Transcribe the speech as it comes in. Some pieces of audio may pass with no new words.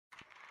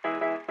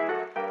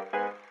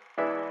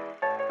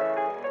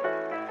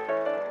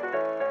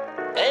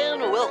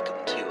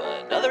welcome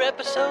to another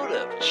episode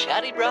of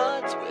Chatty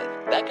Broads with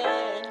Becca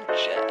and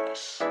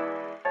Jess.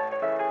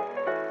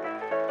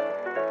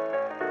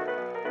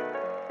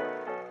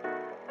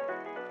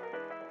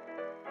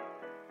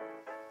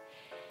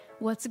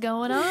 What's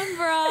going on,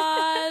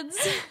 broads?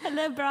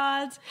 Hello,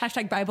 broads.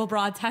 Hashtag Bible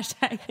broads.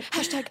 Hashtag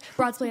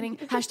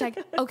Broadsplaining.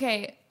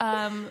 Okay.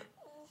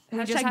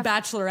 Hashtag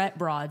bachelorette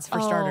broads for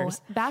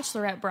starters.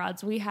 Bachelorette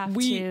broads.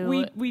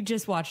 We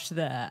just watched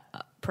the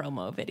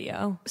promo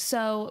video.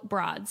 So,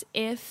 broads,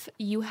 if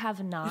you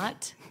have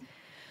not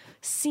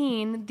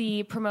seen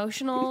the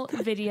promotional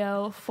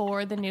video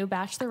for the new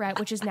Bachelorette,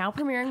 which is now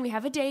premiering, we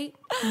have a date,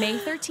 May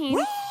 13th.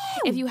 Woo!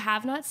 If you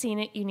have not seen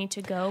it, you need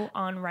to go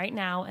on right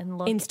now and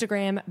look.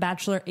 Instagram,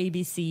 Bachelor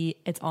ABC,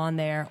 it's on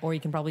there, or you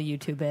can probably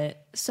YouTube it.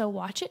 So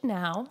watch it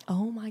now.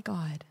 Oh my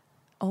God.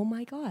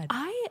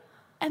 I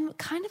am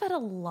kind of at a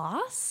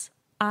loss.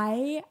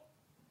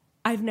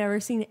 I've never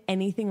seen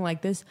anything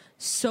like this.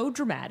 So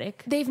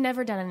dramatic. They've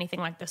never done anything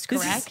like this,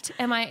 correct?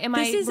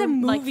 This is a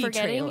movie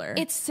forgetting? trailer.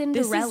 It's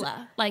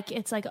Cinderella.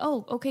 It's like,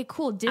 oh, okay,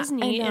 cool.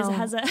 Disney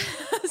has a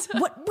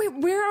what?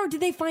 Where did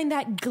they find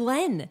that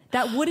glen?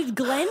 That wooded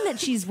glen that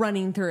she's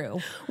running through?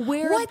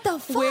 What the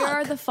fuck? Where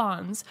are the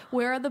fawns?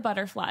 Where are the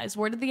butterflies?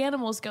 Where did the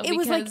animals go? It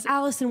was like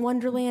Alice in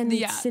Wonderland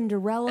meets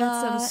Cinderella.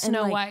 And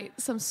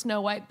some Snow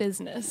White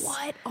business.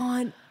 What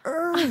on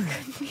earth? I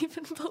couldn't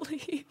even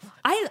believe.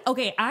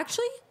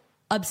 Actually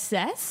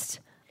obsessed.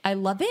 I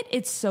love it.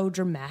 It's so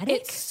dramatic.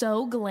 It's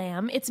so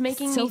glam. It's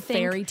making me think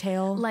fairy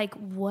tale. Like,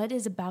 what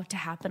is about to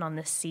happen on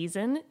this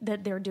season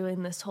that they're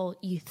doing this whole,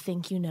 you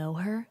think you know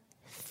her?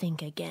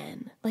 Think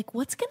again. Like,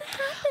 what's going to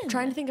happen? I'm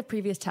trying to think of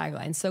previous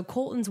taglines. So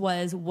Colton's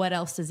was, what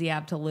else does he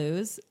have to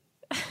lose?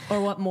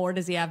 Or what more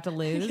does he have to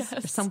lose?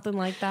 Yes. Or something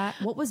like that.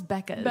 What was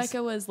Becca's?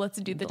 Becca was, let's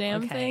do the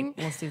damn thing.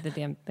 Let's do the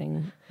damn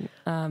thing.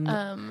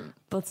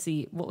 Let's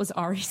see. What was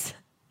Ari's?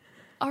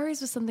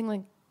 Ari's was something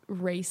like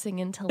racing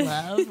into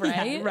love,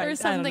 right? Yeah, right. Or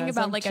something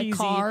about like a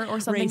car, or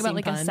something about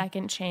like pun. a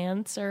second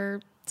chance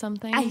or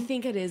something. I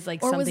think it is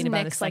like or something was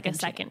about Nick's a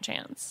second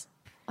chance.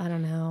 I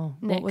don't know.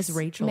 Nick's what was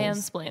Rachel's?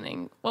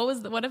 Mansplaining.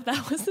 What if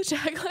that was the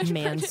tagline?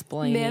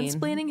 Mansplaining.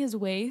 Mansplaining his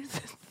way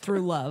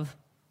through love.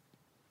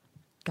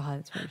 God,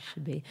 that's what it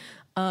should be.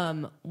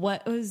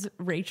 What was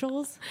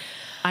Rachel's?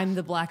 I'm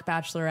the Black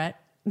Bachelorette.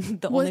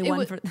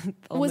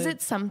 Was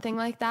it something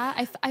like that?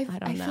 I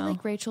feel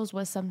like Rachel's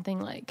was something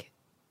like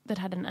that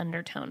had an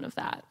undertone of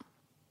that.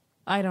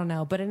 I don't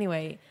know, but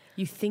anyway,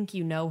 you think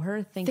you know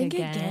her? Think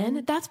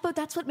again. That's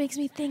what makes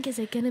me think.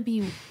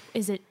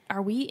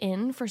 Are we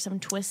in for some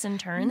twists and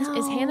turns? No,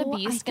 is Hannah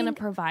Beast going to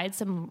provide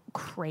some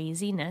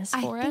craziness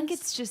for us? I think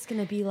it's just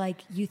going to be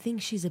like, you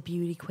think she's a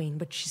beauty queen,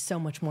 but she's so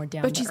much more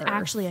down But to she's earth.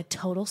 actually a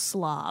total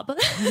slob.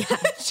 Yeah.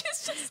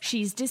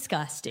 She's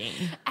disgusting.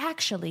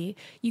 Actually,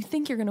 you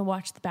think you're going to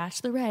watch The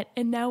Bachelorette,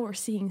 and now we're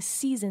seeing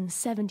season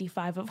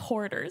 75 of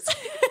Hoarders.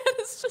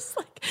 It's just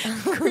like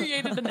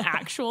created an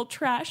actual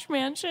trash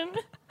mansion.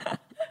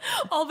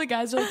 All the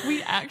guys are like,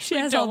 we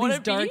actually don't want to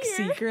be dark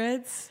here.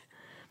 secrets.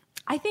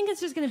 I think it's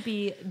just going to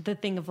be the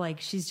thing of like,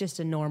 she's just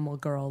a normal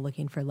girl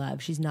looking for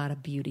love. She's not a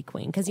beauty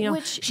queen because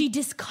she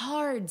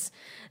discards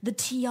the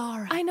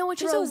tiara. I know,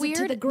 which is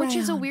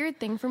a weird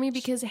thing for me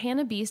because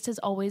Hannah Beast has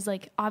always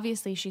like,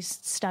 obviously she's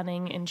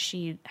stunning and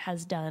she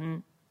has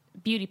done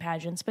beauty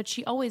pageants, but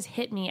she always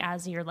hit me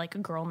as your like a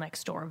girl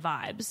next door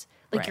vibes,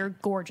 like your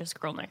gorgeous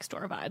girl next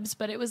door vibes.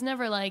 But it was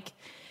never like.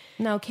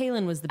 No,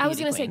 Kaylin was the beauty I was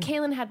going to say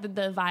queen. Kaylin had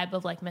the vibe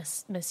of like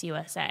Miss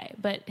USA,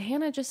 but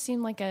Hannah just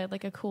seemed like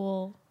a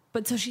cool.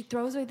 But so she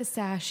throws away the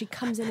sash. She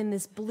comes in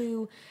this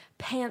blue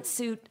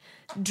pantsuit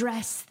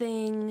dress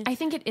thing. I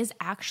think it is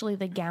actually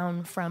the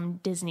gown from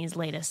Disney's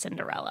latest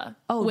Cinderella.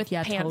 Oh, with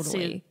yeah, pantsuit,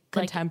 totally.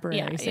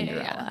 Contemporary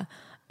Cinderella. Yeah.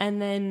 And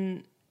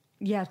then,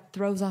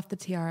 throws off the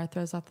tiara,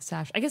 throws off the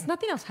sash. I guess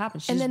nothing else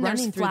happens. She's and then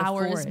running there's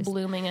flowers the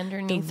blooming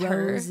underneath the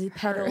her. Rose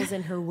petals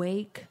in her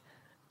wake.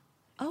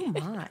 Oh,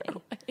 my.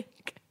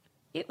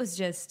 It was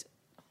just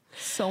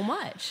so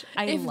much.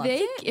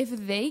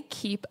 If they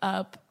keep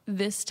up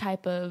this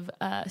type of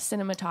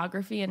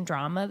cinematography and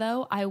drama,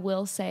 though, I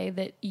will say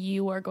that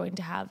you are going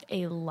to have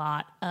a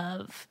lot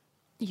of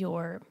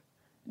your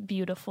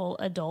beautiful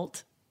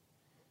adult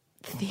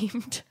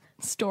themed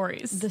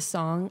stories. The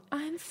song,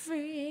 I'm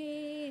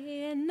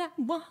free and I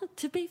want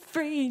to be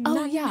free.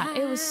 Oh, yeah.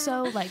 It was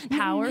so, like,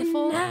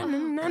 powerful.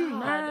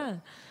 Oh,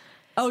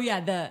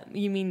 yeah.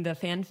 You mean the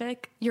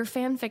fanfic? Your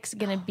fanfic's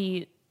going to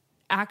be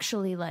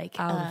actually like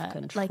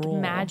like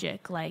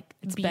magic, like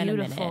it's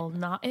beautiful.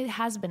 It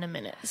has been a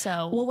minute.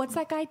 So well, what's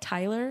that guy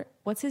Tyler?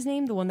 What's his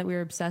name? The one that we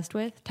were obsessed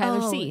with,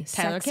 Tyler C.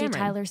 Tyler sexy Cameron.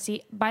 Tyler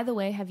C. By the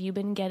way, have you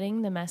been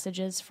getting the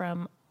messages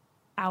from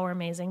our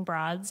amazing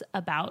broads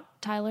about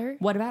Tyler?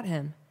 What about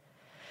him?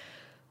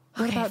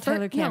 What about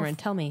Tyler Cameron?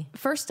 Tell me.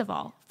 First of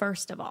all,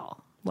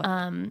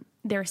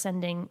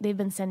 they've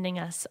been sending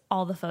us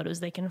all the photos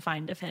they can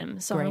find of him.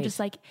 So I'm just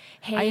like,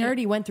 hey, I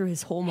already went through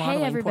his whole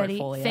modeling everybody,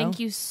 portfolio. thank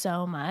you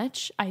so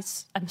much.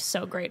 I'm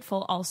so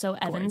grateful. Also,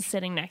 Evan's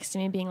sitting next to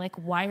me being like,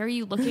 why are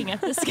you looking at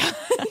this guy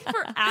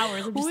for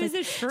hours? I'm just Who is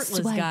this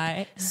shirtless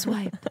guy?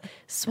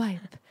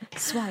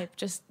 Swipe,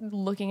 just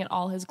looking at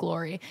all his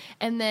glory.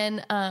 And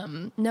then,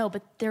 no,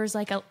 but there's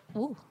like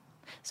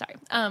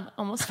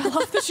almost fell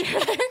off the chair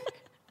there.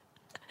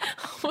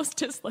 Almost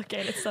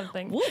dislocated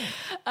something.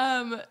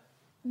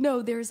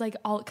 No, there's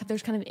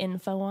there's kind of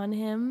info on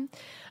him.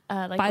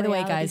 By the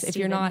way, guys, if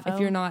you're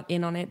not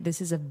in on it, this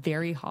is a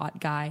very hot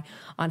guy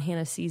on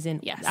Hannah's season.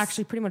 Yes,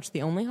 actually, pretty much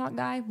the only hot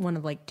guy, one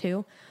of like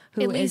two.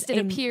 Who at least it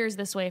appears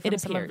this way from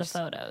some of the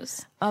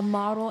photos. A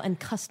model and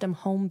custom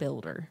home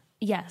builder.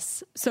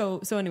 Yes.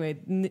 So anyway,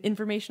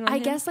 information on him?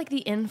 I guess like the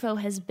info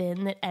has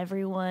been that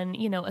everyone,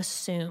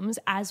 assumes,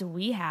 as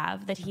we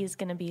have, that he's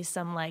going to be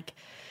some like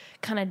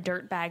kind of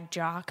dirtbag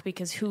jock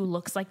because who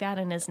looks like that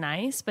and is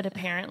nice. But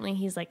apparently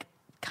he's like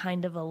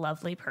kind of a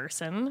lovely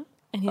person,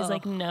 and he's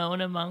like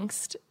known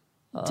amongst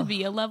to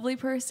be a lovely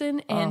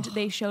person. And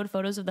they showed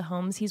photos of the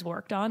homes he's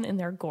worked on, and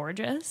they're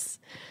gorgeous.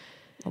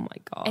 Oh my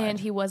God. And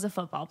he was a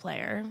football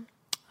player.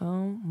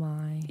 Oh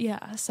my.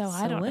 Yeah. So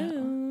I don't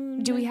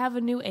know. Do we have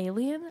a new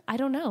alien? I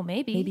don't know.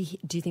 Maybe.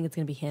 Do you think it's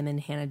going to be him and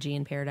Hannah G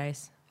in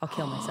Paradise? I'll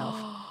kill myself.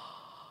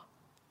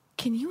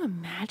 Can you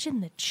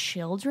imagine the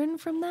children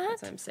from that?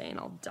 That's what I'm saying.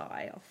 I'll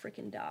die. I'll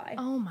freaking die.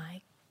 Oh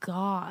my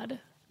God.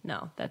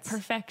 No, that's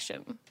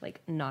perfection.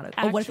 Like not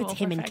a... what if it's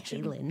him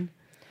perfection. and Kaylin?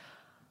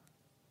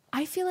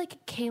 I feel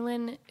like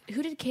Kaylin...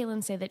 Who did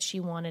Kaylin say that she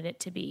wanted it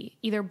to be?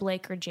 Either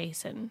Blake or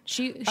Jason.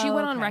 She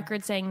went on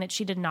record saying that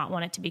she did not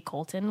want it to be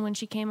Colton when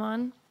she came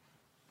on.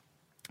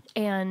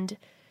 And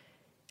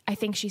I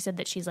think she said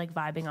that she's like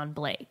vibing on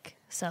Blake.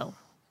 So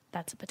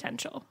that's a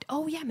potential.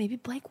 Oh yeah, maybe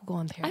Blake will go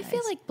on Paradise. I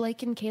feel like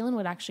Blake and Kaylin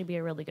would actually be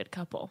a really good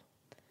couple.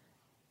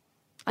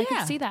 I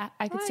could see that.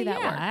 I could see that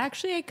work.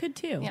 Actually, I could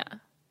too. Yeah.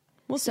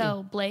 We'll see.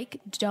 Blake,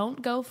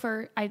 don't go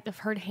for... I've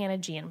heard Hannah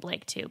G and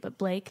Blake too, but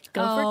Blake,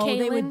 go for Kaylin.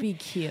 They would be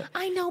cute.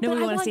 I know, but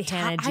I want to see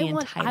Hannah G and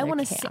Tyler I want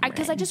to Cameron. see...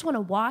 Because I just want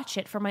to watch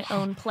it for my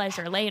own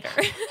pleasure later.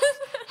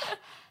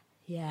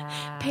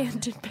 Yeah.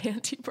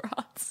 Panty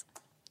broads.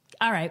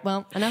 All right.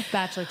 Well, enough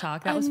Bachelor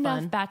talk. That was fun.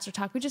 Enough Bachelor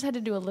talk. We just had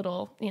to do a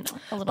little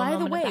By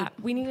the way, of that.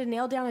 we need to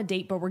nail down a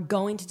date, but we're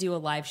going to do a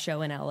live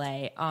show in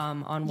LA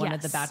on one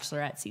of the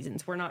Bachelorette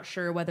seasons. We're not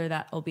sure whether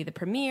that will be the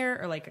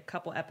premiere or like a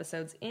couple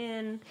episodes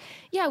in.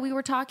 Yeah, we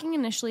were talking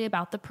initially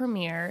about the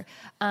premiere,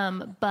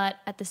 but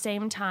at the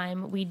same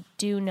time, we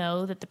do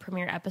know that the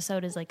premiere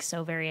episode is like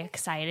so very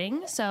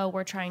exciting. So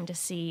we're trying to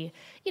see,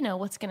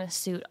 what's going to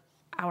suit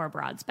our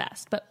broads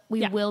best, but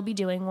we will be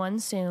doing one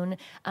soon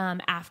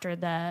after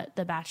the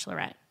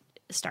Bachelorette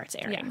starts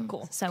airing. Yeah,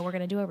 cool. So we're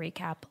going to do a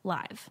recap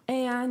live.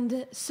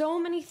 And so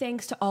many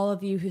thanks to all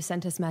of you who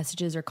sent us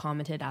messages or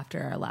commented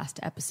after our last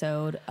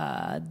episode,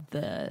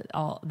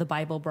 the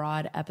Bible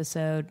Broad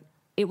episode.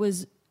 It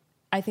was,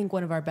 I think,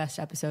 one of our best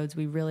episodes.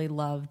 We really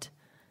loved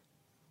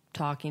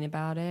talking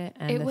about it,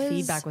 and the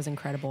feedback was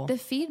incredible. The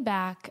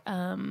feedback,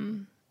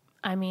 I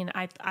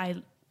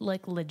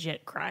like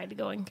legit cried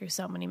going through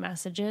so many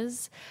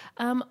messages.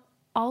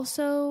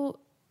 Also,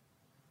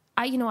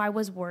 I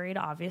was worried,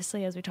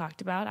 obviously, as we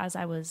talked about, as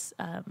I was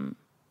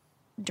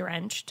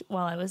drenched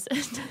while I was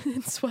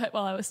in sweat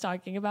while I was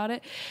talking about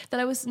it, that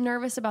I was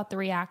nervous about the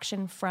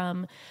reaction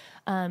from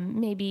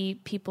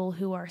maybe people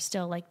who are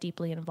still like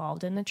deeply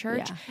involved in the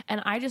church. Yeah.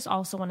 And I just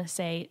also want to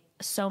say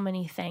so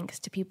many thanks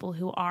to people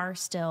who are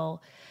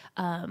still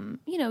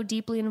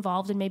deeply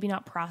involved and maybe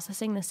not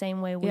processing the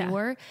same way we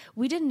were.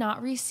 We did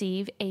not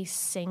receive a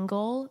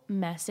single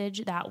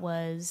message that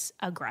was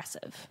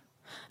aggressive.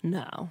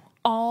 No.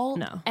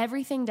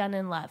 Everything done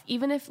in love.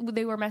 Even if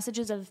they were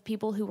messages of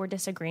people who were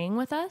disagreeing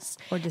with us.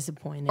 Or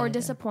disappointed. Or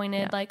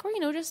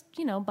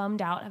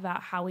bummed out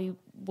about how we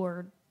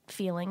were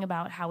feeling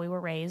about how we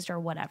were raised or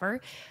whatever.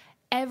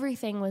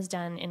 Everything was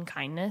done in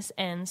kindness.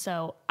 And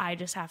so I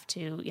just have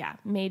to,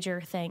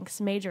 major thanks,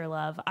 major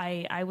love.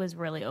 I was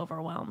really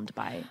overwhelmed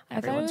by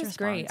everyone's response. It was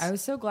great. I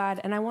was so glad.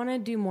 And I want to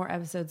do more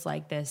episodes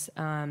like this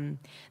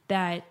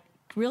that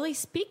really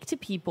speak to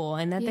people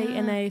and that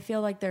they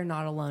feel like they're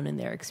not alone in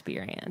their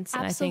experience.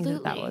 Absolutely. And I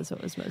think that was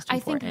what was most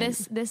important. I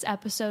think this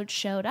episode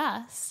showed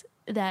us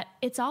that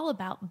it's all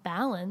about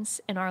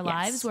balance in our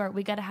lives, where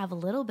we got to have a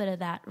little bit of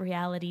that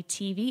reality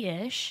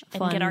TV-ish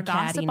and get our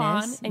gossip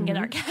on and get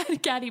our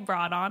catty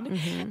broad on.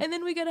 Mm-hmm. And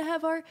then we got to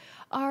have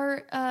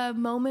our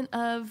moment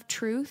of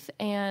truth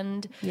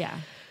and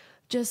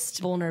just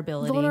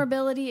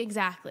vulnerability.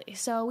 Exactly.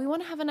 So we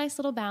want to have a nice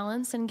little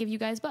balance and give you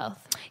guys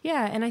both.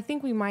 Yeah. And I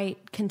think we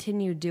might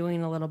continue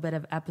doing a little bit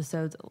of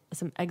episodes,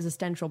 some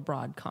existential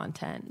broad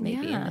content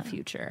maybe in the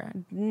future.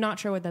 Not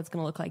sure what that's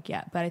going to look like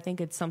yet, but I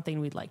think it's something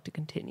we'd like to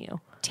continue.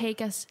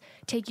 Take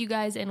you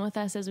guys in with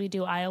us as we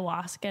do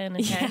ayahuasca in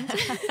a tent.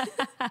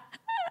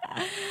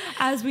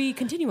 As we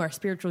continue our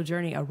spiritual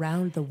journey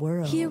around the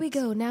world. Here we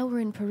go. Now we're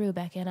in Peru.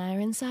 Becca and I are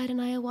inside an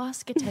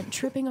ayahuasca tent,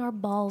 tripping our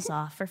balls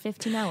off for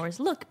 15 hours.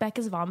 Look,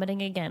 Becca's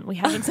vomiting again. We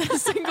haven't said a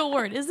single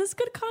word. Is this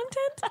good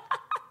content?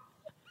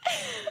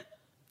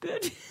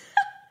 Good.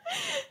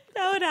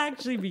 That would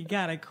actually be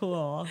kind of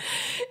cool.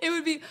 It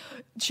would be.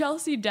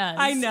 Chelsea does.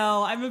 I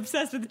know. I'm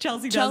obsessed with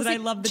Chelsea Does, and I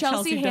love the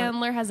Chelsea Does.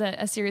 Handler has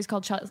a series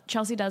called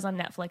Chelsea Does on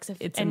Netflix. If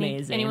it's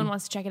amazing. Anyone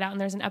wants to check it out.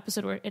 And there's an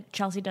episode where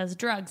Chelsea does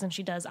drugs and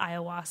she does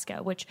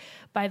ayahuasca, which,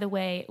 by the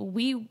way,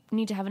 we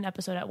need to have an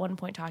episode at one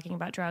point talking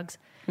about drugs.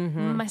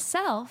 Mm-hmm.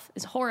 Myself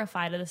is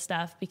horrified of the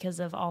stuff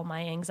because of all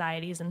my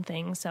anxieties and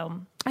things.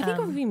 So I think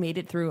if we made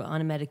it through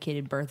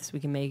unmedicated births, we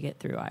can make it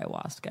through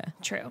ayahuasca.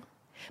 True.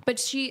 But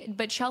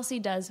Chelsea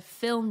Does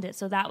filmed it,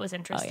 so that was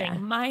interesting. Oh, yeah.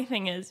 My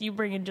thing is, you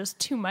bring in just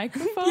 2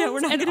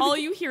 microphones, and all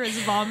you hear is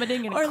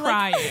vomiting and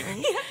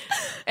crying,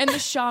 and the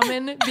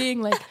shaman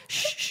being like,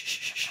 shh,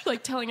 shh, shh,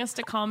 like telling us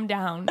to calm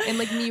down, and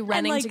like me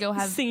running to go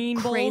have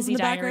crazy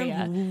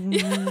diarrhea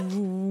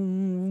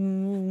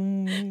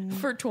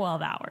for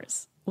 12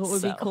 hours. What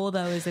would be cool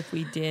though is if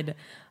we did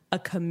a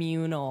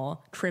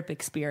communal trip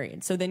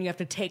experience. So then you have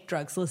to take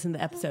drugs, listen to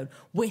the episode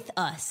with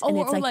us. And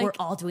it's like we're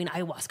all doing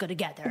ayahuasca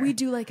together. We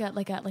do like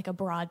a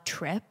broad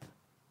trip.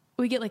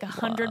 We get like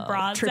 100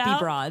 broads trippy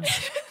out.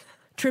 Broads.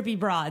 Trippy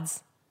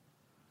broads.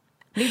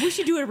 Maybe we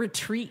should do a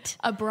retreat.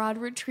 A broad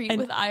retreat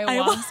with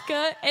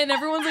ayahuasca. And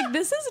everyone's like,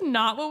 this is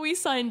not what we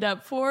signed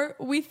up for.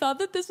 We thought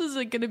that this was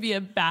like going to be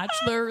a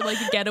bachelor like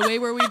getaway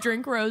where we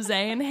drink rosé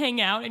and hang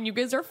out. And you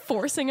guys are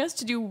forcing us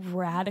to do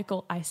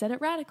radical. I said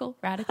it radical.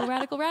 Well, you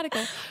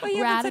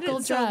radical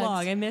drugs. drugs. So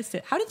long. I missed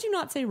it. How did you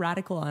not say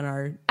radical on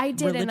our I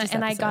did. And I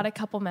episode? got a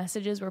couple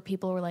messages where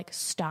people were like,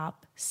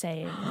 stop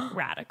saying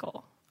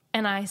radical.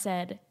 And I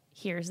said,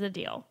 here's the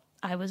deal.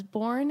 I was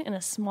born in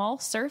a small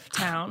surf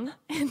town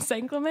in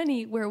San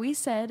Clemente where we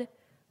said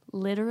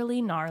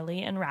literally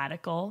gnarly and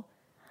radical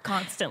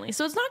constantly.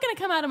 So it's not going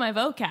to come out of my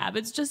vocab.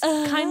 It's just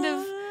kind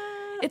of,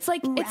 it's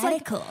like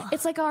radical.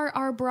 It's like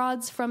our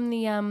broads from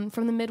the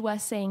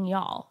Midwest saying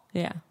y'all.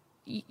 Yeah.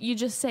 You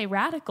just say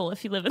radical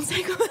if you live in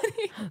San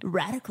Clemente.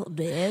 Radical,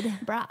 dude.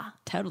 Brah.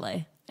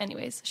 Totally.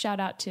 Anyways, shout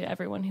out to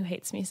everyone who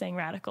hates me saying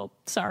radical.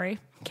 Sorry.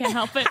 Can't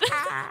help it.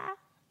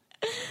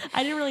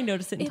 I didn't really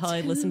notice it until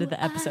I listened to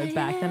the episodes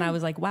back. Then I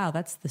was like, wow,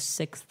 that's the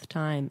 6th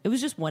time. It was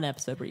just one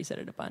episode where you said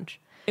it a bunch.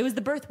 It was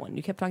the birth one.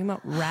 You kept talking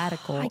about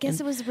radical. I guess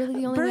it was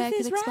really the only way I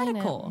could explain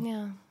radical. it.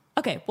 Yeah.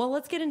 Okay, well,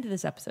 let's get into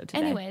this episode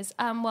today. Anyways,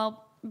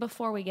 well,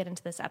 before we get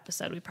into this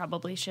episode, we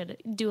probably should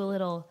do a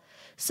little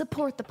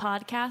support the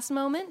podcast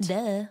moment.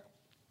 Duh.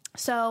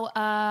 So,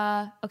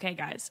 okay,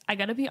 guys, I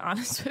gotta be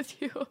honest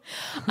with you.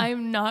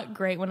 I'm not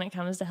great when it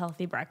comes to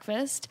healthy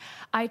breakfast.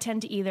 I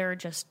tend to either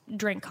just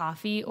drink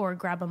coffee or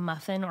grab a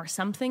muffin or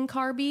something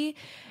carby.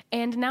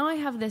 And now I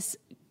have this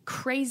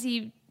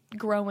crazy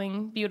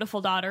growing,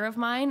 beautiful daughter of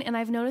mine, and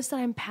I've noticed that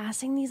I'm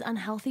passing these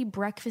unhealthy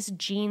breakfast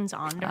genes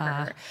on to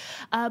her.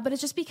 But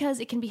it's just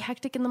because it can be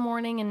hectic in the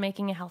morning, and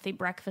making a healthy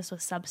breakfast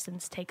with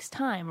substance takes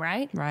time,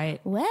 right?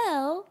 Right.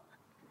 Well,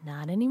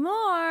 not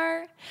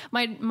anymore.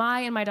 My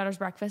and my daughter's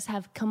breakfast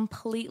have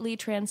completely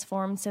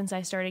transformed since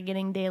I started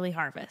getting Daily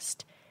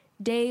Harvest.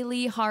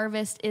 Daily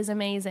Harvest is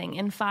amazing.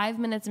 In 5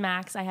 minutes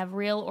max, I have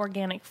real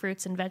organic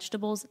fruits and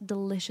vegetables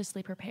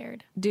deliciously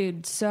prepared.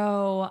 Dude,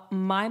 so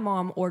my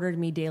mom ordered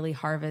me Daily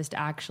Harvest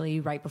actually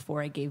right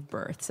before I gave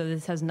birth. So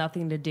this has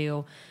nothing to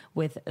do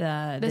with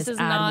this ad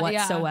not,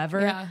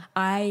 whatsoever. Yeah.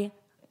 I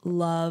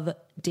love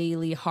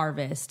Daily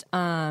Harvest,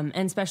 and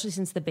especially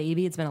since the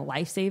baby, it's been a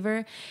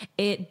lifesaver.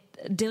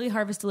 Daily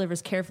Harvest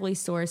delivers carefully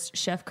sourced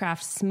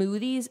chef-craft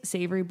smoothies,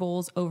 savory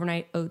bowls,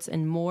 overnight oats,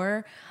 and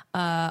more,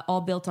 all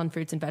built on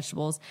fruits and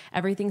vegetables.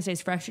 Everything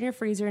stays fresh in your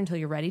freezer until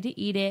you're ready to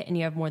eat it, and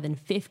you have more than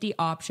 50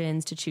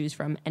 options to choose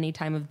from any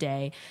time of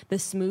day. The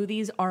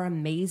smoothies are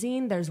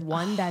amazing. There's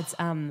one that's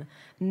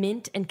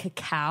mint and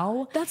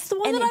cacao. That's the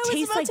one and that I was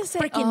tastes about like to say.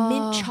 freaking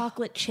mint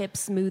chocolate chip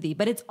smoothie,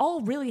 but it's all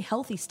really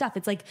healthy stuff.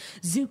 It's like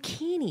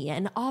zucchini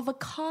and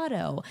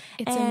avocado.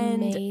 It's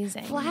and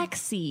amazing.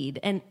 Flaxseed,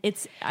 and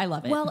I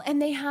love it. Well,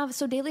 and they have,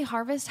 so Daily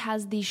Harvest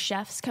has these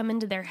chefs come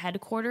into their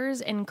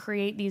headquarters and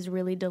create these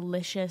really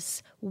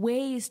delicious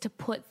ways to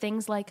put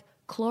things like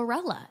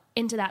chlorella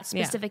into that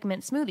specific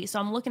mint smoothie. So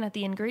I'm looking at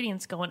the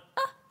ingredients going,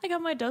 I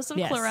got my dose of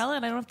chlorella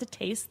and I don't have to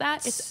taste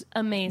that. It's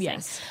amazing.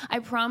 Yes. I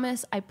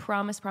promise you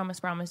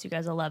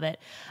guys will love it.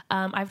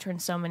 I've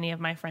turned so many of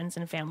my friends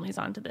and families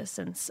onto this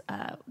since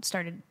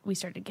we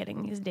started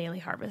getting these Daily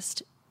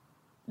Harvest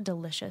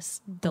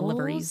delicious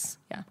Deliveries.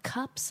 bowls,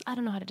 cups. I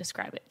don't know how to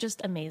describe it.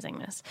 Just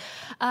amazingness.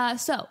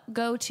 So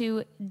go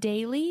to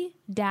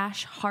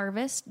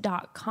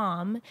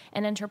daily-harvest.com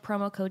and enter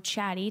promo code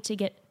chatty to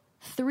get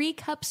 3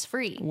 cups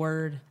free.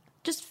 Word.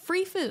 Just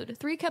free food.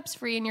 3 cups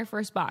free in your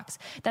first box.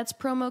 That's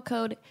promo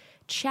code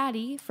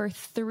chatty for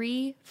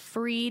 3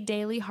 free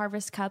Daily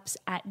Harvest cups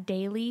at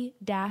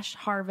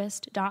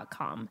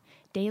daily-harvest.com.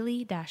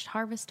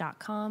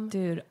 daily-harvest.com.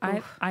 Dude,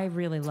 I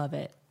really love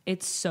it.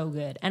 It's so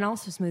good. And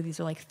also smoothies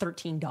are like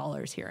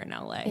 $13 here in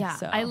LA. Yeah,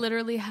 So. I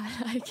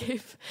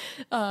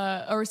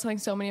was telling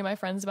so many of my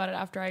friends about it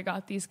after I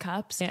got these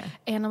cups. Yeah.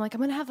 And I'm like, I'm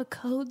going to have a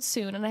code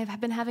soon. And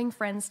I've been having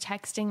friends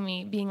texting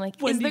me being like,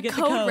 When is do you the get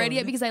the code code? ready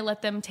yet? Because I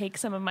let them take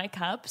some of my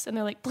cups. And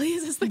they're like,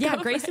 please, is the Yeah,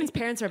 code Grayson's ready?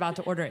 parents are about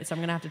to order it, so I'm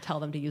going to have to tell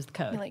them to use the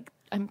code. I'm like,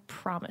 I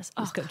promise.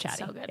 Use Oh, code God,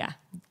 Chatty. so good. Yeah.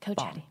 Code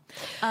Bomb.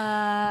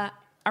 Chatty.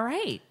 All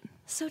right.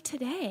 So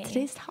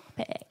Today's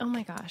topic. oh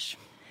my gosh.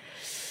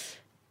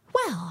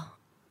 Well,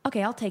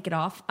 okay, I'll take it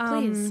off.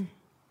 Please.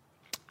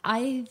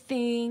 I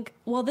think,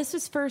 well, this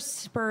was first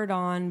spurred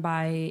on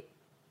by,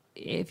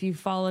 if you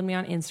followed me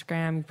on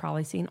Instagram, you've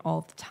probably seen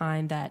all the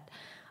time that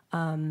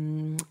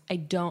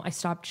I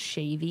stopped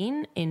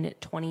shaving in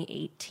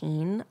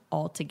 2018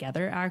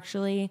 altogether,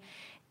 actually.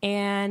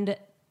 And,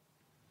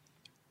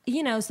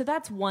 you know, so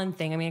that's one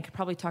thing. I mean, I could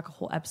probably talk a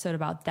whole episode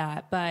about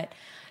that, but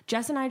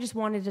Jess and I just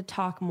wanted to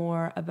talk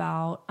more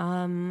about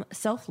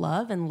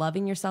self-love and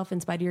loving yourself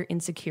in spite of your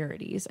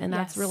insecurities. And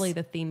that's Yes. really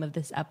the theme of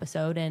this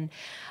episode. And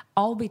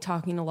I'll be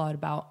talking a lot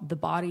about the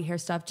body hair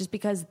stuff just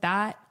because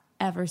that,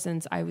 ever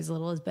since I was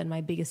little, has been my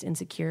biggest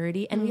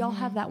insecurity. And we all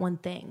have that one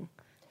thing.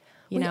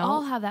 You We know,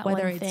 all have that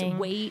whether one it's thing.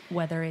 weight,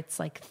 whether it's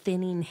like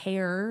thinning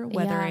hair,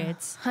 whether Yeah.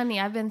 it's Honey,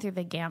 I've been through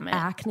the gamut.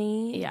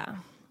 acne. Yeah.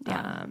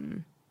 Yeah.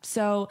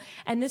 So,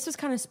 and this was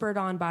kind of spurred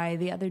on by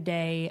the other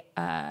day.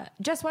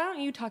 Jess, why don't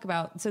you talk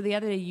about, so the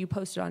other day you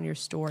posted on your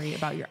story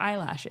about your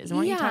eyelashes. And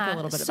why don't you talk a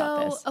little bit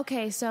about this?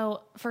 Okay,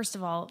 so first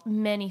of all,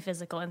 many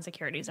physical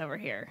insecurities over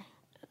here.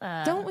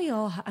 Don't we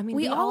all, I mean,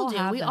 we all do.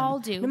 have We them. all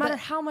do. No matter But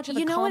how much of a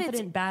you know what?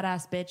 confident,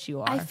 badass bitch you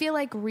are. I feel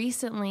like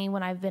recently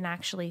when I've been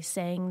actually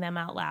saying them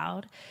out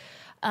loud,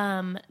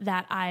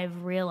 that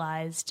I've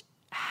realized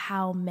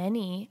how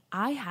many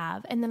I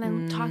have. And then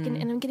I'm talking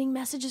and I'm getting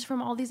messages from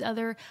all these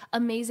other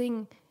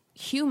amazing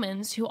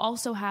humans who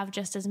also have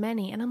just as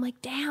many. And I'm like,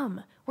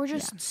 damn, we're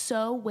just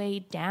so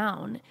weighed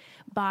down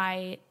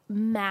by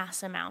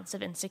mass amounts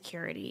of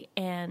insecurity.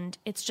 And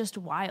it's just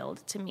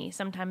wild to me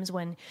sometimes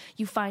when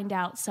you find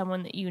out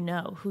someone that you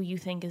know who you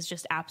think is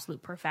just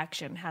absolute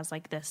perfection has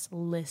like this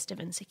list of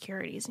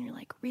insecurities. And you're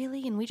like,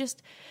 really? And we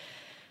just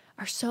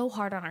are so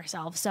hard on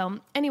ourselves. So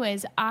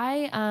anyways,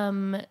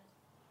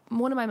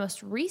 one of my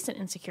most recent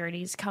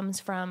insecurities comes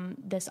from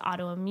this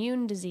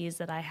autoimmune disease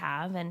that I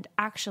have. And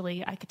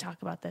actually, I could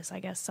talk about this, I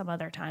guess, some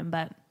other time,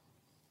 but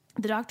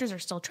the doctors are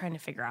still trying to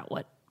figure out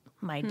what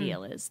my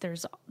deal is.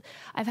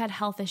 I've had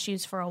health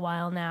issues for a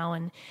while now,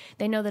 and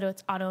they know that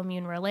it's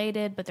autoimmune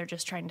related, but they're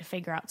just trying to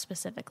figure out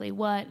specifically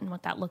what and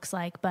what that looks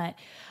like. But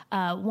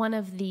one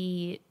of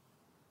the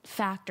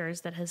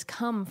factors that has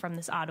come from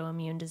this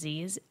autoimmune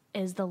disease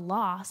is the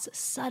loss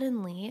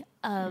suddenly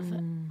of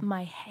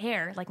my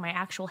hair, like my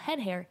actual head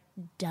hair,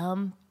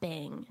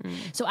 dumping.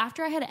 So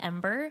after I had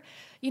Ember,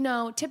 you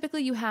know,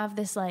 typically you have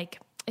this, like,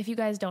 if you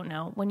guys don't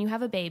know, when you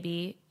have a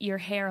baby, your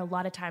hair a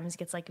lot of times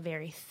gets like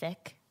very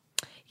thick.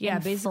 Yeah,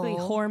 and basically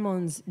full.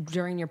 hormones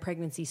during your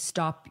pregnancy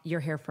stop your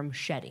hair from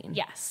shedding.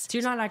 Yes. So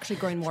you're not actually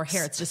growing more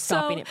hair. It's just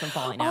stopping it from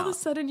falling all out. of a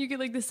sudden you get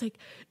like this like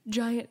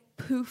giant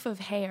poof of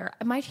hair.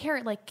 My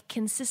hair, like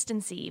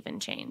consistency even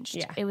changed.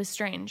 Yeah. It was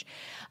strange.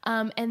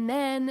 And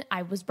then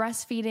I was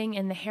breastfeeding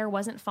and the hair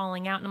wasn't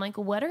falling out. And I'm like,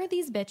 what are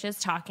these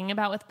bitches talking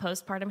about with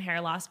postpartum hair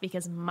loss?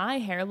 Because my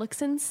hair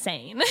looks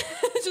insane.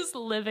 Just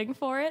living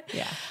for it.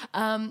 Yeah.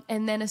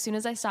 And then as soon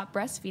as I stopped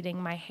breastfeeding,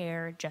 my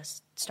hair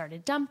just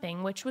started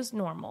dumping, which was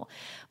normal.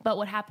 But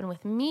what happened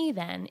with me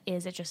then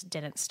is it just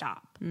didn't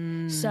stop.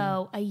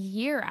 So a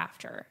year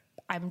after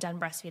I'm done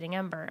breastfeeding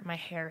Ember, my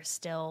hair is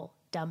still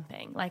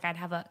dumping. Like I'd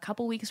have a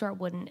couple weeks where it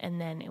wouldn't,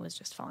 and then it was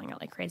just falling out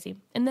like crazy.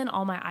 And then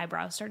all my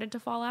eyebrows started to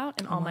fall out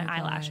and all my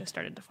eyelashes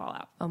started to fall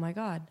out. Oh my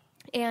God.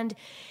 And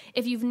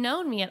if you've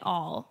known me at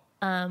all,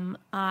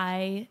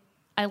 I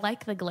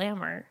like the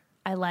glamour.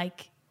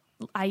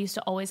 I used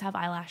to always have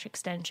eyelash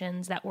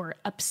extensions that were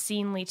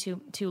obscenely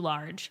too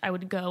large. I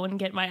would go and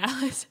get my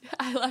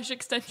eyelash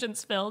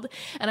extensions filled,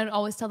 and I'd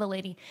always tell the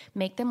lady,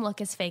 make them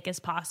look as fake as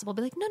possible.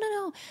 Be like,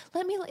 no,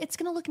 it's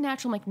going to look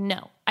natural. I'm like,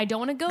 no, I don't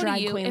want to go Drag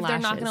to you queen if they're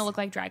not lashes. going to look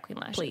like drag queen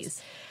lashes.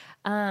 Please.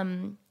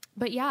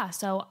 But yeah,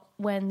 so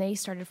when they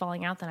started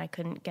falling out, then I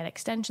couldn't get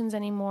extensions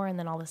anymore. And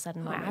then all of a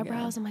sudden my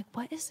eyebrows, I'm like,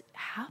 what is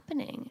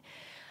happening?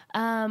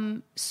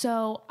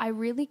 So I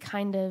really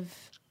kind of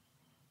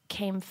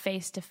came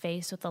face to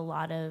face with a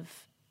lot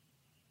of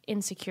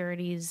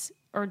insecurities,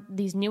 or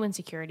these new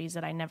insecurities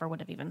that I never would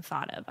have even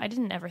thought of. I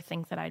didn't ever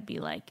think that I'd be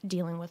like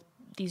dealing with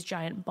these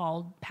giant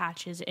bald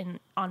patches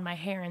on my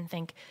hair and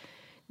think,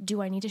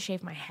 do I need to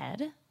shave my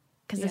head?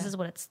 Because this is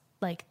what it's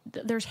like.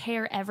 There's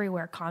hair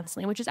everywhere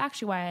constantly, which is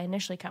actually why I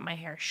initially cut my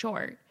hair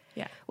short.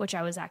 Yeah. Which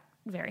I was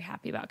very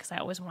happy about because I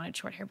always wanted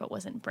short hair but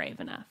wasn't brave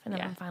enough. And then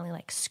I'm finally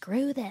like,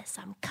 screw this,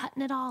 I'm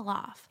cutting it all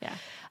off. Yeah.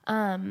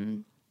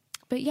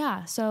 But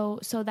yeah, so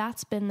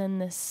that's been then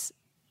this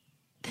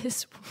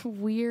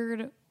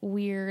weird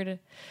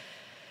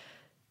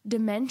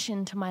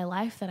dimension to my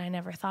life that I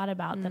never thought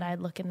about, that I'd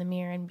look in the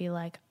mirror and be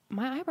like,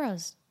 my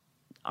eyebrows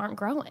aren't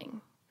growing.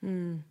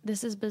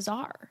 This is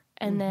bizarre.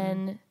 And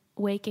then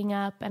waking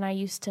up, and I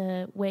used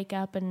to wake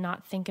up and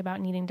not think about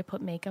needing to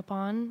put makeup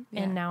on.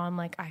 Yeah. And now I'm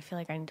like, I feel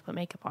like I need to put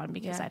makeup on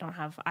because Yeah. I don't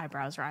have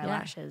eyebrows or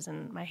eyelashes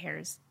and my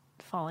hair's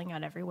falling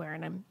out everywhere.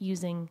 And I'm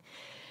using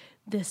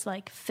this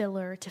like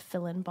filler to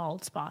fill in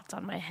bald spots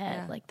on my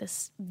head, like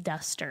this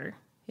duster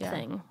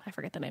thing. I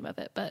forget the name of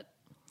it, but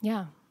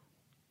yeah.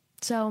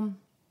 So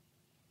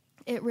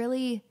it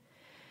really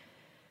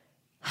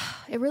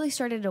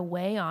started to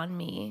weigh on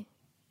me.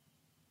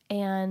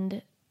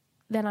 And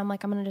then I'm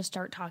like, I'm going to just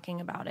start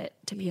talking about it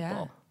to people.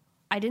 Yeah.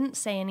 I didn't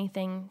say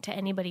anything to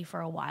anybody for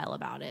a while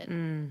about it.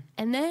 And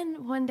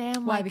then one day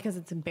I'm Why? like, Because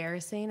it's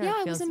embarrassing? Or yeah, it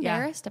I feels, was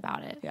embarrassed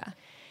about it. Yeah.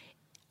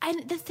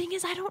 And the thing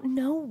is, I don't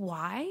know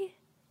why.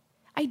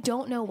 I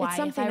don't know why. It's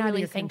something if I out of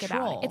really your think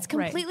control, about it, it's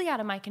completely out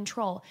of my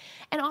control.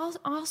 And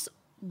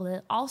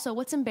also,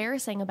 what's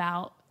embarrassing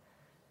about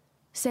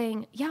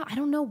saying, yeah, I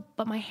don't know,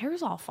 but my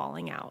hair's all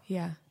falling out.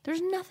 Yeah. There's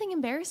nothing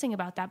embarrassing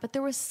about that, but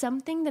there was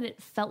something that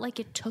it felt like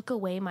it took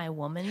away my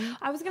woman.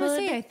 I was going to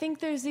say, I think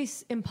there's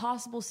these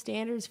impossible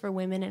standards for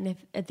women, and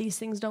if these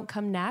things don't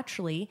come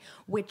naturally,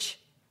 which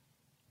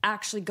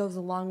actually goes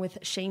along with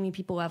shaming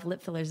people who have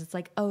lip fillers. It's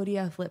like, oh, do you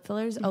have lip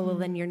fillers? Oh, well,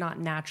 then you're not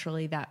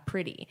naturally that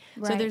pretty.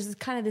 So Right. there's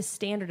kind of this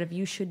standard of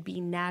you should be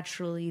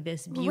naturally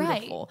this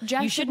beautiful. Right.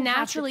 Jess You should shouldn't have to-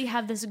 naturally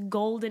have this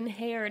golden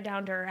hair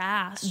down to her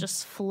ass,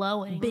 just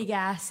flowing. big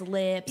ass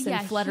lips Yeah,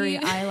 and fluttery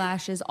huge-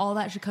 eyelashes. All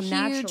that should come huge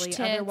naturally. tits,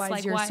 Otherwise,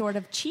 like, you're why- sort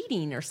of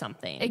cheating or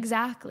something.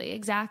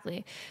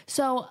 Exactly.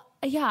 So,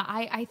 yeah,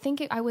 I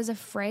think I was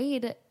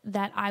afraid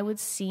that I would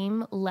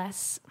seem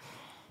less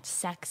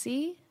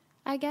sexy,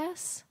 I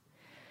guess.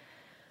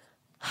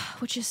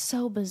 Which is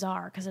so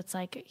bizarre because it's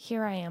like,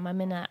 here I am.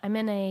 I'm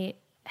in a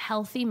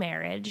healthy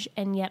marriage,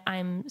 and yet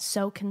I'm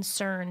so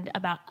concerned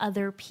about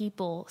other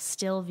people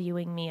still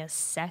viewing me as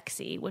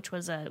sexy, which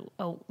was a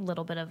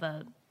little bit of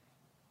a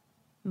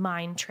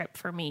mind trip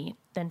for me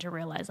then to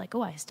realize like,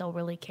 oh, I still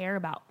really care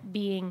about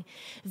being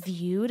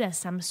viewed as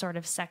some sort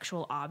of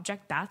sexual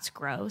object. That's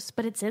gross,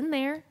 but it's in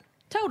there.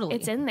 Totally.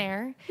 It's in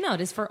there. No,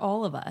 it is for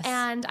all of us.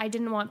 And I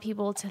didn't want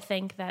people to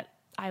think that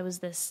I was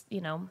this,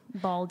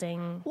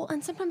 balding. Well,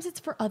 and sometimes it's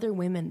for other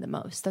women the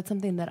most. That's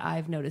something that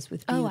I've noticed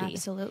with beauty. Oh,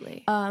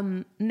 absolutely.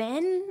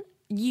 Men,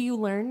 you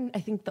learn, I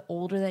think the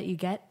older that you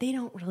get, they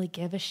don't really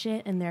give a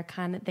shit, and they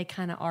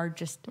kind of are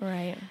just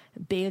Right.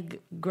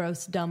 big,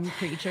 gross, dumb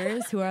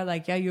creatures who are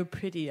like, yeah, you're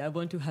pretty. I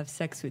want to have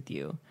sex with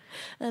you.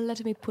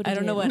 Let me put it I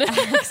don't know in. what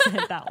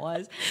accent that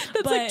was.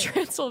 That's like but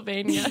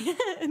Transylvania.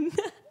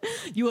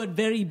 you are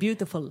very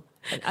beautiful.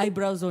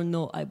 Eyebrows or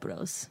no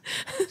eyebrows.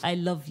 I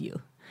love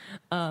you.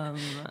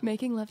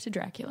 Making love to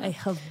Dracula. I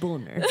have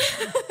boner.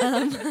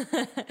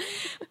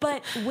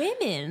 But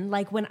women,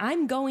 like when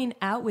I'm going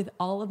out with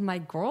all of my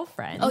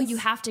girlfriends. Oh, you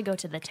have to go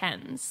to the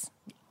 10s.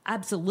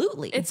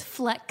 Absolutely. It's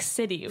Flex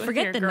City. With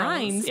Forget your the girls.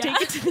 9s, Yeah.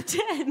 take it to the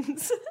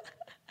 10s.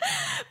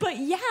 But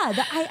yeah,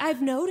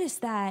 I've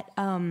noticed that,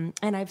 and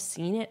I've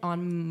seen it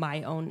on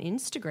my own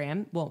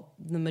Instagram. Well,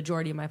 the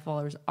majority of my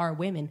followers are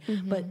women,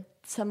 but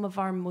some of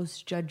our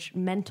most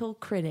judgmental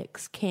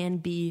critics can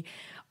be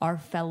our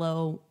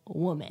fellow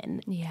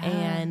woman. Yeah.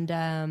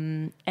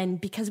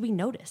 And because we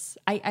notice,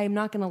 I'm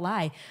not going to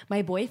lie.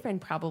 My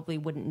boyfriend probably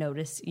wouldn't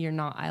notice your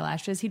not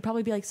eyelashes. He'd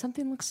probably be like,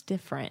 something looks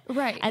different.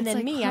 Right. And It's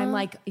then like, me, I'm huh?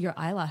 like, your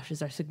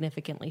eyelashes are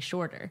significantly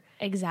shorter.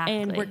 Exactly.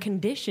 And we're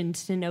conditioned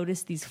to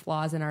notice these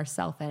flaws in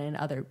ourselves and in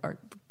other, or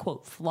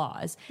quote,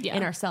 flaws Yeah.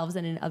 in ourselves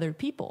and in other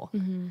people.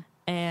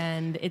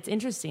 And it's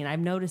interesting.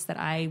 I've noticed that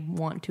I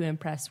want to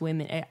impress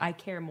women. I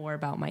care more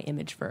about my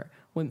image for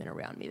women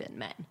around me than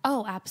men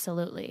Oh,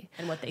 absolutely.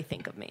 and what they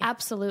think of me.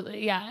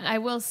 Absolutely. Yeah. And I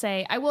will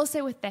say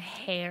with the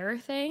hair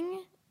thing,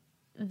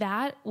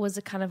 that was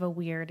a kind of a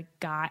weird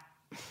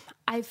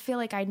I feel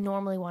like I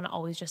normally want to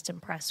always just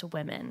impress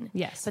women.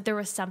 Yes. But there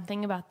was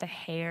something about the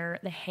hair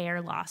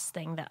loss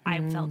thing that I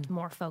felt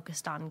more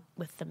focused on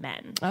with the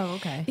men. Oh,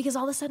 okay. Because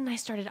all of a sudden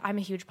I'm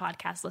a huge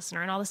podcast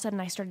listener, and all of a sudden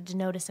I started to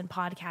notice in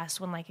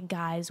podcasts when like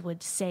guys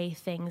would say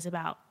things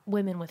about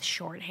women with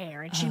short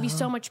hair, and she'd be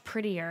so much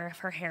prettier if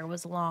her hair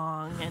was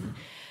long. And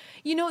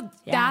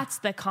that's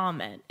the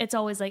comment. It's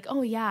always like,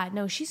 oh yeah,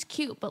 no, she's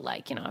cute, but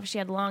like, if she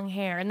had long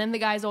hair. And then the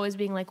guy's always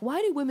being like, why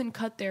do women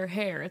cut their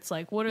hair? It's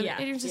like, what are Yeah.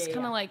 they? It's just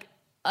kind of like,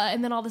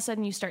 and then all of a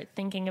sudden you start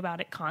thinking about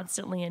it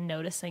constantly and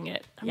noticing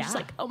it. I'm just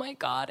Yeah. like, oh my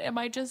God, am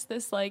I just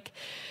this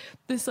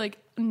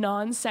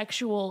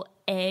non-sexual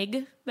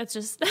egg that's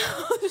just,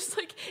 just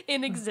like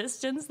in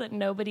existence that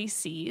nobody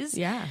sees?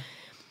 Yeah.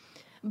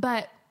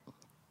 But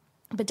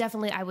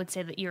definitely I would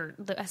say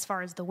that as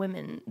far as the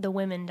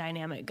women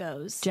dynamic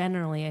goes.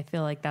 Generally, I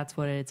feel like that's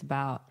what it's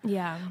about.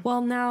 Yeah.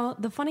 Well, now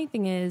the funny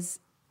thing is,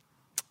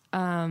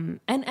 and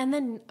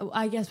then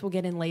I guess we'll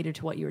get in later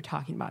to what you were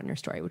talking about in your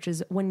story, which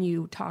is when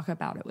you talk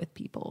about it with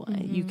people,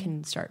 you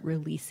can start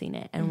releasing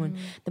it. And when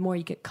the more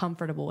you get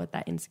comfortable with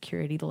that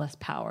insecurity, the less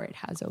power it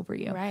has over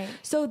you. Right.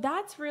 So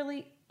that's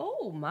really,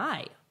 oh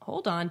my,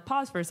 hold on,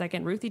 pause for a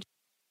second. Ruthie.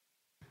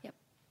 Yep.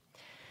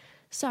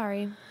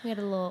 Sorry, we had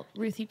a little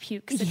Ruthie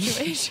puke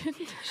situation.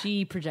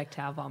 She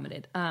projectile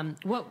vomited.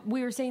 What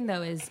we were saying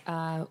though is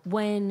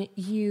when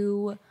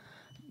you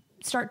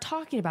start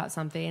talking about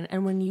something,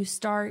 and when you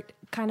start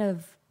kind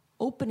of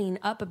opening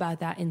up about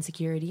that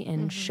insecurity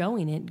and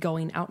showing it,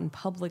 going out in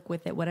public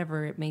with it,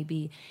 whatever it may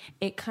be,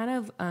 it kind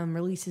of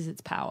releases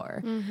its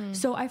power.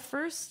 So I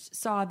first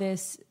saw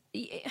this.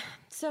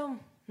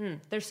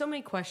 There's so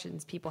many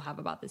questions people have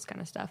about this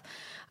kind of stuff.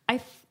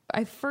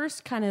 I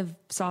first kind of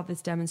saw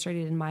this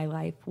demonstrated in my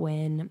life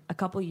when a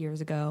couple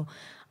years ago,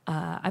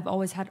 I've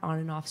always had on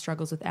and off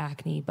struggles with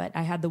acne, but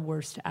I had the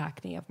worst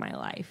acne of my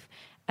life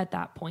at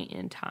that point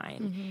in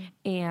time.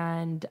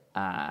 And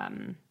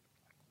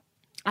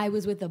I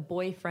was with a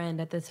boyfriend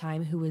at the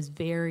time who was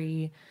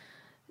very...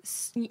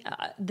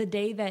 the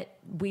day that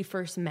we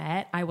first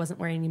met, I wasn't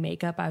wearing any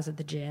makeup. I was at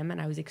the gym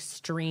and I was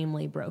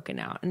extremely broken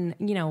out. And,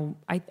 you know,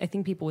 I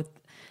think people with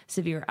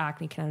severe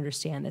acne can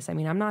understand this. I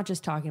mean, I'm not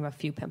just talking about a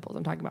few pimples.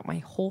 I'm talking about my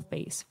whole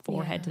face,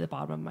 forehead to the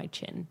bottom of my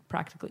chin,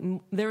 practically.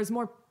 There was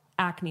more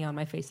acne on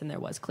my face than there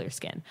was clear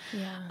skin.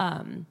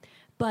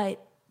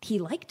 But he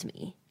liked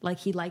me. Like,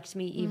 he liked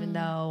me even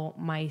though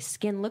my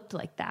skin looked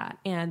like that.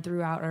 And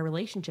throughout our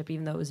relationship,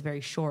 even though it was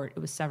very short, it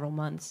was several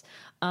months,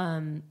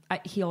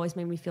 he always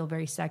made me feel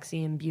very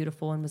sexy and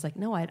beautiful and was like,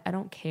 no, I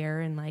don't care.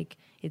 And like,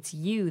 it's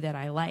you that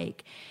I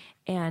like.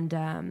 And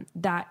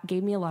that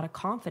gave me a lot of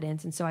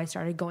confidence. And so I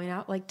started going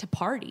out like to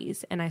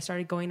parties, and I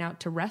started going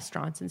out to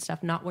restaurants and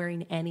stuff, not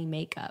wearing any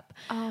makeup,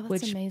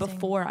 which amazing.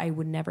 before I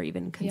would never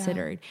even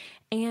considered.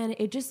 And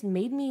it just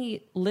made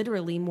me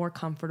literally more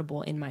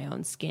comfortable in my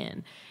own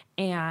skin.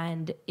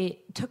 And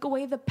it took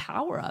away the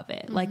power of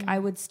it. Like, I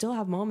would still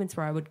have moments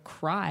where I would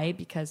cry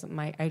because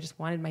I just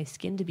wanted my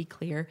skin to be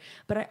clear.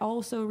 But I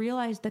also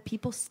realized that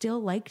people still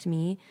liked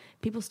me.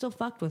 People still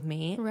fucked with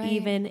me,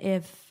 even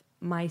if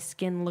my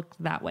skin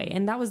looked that way.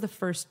 And that was the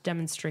first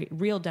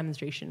real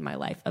demonstration in my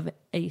life of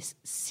a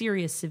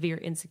serious, severe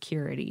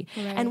insecurity.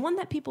 And one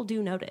that people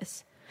do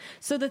notice.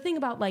 So the thing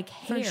about like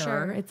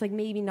hair, it's like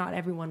maybe not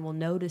everyone will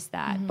notice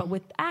that, but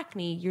with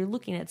acne, you're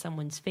looking at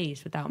someone's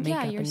face without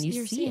makeup and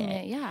you're seeing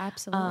it. Yeah,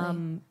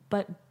 absolutely.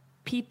 But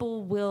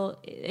people will,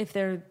 if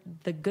they're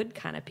the good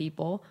kind of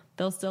people,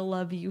 they'll still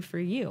love you for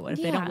you. And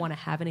if they don't want to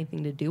have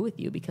anything to do with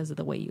you because of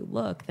the way you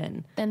look,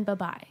 then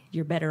bye-bye.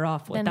 You're better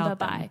off without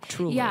them.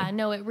 Truly. Yeah,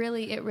 no, it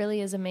really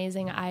is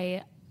amazing.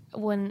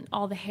 When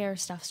all the hair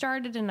stuff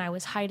started and I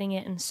was hiding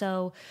it, and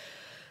so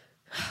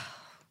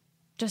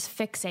just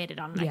fixated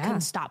on it. I couldn't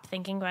stop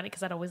thinking about it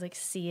because I'd always like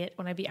see it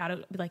when I'd be out,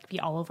 it would like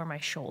be all over my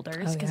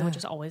shoulders because it would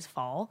just always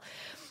fall.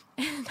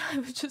 And I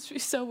would just be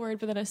so worried.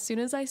 But then as soon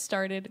as I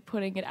started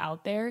putting it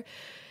out there,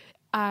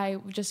 I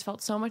just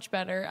felt so much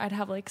better. I'd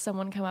have like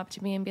someone come up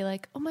to me and be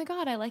like, "Oh my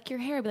God, I like your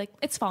hair." I'd be like,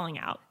 "It's falling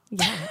out."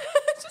 Yeah.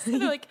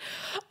 Like,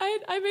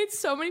 I made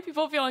so many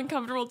people feel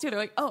uncomfortable too. They're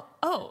like,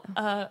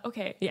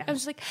 okay. Yeah. I was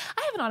just like,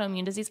 I have an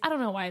autoimmune disease. I don't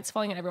know why it's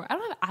falling out everywhere. I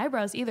don't have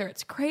eyebrows either.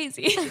 It's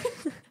crazy.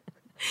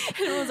 And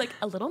everyone was like,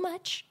 a little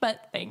much,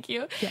 but thank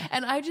you. Yeah.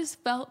 And I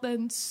just felt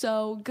then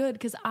so good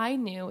because I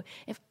knew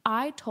if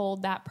I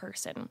told that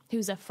person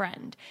who's a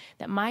friend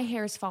that my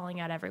hair is falling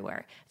out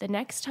everywhere, the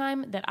next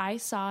time that I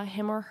saw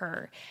him or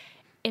her,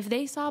 if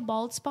they saw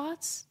bald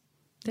spots,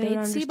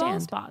 they'd see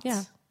bald spots.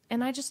 Yeah.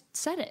 And I just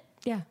said it.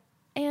 Yeah.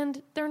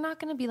 And they're not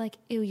going to be like,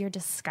 ew, you're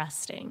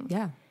disgusting.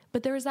 Yeah.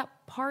 But there is that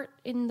part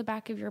in the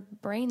back of your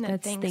brain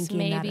that thinks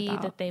maybe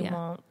that they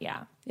won't,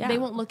 they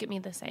won't look at me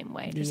the same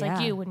way. Just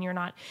like you, when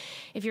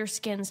if your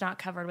skin's not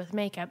covered with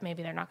makeup,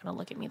 maybe they're not going to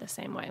look at me the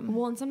same way.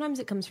 Well, and sometimes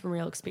it comes from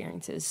real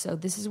experiences. So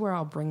this is where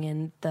I'll bring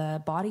in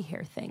the body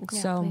hair thing. Yeah,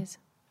 so please.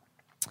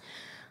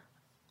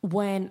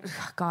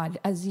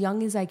 As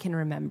young as I can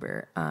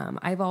remember, I'm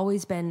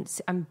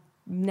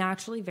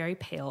naturally very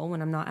pale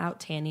when I'm not out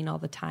tanning all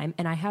the time,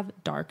 and I have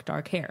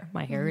dark hair.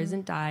 My hair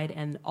isn't dyed,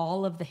 and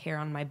all of the hair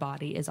on my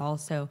body is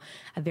also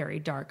a very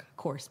dark,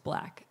 coarse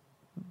black.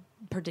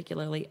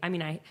 Particularly, I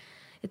mean,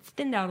 it's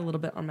thinned out a little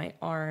bit on my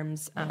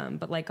arms,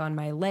 but like on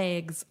my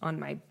legs, on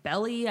my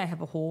belly, I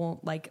have a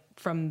whole, like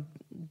from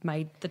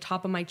the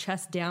top of my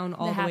chest down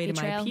all the way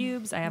to my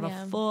pubes. I have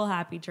a full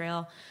happy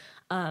trail,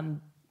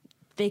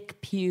 thick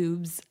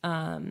pubes.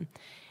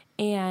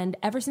 And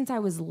ever since I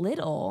was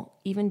little,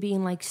 even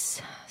being like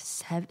 6,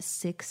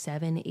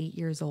 7, 8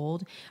 years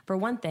old, for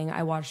one thing,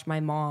 I watched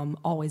my mom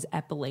always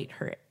epilate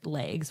her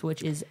legs,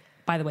 which is,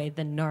 by the way,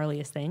 the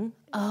gnarliest thing.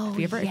 Oh, have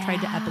you ever tried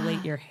to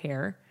epilate your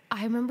hair?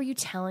 I remember you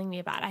telling me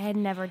about it. I had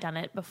never done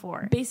it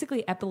before.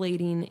 Basically,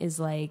 epilating is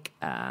like,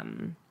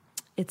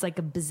 it's like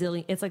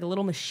it's like a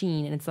little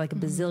machine, and it's like a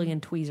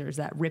bazillion tweezers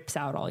that rips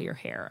out all your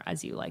hair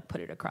as you like put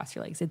it across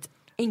your legs. It's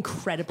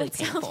incredibly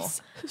painful.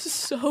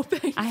 So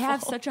painful. I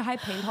have such a high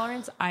pain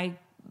tolerance. I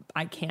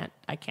can't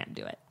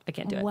do it. I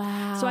can't do it.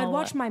 Wow. So I'd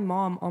watch my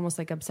mom almost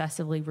like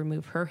obsessively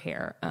remove her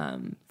hair.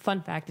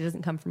 Fun fact, it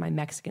doesn't come from my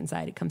Mexican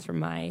side. It comes from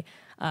my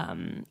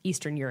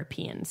Eastern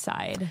European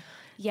side.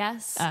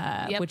 Yes.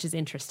 Which is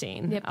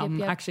interesting. Yep.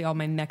 Actually, all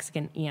my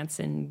Mexican aunts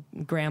and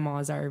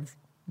grandmas are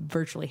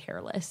virtually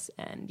hairless.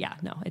 And yeah,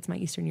 no, it's my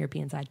Eastern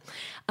European side.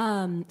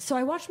 So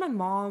I watched my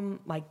mom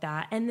like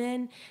that. And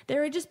then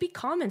there would just be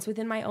comments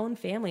within my own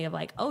family of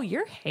like, oh,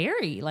 you're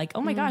hairy. Like,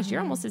 oh my gosh,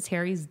 you're almost as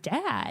hairy as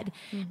dad.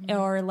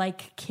 Or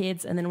like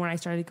kids. And then when I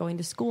started going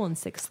to school in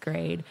 6th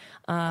grade,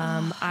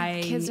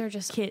 kids are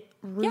just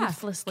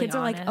ruthlessly kids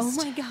are like, oh honest.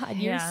 my God,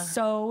 you're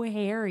so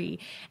hairy.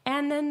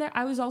 And then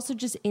I was also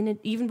just in it,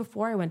 even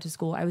before I went to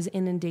school, I was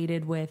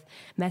inundated with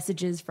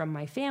messages from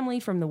my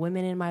family, from the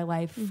women in my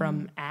life,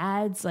 from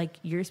ads, like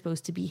you're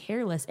supposed to be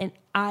hairless. And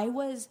I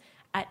was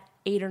at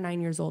 8 or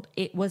 9 years old.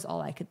 It was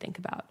all I could think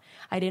about.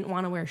 I didn't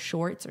want to wear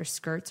shorts or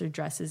skirts or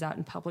dresses out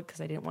in public because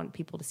I didn't want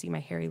people to see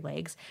my hairy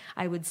legs.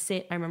 I would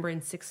sit, I remember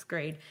in 6th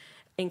grade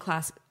in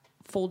class,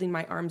 folding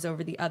my arms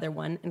over the other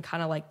one and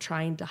kind of like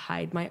trying to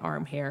hide my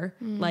arm hair.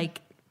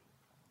 Like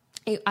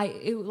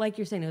like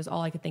you're saying, it was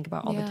all I could think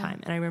about all the time.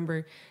 And I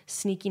remember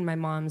sneaking my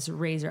mom's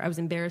razor. I was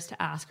embarrassed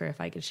to ask her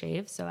if I could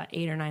shave. So at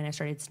 8 or 9, I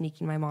started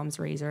sneaking my mom's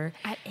razor.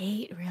 At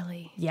 8,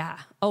 really? Yeah.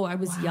 Oh, I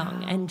was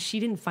young, and she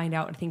didn't find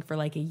out, I think, for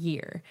like a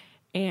year.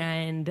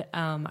 And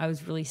I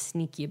was really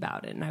sneaky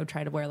about it. And I would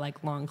try to wear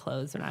like long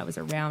clothes when I was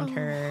around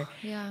her.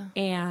 Yeah.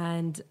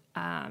 And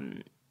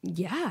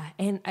yeah,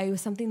 and it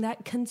was something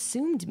that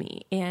consumed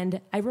me.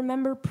 And I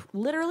remember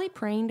literally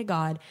praying to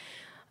God.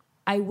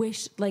 I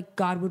wish like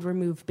God would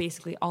remove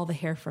basically all the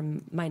hair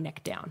from my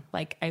neck down.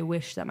 Like I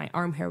wish that my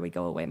arm hair would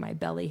go away, my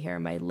belly hair,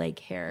 my leg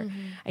hair.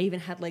 I even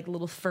had like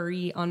little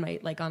furry on my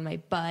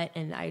butt,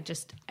 and I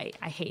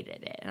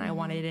hated it. And I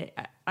wanted it.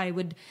 I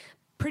would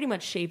pretty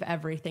much shave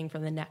everything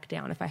from the neck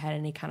down if I had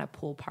any kind of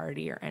pool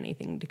party or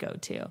anything to go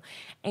to.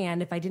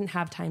 And if I didn't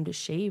have time to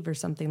shave or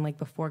something like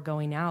before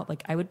going out,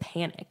 like I would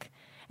panic.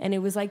 And it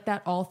was like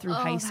that all through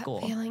high school.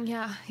 Feeling,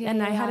 I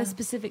had a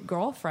specific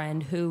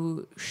girlfriend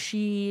who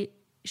she's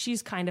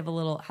kind of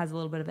has a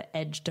little bit of an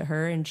edge to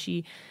her, and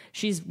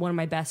she's one of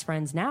my best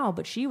friends now,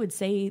 but she would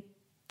say,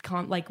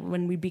 like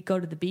when we'd go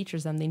to the beach or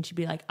something, she'd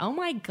be like, oh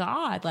my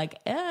God, like,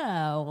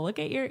 oh, look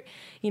at your,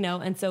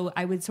 and so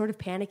I would sort of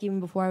panic even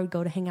before I would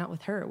go to hang out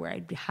with her, where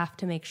I'd have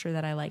to make sure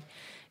that I like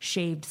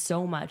shaved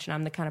so much. And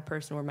I'm the kind of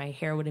person where my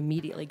hair would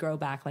immediately grow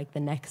back like the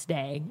next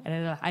day.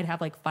 And I'd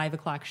have like 5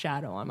 o'clock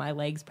shadow on my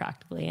legs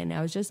practically. And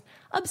I was just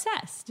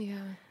obsessed. Yeah.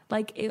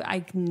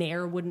 Like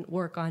Nair wouldn't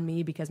work on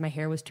me because my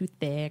hair was too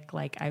thick.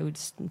 Like I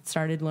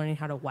started learning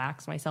how to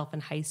wax myself in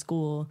high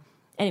school.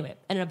 Anyway,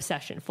 an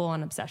obsession, full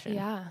on obsession.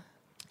 Yeah.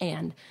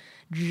 And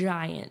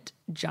giant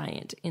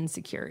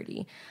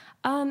insecurity.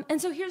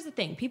 And so here's the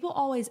thing. People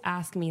always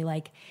ask me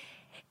like,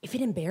 if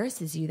it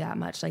embarrasses you that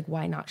much, like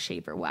why not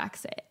shave or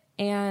wax it?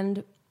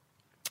 And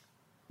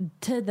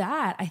to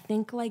that, I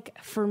think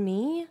like for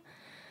me,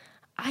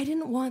 I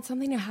didn't want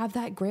something to have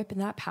that grip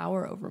and that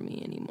power over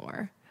me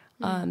anymore.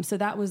 So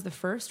that was the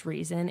first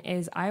reason,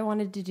 is I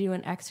wanted to do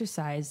an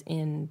exercise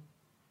in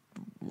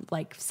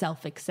like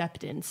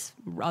self-acceptance.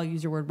 I'll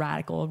use your word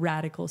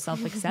radical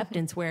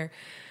self-acceptance, where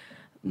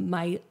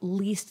the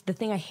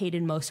thing I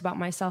hated most about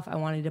myself, I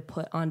wanted to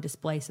put on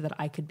display so that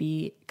I could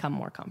become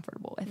more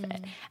comfortable with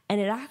it.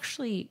 And it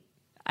actually,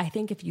 I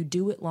think if you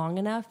do it long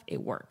enough,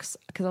 it works.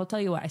 Because I'll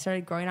tell you what, I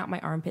started growing out my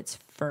armpits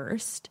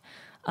first.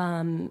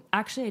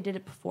 Actually, I did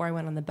it before I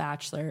went on The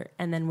Bachelor,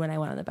 and then when I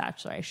went on The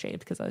Bachelor, I shaved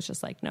because I was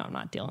just like, no, I'm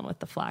not dealing with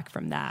the flack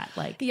from that.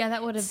 Like, yeah,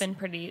 that would have been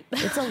pretty.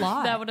 It's a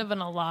lot. That would have been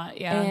a lot.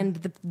 Yeah,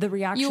 and the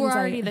reactions. You were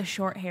already the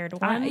short-haired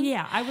one.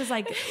 Yeah, I was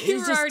like, you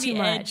was were just already too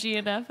much. edgy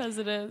enough as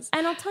it is.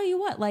 And I'll tell you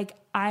what, like,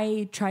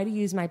 I try to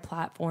use my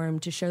platform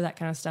to show that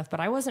kind of stuff, but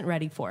I wasn't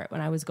ready for it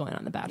when I was going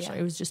on The Bachelor. Yeah.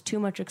 It was just too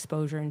much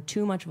exposure and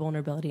too much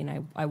vulnerability,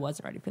 and I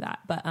wasn't ready for that.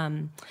 But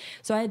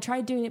so I had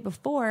tried doing it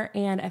before,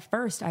 and at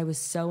first I was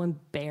so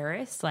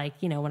embarrassed, like,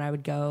 when I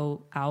would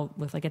go out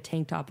with like a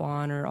tank top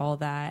on or all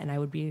that, and I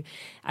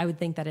would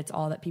think that it's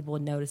all that people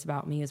would notice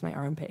about me is my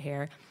armpit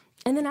hair.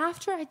 And then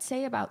after I'd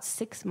say about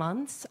 6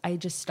 months, I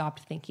just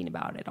stopped thinking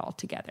about it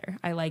altogether.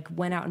 I like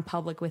went out in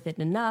public with it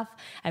enough.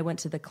 I went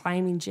to the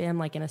climbing gym,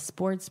 like in a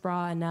sports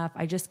bra enough.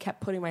 I just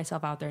kept putting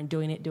myself out there and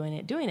doing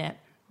it.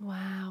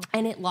 Wow.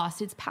 And it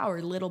lost its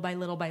power little by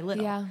little by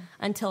little. Yeah.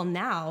 Until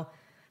now,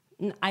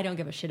 I don't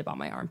give a shit about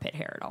my armpit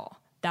hair at all.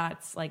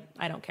 That's like,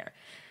 I don't care.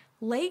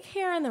 Leg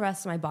hair and the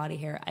rest of my body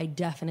hair, I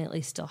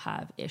definitely still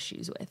have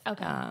issues with.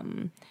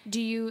 Okay.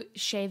 Do you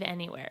shave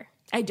anywhere?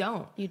 I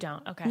don't. You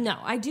don't? Okay. No,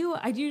 I do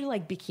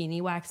like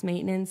bikini wax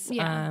maintenance.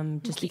 Yeah.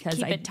 Just because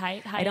keep it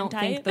tight, I don't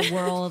think the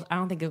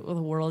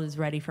world is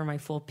ready for my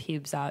full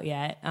pubes out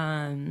yet.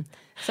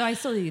 So I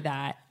still do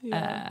that.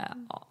 Yeah.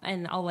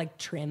 And I'll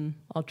trim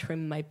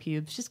my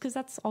pubes just because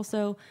that's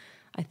also,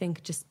 I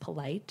think, just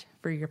polite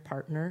for your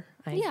partner.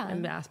 I'm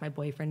going to ask my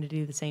boyfriend to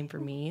do the same for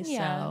me.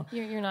 Yeah. So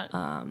you're not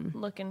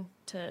looking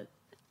to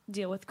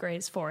deal with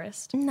Gray's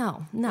Forest.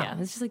 No. Yeah.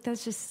 It's just like,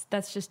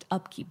 that's just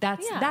upkeep.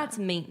 That's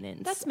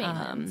maintenance. That's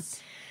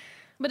maintenance.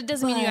 But it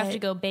doesn't mean you have to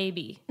go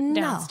baby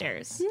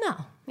downstairs. No.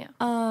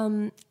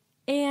 Yeah.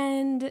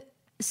 And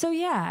so,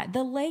 yeah,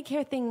 the leg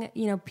hair thing,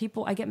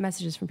 I get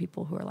messages from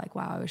people who are like,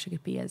 wow, I wish I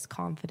could be as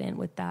confident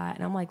with that.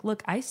 And I'm like,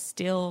 look, I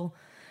still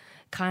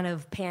kind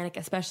of panic,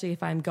 especially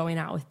if I'm going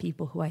out with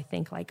people who I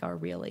think like are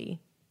really,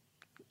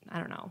 I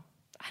don't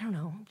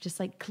know, just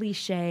like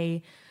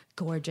cliche,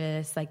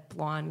 gorgeous, like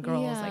blonde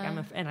girls. Yeah.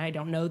 Like and I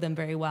don't know them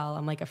very well.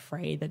 I'm like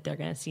afraid that they're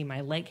going to see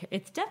my leg hair.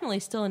 It's definitely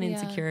still an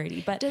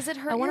insecurity, but does it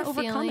hurt I want your to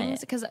overcome feelings?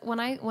 it. Because when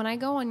I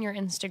go on your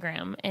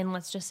Instagram and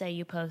let's just say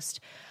you post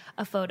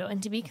a photo,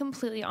 and to be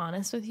completely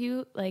honest with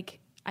you, like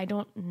I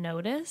don't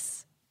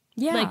notice.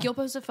 Yeah. Like you'll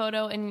post a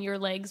photo and your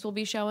legs will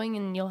be showing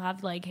and you'll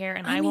have leg hair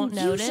and I won't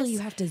notice. Usually you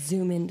have to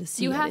zoom in to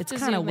see You it. have It's to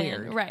kind of zoom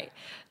weird. in. Right.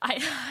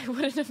 I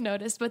wouldn't have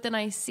noticed, but then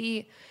I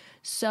see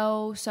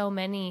so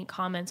many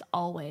comments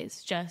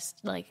always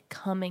just like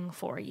coming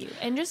for you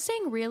and just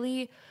saying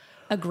really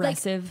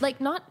Aggressive.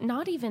 like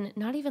not even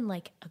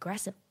like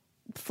aggressive,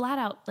 flat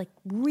out like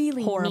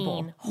really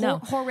Horrible. mean, No.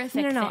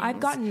 horrific. No. things. I've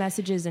gotten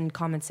messages and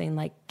comments saying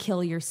like,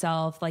 kill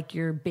yourself. Like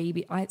your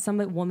baby, some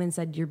woman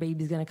said your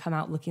baby's going to come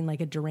out looking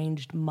like a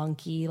deranged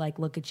monkey. Like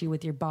look at you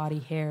with your body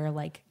hair,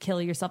 like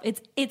kill yourself.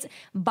 It's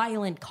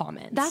violent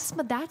comments.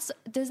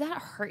 Does that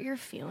hurt your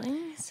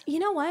feelings? You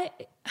know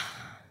what?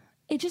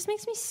 It just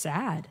makes me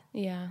sad.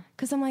 Yeah.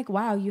 Because I'm like,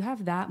 wow, you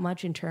have that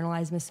much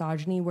internalized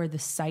misogyny where the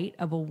sight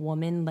of a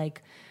woman,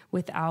 like,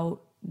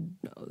 without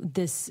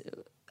this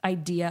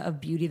idea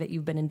of beauty that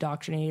you've been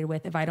indoctrinated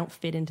with, if I don't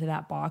fit into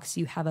that box,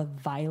 you have a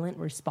violent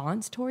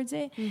response towards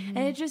it. Mm-hmm.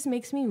 And it just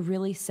makes me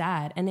really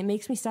sad. And it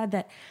makes me sad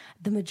that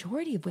the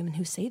majority of women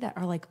who say that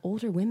are like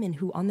older women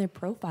who on their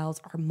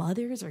profiles are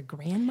mothers or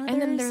grandmothers. And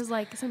then there's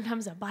like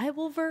sometimes a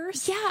Bible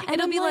verse. Yeah, and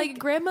It'll I'm be like, like,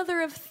 grandmother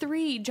of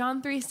 3,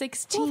 John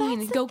 3:16, Well,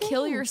 that's the go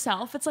kill thing.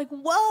 yourself. It's like,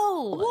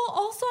 whoa. Well,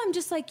 also, I'm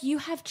just like, you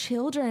have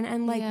children,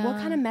 and like, what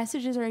Yeah. kind of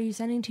messages are you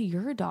sending to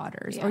your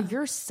daughters or Yeah.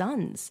 your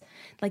sons?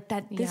 Like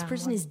that this Yeah,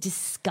 person well- is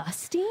disgusting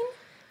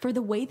for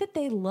the way that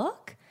they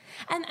look.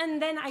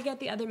 And then I get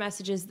the other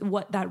messages.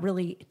 What that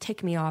really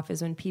tick me off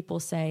is when people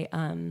say,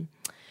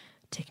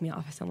 tick me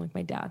off. I sound like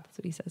my dad. That's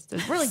what he says.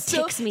 It really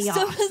ticks me so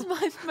off.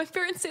 does my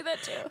parents say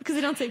that too. Because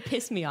they don't say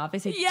piss me off. They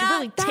say it Yeah,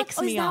 really ticks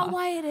me off. Is that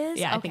why it is?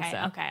 Yeah, I okay, think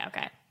so.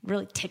 Okay.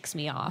 Really ticks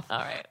me off. All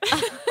right.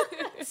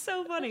 It's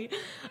so funny.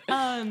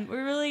 What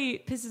really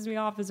pisses me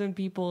off is when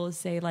people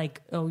say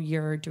like, "Oh,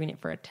 you're doing it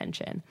for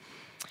attention,"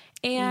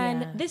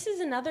 and Yeah. this is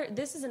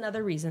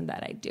another reason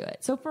that I do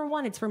it. So for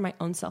one, it's for my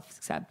own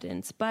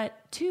self-acceptance,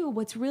 but two,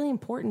 what's really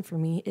important for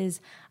me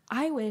is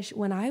I wish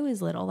when I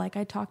was little, like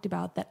I talked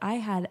about, that I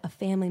had a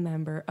family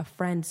member, a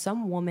friend,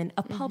 some woman,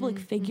 a public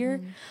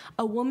figure,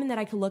 a woman that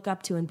I could look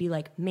up to and be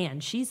like, man,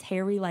 she's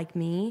hairy like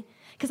me.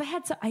 Because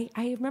I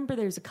remember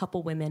there's a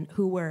couple women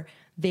who were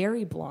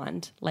very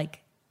blonde,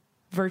 like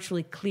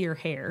virtually clear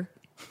hair.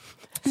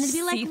 And they'd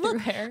be like, See-through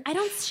look, hair. I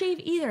don't shave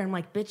either. I'm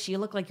like, bitch, you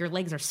look like your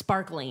legs are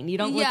sparkling. You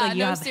don't look Yeah, like you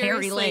no, have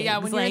hairy seriously. legs. Yeah,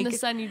 when you're in the Like,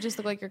 sun, you just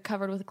look like you're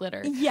covered with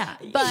glitter. yeah.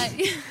 But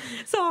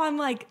So I'm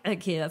like,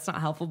 okay, that's not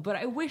helpful. But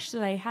I wish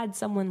that I had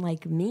someone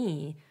like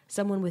me,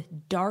 someone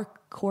with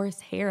dark, coarse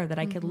hair that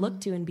I could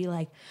look to and be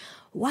like,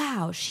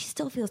 wow, she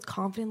still feels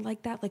confident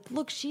like that. Like,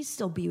 look, she's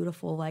still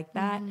beautiful like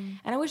that. And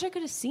I wish I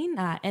could have seen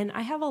that. And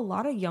I have a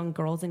lot of young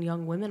girls and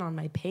young women on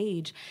my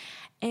page.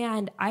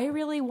 And I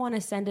really want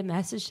to send a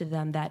message to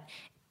them that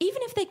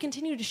even if they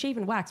continue to shave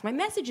and wax, my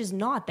message is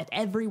not that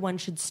everyone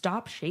should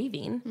stop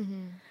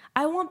shaving.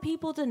 I want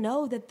people to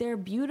know that they're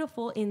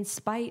beautiful in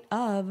spite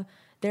of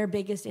their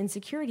biggest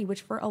insecurity,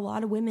 which for a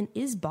lot of women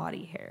is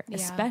body hair, Yeah.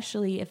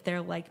 especially if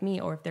they're like me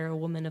or if they're a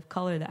woman of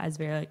color that has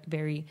very,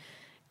 very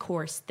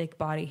coarse, thick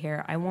body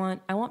hair. I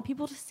want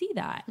people to see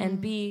that and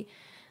be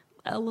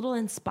a little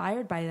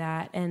inspired by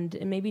that, and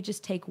maybe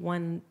just take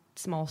one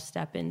small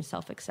step in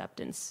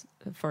self-acceptance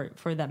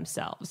for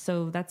themselves.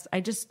 So that's,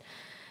 I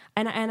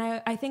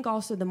think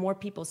also the more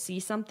people see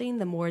something,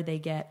 the more they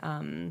get,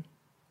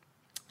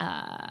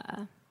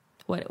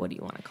 what do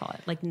you want to call it?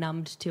 Like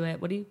numbed to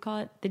it. What do you call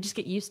it? They just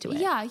get used to it.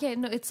 yeah,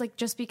 no, it's like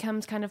just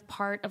becomes kind of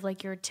part of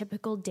like your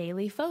typical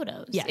daily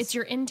photos. Yes. It's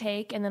your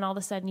intake, and then all of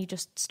a sudden you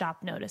just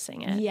stop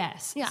noticing it.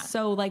 Yes. Yeah.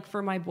 So like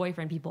for my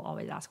boyfriend, people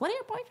always ask, what did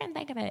your boyfriend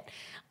think of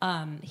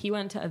it? He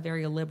went to a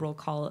very liberal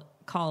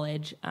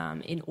college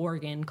in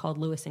Oregon called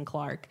Lewis and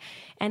Clark.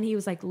 And he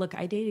was like, look,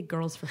 I dated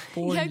girls for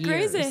 4 years.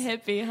 Gray's a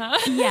hippie, huh?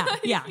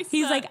 Yeah.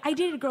 He's like, I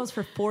dated girls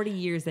for 40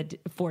 years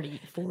 40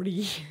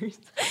 years.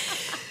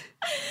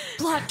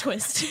 Plot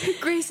twist.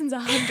 Grayson's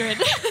 100.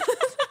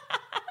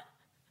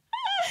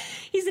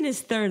 He's in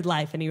his third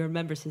life and he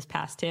remembers his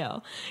past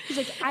too. He's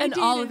like, And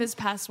all of his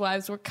past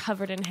wives were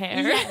covered in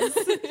hair. Yes,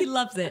 he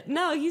loves it.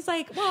 No, he's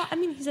like, well, I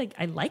mean, he's like,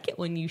 I like it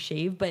when you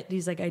shave, but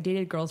he's like, I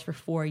dated girls for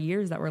 4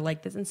 years that were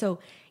like this. And so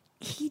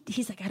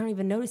he's like, I don't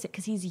even notice it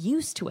because he's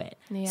used to it.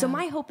 Yeah. So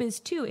my hope is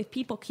too, if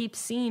people keep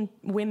seeing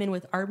women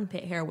with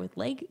armpit hair, with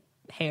leg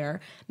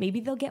hair, maybe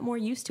they'll get more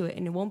used to it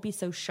and it won't be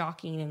so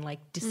shocking and like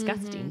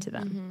disgusting to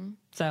them.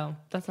 So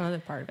that's another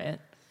part of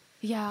it.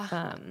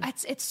 Yeah.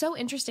 It's so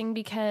interesting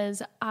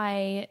because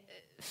I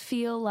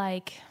feel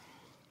like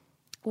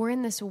we're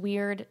in this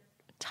weird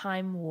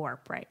time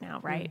warp right now,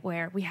 right?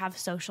 Where we have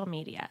social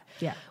media,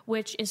 Yeah.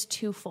 which is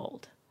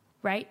twofold,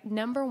 right?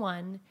 Number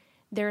one,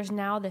 there's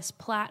now this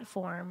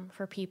platform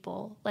for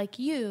people like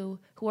you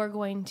who are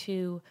going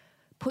to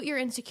put your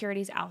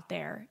insecurities out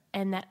there,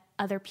 and that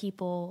other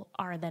people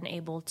are then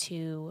able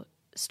to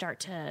start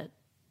to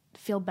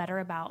feel better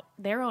about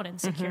their own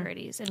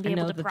insecurities and be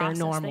able to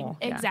process things.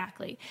 Yeah.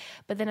 Exactly.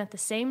 But then at the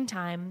same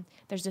time,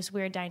 there's this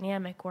weird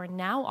dynamic where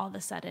now all of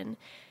a sudden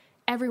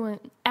everyone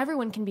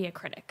can be a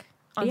critic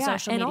on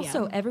social media. And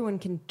also everyone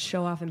can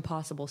show off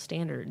impossible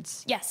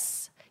standards.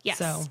 Yes.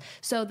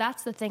 So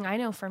that's the thing I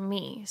know for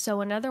me. So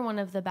another one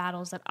of the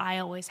battles that I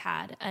always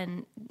had,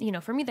 and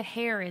for me, the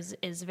hair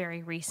is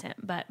very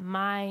recent, but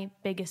my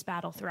biggest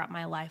battle throughout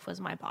my life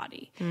was my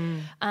body.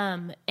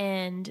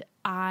 And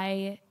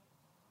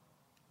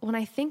when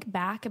I think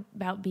back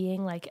about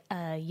being like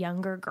a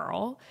younger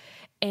girl,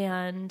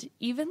 and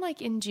even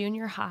like in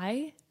junior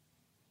high,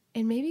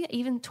 and maybe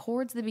even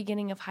towards the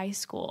beginning of high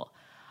school,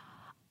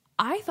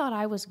 I thought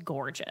I was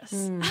gorgeous.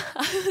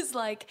 I was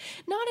like,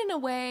 not in a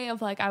way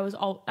of like, I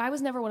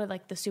was never one of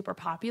like the super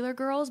popular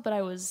girls, but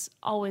I was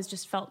always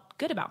just felt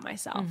good about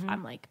myself.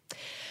 I'm like,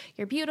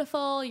 you're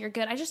beautiful, you're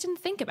good. I just didn't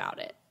think about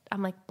it.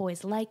 I'm like,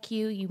 boys like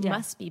you, you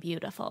must be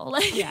beautiful.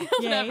 Like,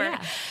 whatever.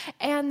 Yeah.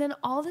 And then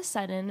all of a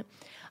sudden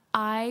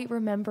I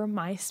remember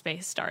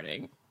MySpace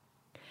starting,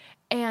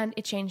 and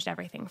it changed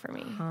everything for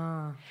me.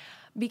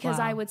 Because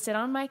I would sit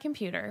on my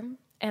computer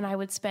and I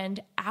would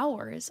spend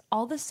hours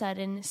all of a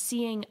sudden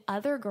seeing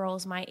other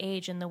girls my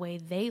age and the way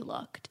they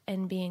looked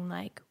and being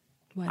like,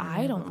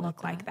 I don't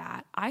look like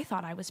that. I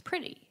thought I was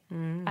pretty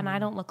and I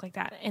don't look like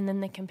that. And then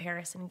the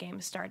comparison game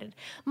started.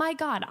 My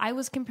God, I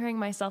was comparing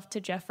myself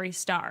to Jeffree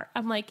Star.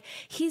 I'm like,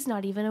 he's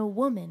not even a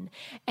woman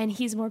and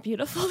he's more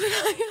beautiful than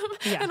I am.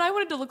 Yeah. And I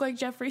wanted to look like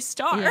Jeffree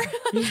Star. Yeah.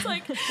 I was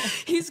like,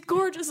 he's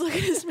gorgeous. Look at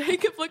his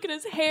makeup. Look at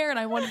his hair. And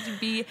I wanted to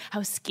be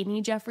how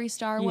skinny Jeffree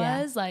Star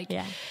was. Like,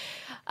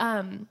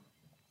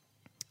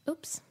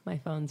 oops, my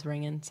phone's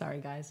ringing. Sorry,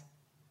 guys.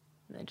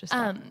 I just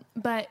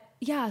but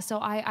yeah, so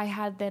I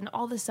had then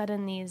all of a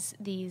sudden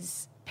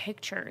these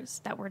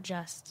pictures that were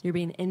just, you're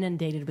being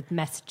inundated with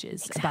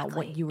messages about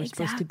what you were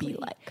supposed to be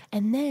like.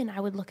 And then I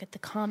would look at the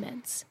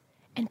comments,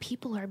 and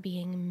people are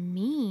being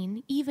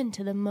mean even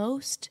to the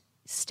most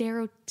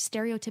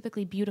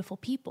stereotypically beautiful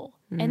people.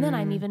 And then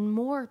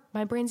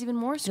my brain's even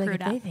more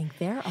screwed up. They think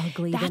they're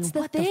ugly. That's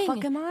then the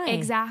fuck am I?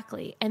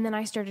 Exactly. And then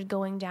I started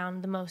going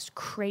down the most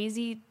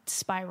crazy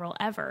spiral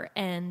ever.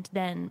 And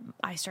then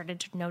I started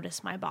to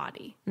notice my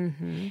body.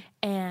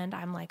 And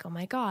I'm like, oh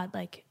my God,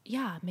 like,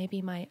 yeah,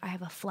 maybe I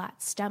have a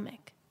flat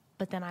stomach.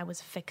 But then I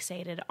was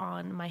fixated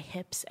on my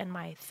hips and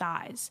my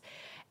thighs,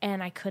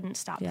 and I couldn't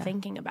stop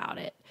thinking about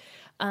it.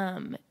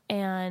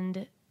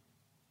 And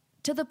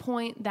to the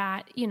point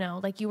that,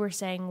 like you were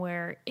saying,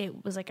 where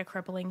it was like a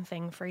crippling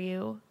thing for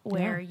you,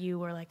 where you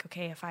were like,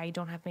 okay, if I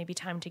don't have maybe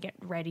time to get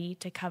ready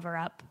to cover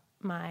up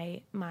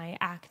my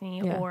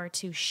acne or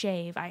to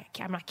shave, I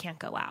can't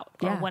go out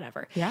or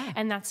whatever. Yeah.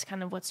 And that's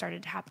kind of what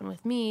started to happen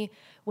with me,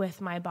 with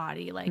my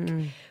body. Like,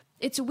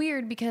 it's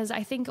weird because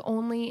I think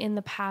only in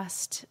the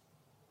past,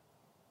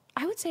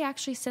 I would say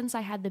actually since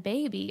I had the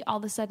baby, all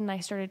of a sudden I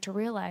started to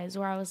realize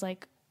where I was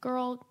like,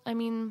 girl, I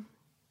mean,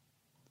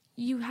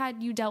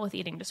 you dealt with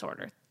eating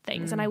disorder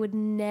things, and I would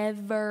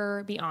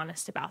never be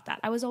honest about that.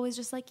 I was always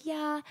just like,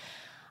 yeah,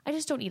 I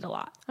just don't eat a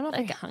lot. I'm not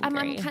like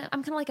hungry.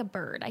 I'm kind of like a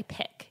bird. I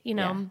pick,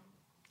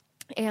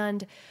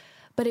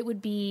 but it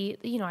would be,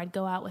 I'd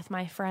go out with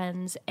my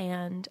friends,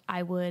 and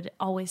I would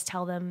always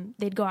tell them,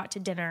 they'd go out to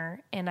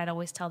dinner, and I'd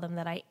always tell them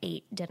that I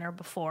ate dinner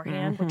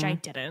beforehand, which I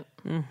didn't.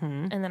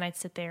 And then I'd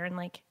sit there and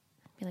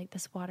be like,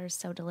 this water's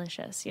so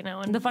delicious,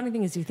 And the funny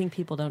thing is, you think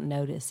people don't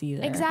notice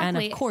either. Exactly.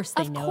 And of course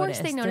they notice. Of course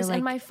they notice. Like,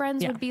 and my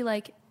friends would be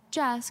like,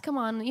 Jess, come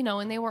on,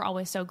 and they were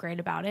always so great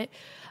about it.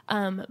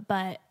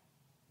 But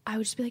I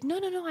would just be like,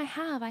 no, I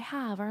have,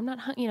 or I'm not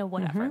hungry,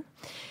 whatever.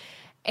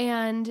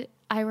 And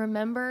I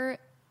remember,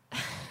 I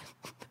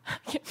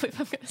can't believe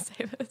I'm going to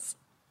say this.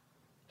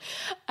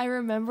 I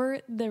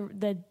remember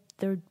the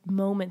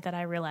moment that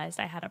I realized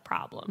I had a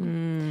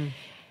problem.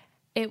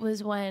 It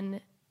was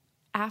when,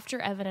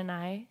 after Evan and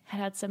I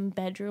had some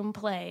bedroom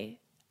play,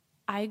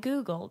 I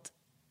Googled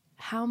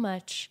how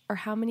much or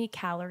how many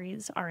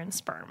calories are in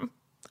sperm.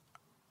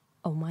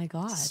 Oh my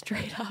God.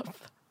 Straight up.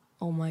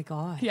 Oh my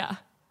God. Yeah.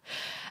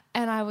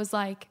 And I was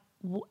like,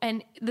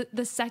 and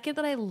the second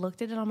that I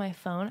looked at it on my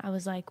phone, I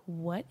was like,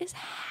 what is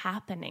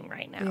happening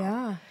right now?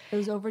 Yeah. It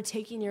was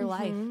overtaking your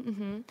life.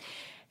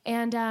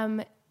 And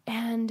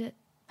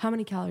how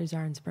many calories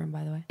are in sperm,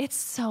 by the way? It's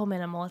so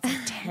minimal. It's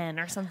like 10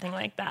 or something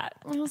like that.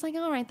 And I was like,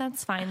 all right,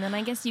 that's fine. Then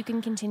I guess you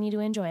can continue to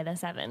enjoy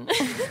this, Evan.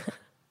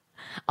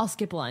 I'll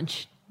skip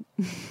lunch.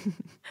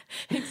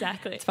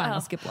 Exactly. It's fine. I'll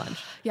skip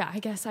lunch. Yeah, I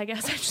guess I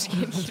just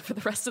can't eat for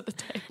the rest of the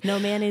day. No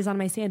mayonnaise on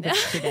my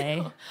sandwich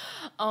today.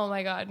 Oh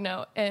my God,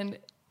 no. And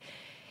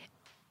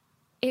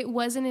it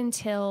wasn't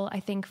until,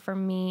 I think for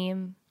me,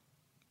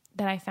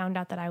 that I found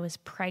out that I was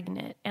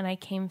pregnant, and I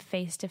came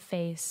face to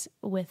face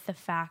with the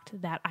fact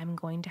that I'm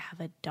going to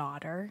have a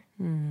daughter,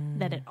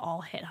 that it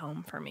all hit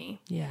home for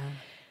me. Yeah.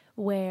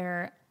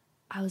 Where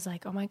I was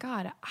like, oh my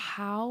God,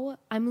 how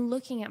I'm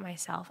looking at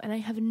myself and I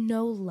have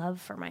no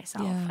love for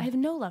myself. Yeah. I have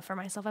no love for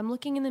myself. I'm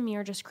looking in the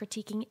mirror, just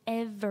critiquing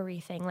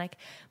everything. Like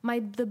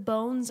the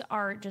bones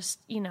are just,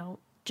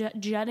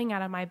 jutting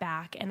out of my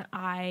back. And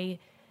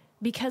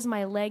because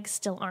my legs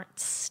still aren't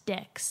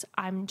sticks,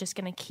 I'm just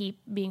going to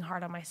keep being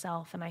hard on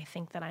myself. And I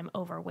think that I'm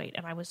overweight.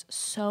 And I was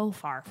so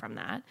far from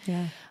that.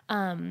 Yeah.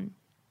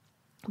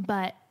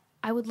 But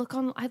I'd look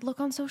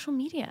on social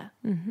media.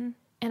 Mm-hmm.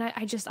 And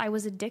I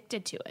was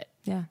addicted to it.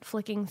 Yeah.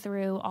 Flicking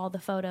through all the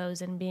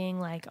photos and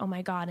being like, oh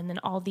my God. And then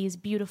all these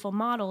beautiful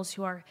models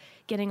who are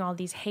getting all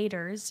these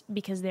haters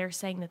because they're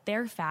saying that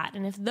they're fat.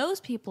 And if those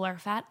people are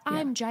fat,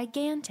 I'm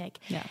gigantic.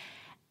 Yeah.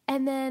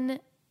 And then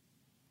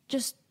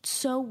just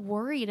so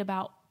worried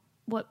about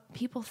what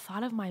people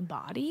thought of my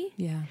body.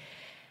 Yeah.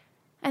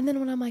 And then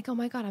when I'm like, oh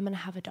my God, I'm going to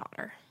have a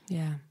daughter.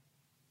 Yeah.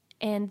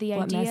 And the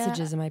what idea...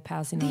 messages am I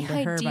passing on to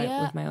her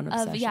with my own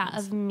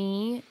obsessions? Of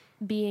me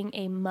being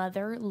a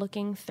mother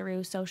looking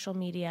through social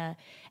media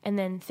and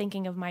then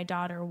thinking of my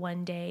daughter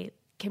one day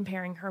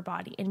comparing her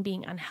body and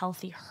being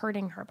unhealthy,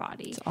 hurting her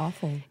body. It's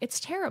awful.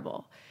 It's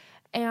terrible.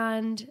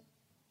 And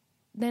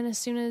then as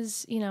soon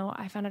as,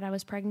 I found out I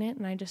was pregnant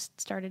and I just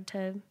started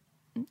to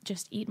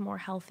just eat more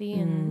healthy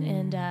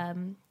and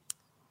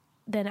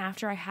then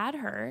after I had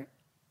her,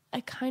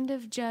 I kind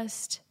of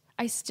just...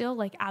 I still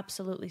like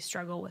absolutely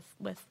struggle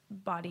with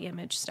body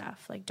image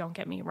stuff. Like, don't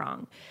get me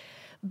wrong.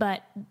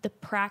 But the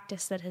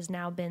practice that has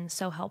now been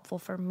so helpful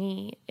for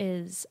me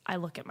is I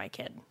look at my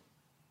kid.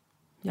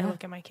 Yeah. I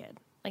look at my kid.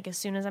 Like as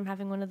soon as I'm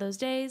having one of those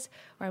days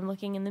where I'm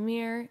looking in the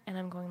mirror and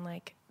I'm going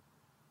like,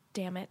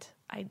 damn it,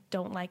 I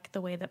don't like the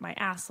way that my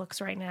ass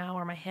looks right now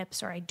or my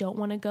hips, or I don't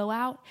want to go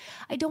out.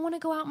 I don't want to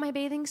go out in my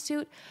bathing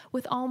suit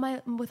with all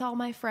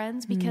my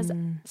friends because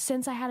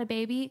since I had a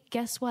baby,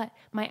 guess what?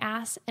 My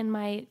ass and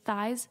my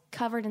thighs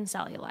covered in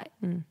cellulite.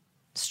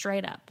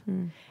 Straight up.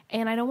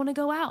 And I don't want to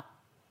go out.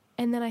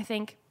 And then I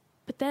think,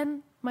 but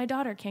then my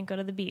daughter can't go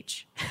to the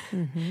beach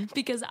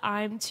because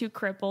I'm too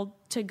crippled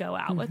to go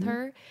out with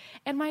her.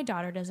 And my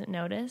daughter doesn't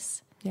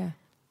notice. Yeah.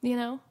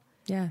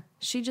 Yeah.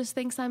 She just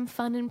thinks I'm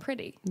fun and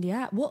pretty.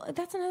 Yeah. Well,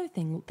 that's another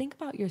thing. Think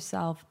about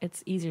yourself.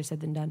 It's easier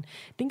said than done.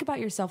 Think about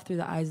yourself through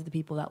the eyes of the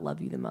people that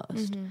love you the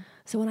most.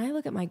 So when I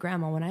look at my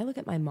grandma, when I look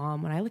at my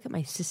mom, when I look at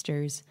my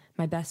sisters,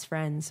 my best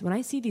friends, when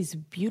I see these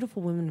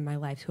beautiful women in my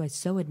life who I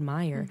so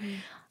admire,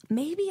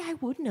 maybe I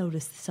would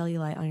notice the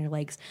cellulite on your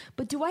legs.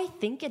 But do I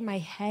think in my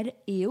head,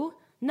 ew?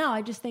 No,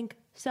 I just think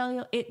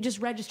it just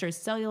registers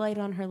cellulite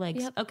on her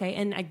legs. Yep. Okay.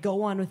 And I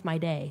go on with my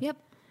day. Yep.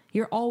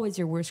 You're always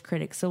your worst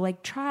critic. So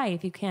like try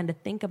if you can to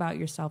think about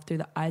yourself through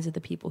the eyes of the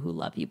people who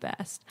love you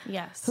best.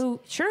 Yes. Who,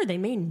 sure, they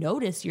may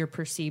notice your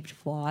perceived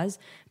flaws,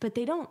 but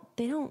they don't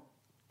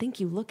think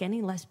you look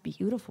any less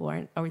beautiful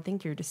or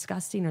think you're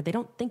disgusting, or they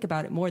don't think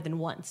about it more than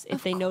once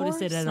if they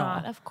notice it at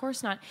all. Of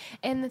course not.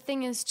 And the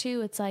thing is too,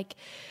 it's like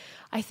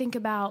I think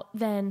about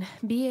then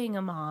being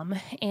a mom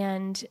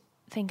and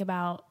think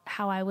about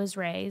how I was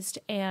raised.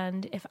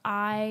 And if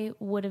I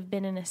would have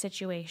been in a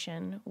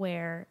situation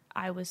where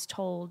I was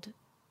told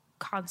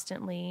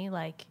constantly,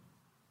 like,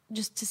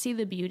 just to see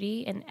the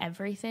beauty in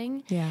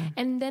everything. Yeah.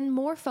 And then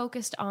more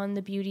focused on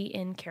the beauty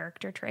in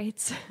character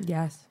traits.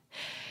 Yes.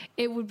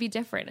 It would be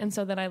different. And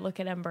so then I look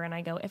at Ember and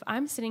I go, if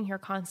I'm sitting here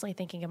constantly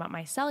thinking about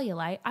my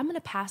cellulite, I'm going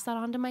to pass that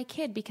on to my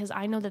kid because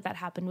I know that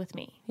happened with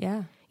me.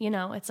 Yeah.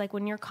 It's like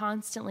when you're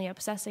constantly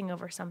obsessing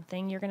over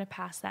something, you're going to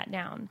pass that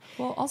down.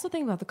 Well, also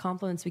think about the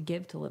compliments we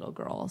give to little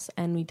girls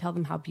and we tell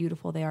them how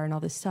beautiful they are and all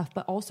this stuff,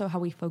 but also how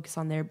we focus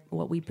on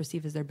what we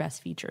perceive as their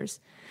best features.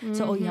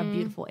 So, oh, you have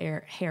beautiful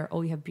hair.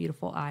 Oh, you have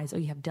beautiful eyes. Oh,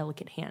 you have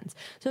delicate hands.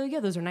 So yeah,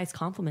 those are nice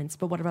compliments,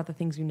 but what about the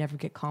things you never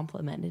get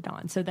complimented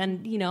on? So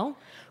then,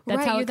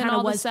 that's how it kind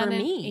of was for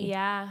me.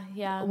 Yeah.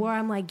 Yeah. Where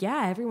I'm like,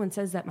 yeah, everyone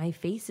says that my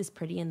face is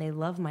pretty and they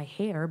love my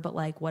hair, but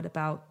like, what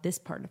about this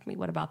part of me?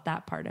 What about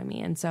that part of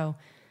me? And so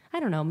I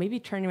don't know, maybe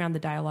turning around the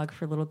dialogue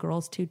for little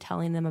girls too,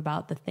 telling them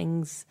about the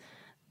things,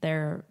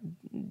 their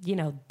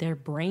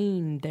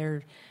brain,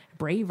 their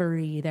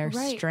bravery, their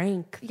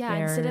strength. Yeah,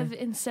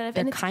 instead of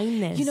their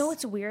kindness.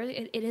 It's weird.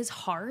 It is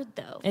hard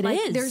though. It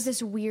is. There's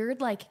this weird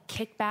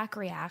kickback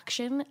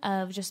reaction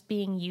of just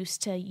being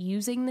used to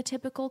using the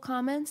typical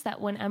comments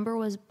that when Ember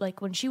was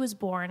when she was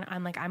born,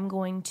 I'm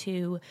going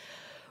to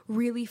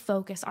really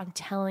focus on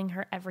telling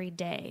her every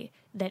day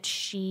that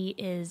she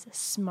is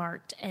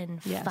smart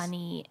and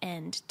funny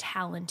and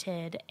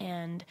talented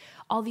and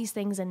all these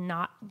things and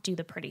not do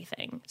the pretty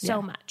thing so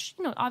much.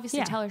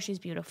 Obviously tell her she's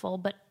beautiful,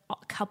 but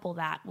couple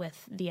that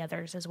with the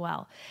others as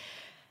well.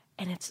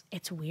 And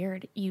it's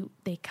weird.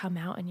 They come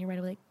out and you're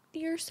ready to be like,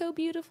 you're so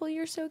beautiful,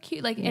 you're so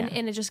cute.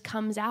 And it just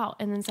comes out.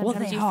 And then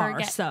sometimes they you are,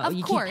 forget. so of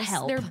you course, can't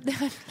help.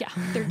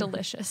 they're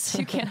delicious.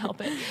 You can't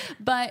help it.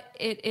 But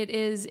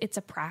it's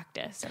a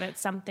practice. And it's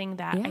something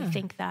that I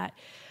think that,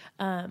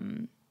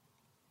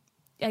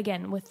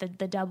 again, with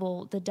the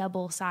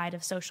double side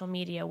of social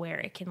media where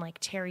it can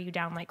tear you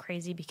down like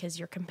crazy because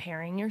you're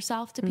comparing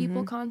yourself to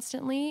people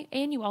constantly.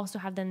 And you also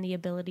have then the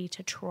ability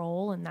to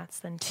troll, and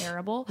that's then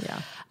terrible.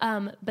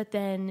 Yeah. But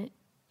then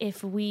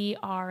if we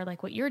are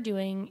like what you're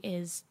doing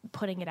is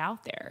putting it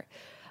out there,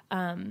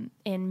 and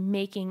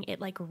making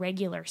it like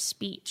regular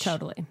speech.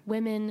 Totally.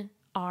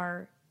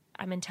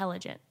 I'm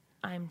intelligent.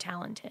 I'm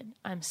talented.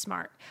 I'm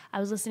smart. I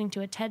was listening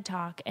to a TED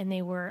Talk and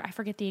I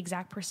forget the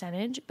exact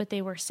percentage, but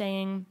they were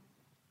saying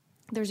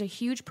there's a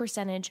huge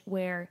percentage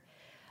where,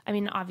 I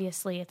mean,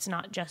 obviously it's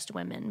not just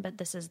women, but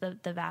this is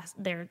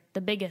the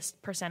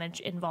biggest percentage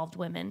involved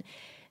women,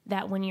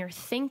 that when you're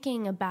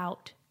thinking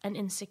about an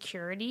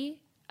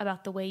insecurity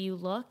about the way you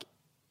look,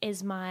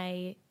 is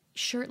my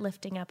shirt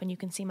lifting up and you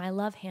can see my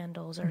love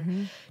handles, or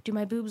do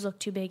my boobs look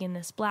too big in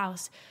this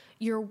blouse?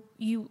 Your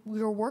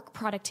work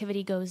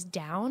productivity goes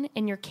down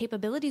and your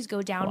capabilities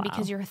go down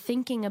because you're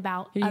thinking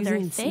about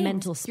other things.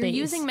 Mental space. You're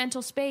using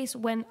mental space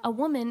when a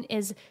woman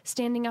is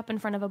standing up in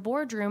front of a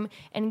boardroom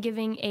and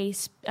giving a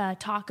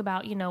talk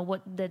about,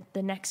 what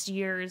the next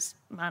year's,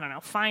 I don't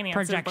know,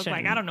 finances look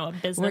like. I don't know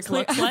what business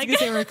looks like.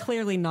 We're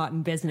clearly not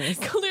in business.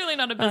 Clearly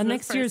not a business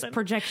next year's person.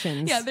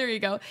 projections. Yeah, there you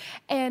go.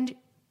 And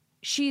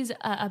she's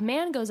a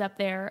man goes up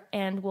there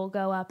and will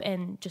go up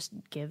and just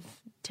give,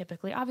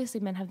 typically, obviously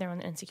men have their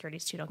own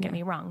insecurities too, don't get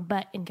me wrong,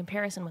 but in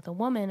comparison with a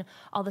woman,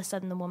 all of a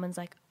sudden the woman's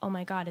like, oh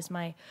my God,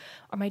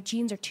 are my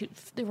jeans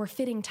they were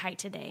fitting tight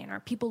today, and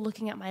are people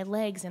looking at my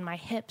legs and my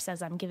hips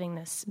as I'm giving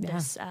this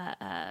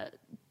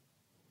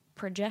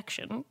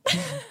projection?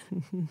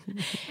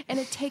 And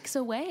it takes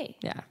away.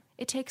 Yeah.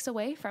 It takes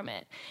away from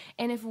it.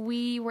 And if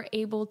we were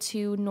able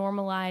to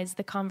normalize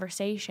the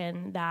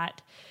conversation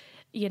that,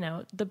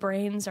 the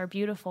brains are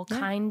beautiful. Yeah.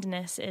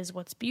 Kindness is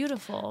what's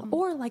beautiful.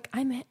 Or like,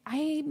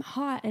 I'm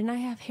hot and I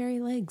have hairy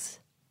legs.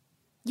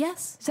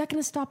 Yes. Is that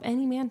going to stop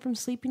any man from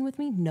sleeping with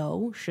me?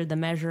 No. Should the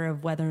measure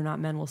of whether or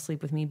not men will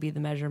sleep with me be the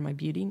measure of my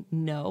beauty?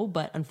 No.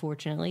 But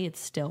unfortunately, it's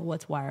still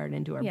what's wired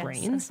into our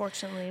brains.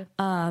 Unfortunately.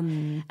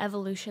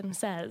 Evolution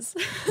says.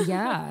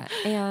 Yeah.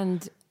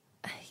 And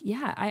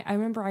yeah, I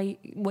remember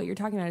what you're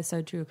talking about is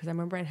so true, because I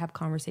remember I'd have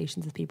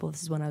conversations with people.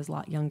 This is when I was a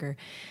lot younger.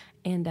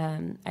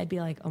 And I'd be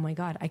like, oh my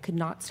God, I could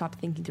not stop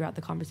thinking throughout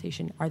the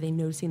conversation, are they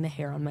noticing the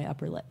hair on my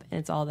upper lip? And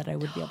it's all that I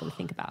would be able to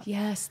think about.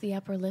 Yes, the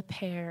upper lip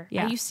hair.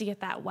 Yeah. I used to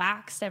get that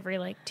waxed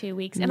every 2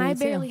 weeks, and I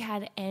barely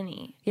had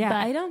any. Yeah, but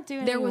I don't do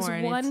it there anymore.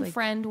 There was one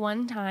friend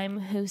one time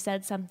who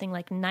said something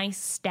like, nice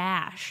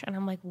stash. And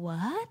I'm like,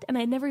 what? And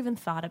I never even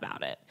thought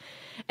about it.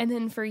 And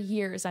then for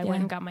years, I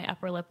went and got my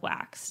upper lip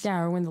waxed.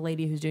 Yeah, or when the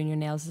lady who's doing your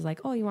nails is like,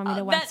 oh, you want me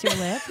to wax your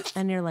lip?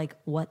 And you're like,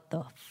 what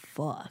the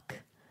fuck?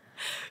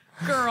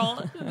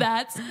 Girl,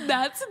 that's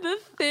the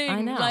thing. I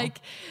know.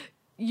 Like,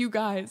 you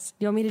guys.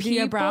 You want me to do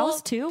your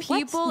brows too?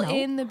 People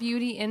in the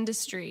beauty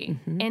industry,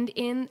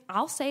 and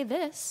I'll say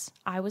this,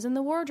 I was in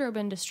the wardrobe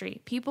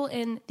industry. People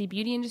in the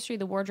beauty industry,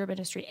 the wardrobe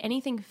industry,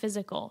 anything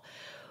physical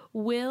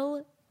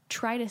will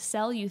try to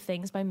sell you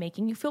things by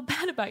making you feel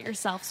bad about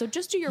yourself. So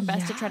just do your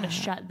best to try to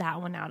shut that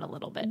one out a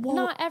little bit. Well,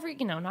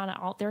 not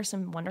all. There are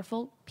some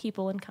wonderful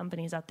people and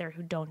companies out there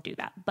who don't do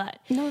that, but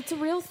no, it's a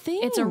real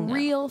thing. It's a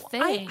real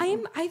thing.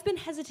 I've been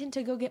hesitant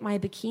to go get my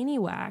bikini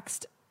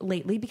waxed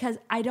lately because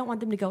I don't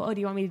want them to go, oh,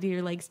 do you want me to do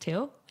your legs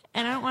too?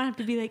 And I don't want to have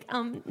to be like,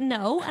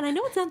 no. And I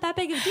know it's not that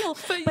big of a deal,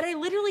 but I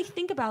literally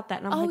think about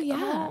that. And I'm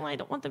I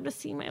don't want them to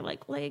see my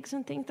legs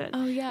and think that,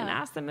 and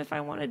ask them if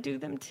I want to do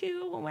them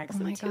too and wax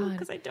them too.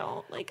 Because I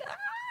don't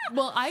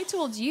Well, I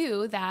told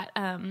you that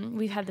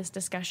we've had this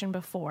discussion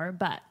before,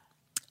 but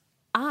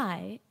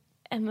I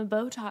am a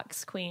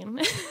Botox queen.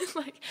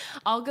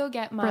 I'll go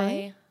get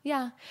my,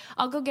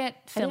 I'll go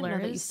get fillers. I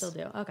didn't know that you still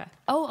do. Okay.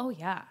 Oh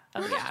yeah.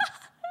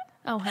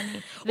 Oh,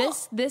 honey,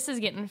 this is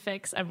getting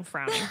fixed. I'm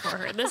frowning for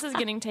her. This is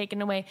getting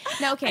taken away.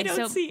 Now, okay, I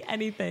don't see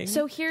anything.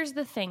 So here's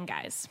the thing,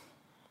 guys.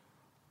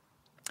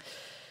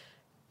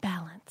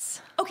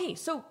 Balance. Okay,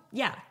 so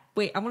yeah.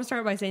 Wait, I want to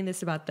start by saying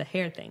this about the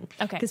hair thing.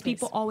 Okay, because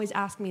people always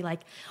ask me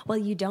well,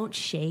 you don't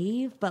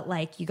shave,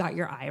 but you got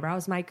your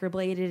eyebrows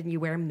microbladed and you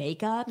wear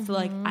makeup. So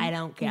I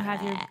don't get it. You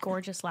have your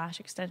gorgeous lash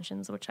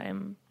extensions, which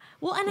I'm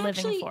and living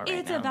actually, for right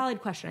it's now. a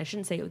valid question. I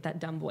shouldn't say it with that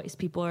dumb voice.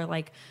 People are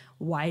like,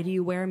 why do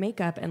you wear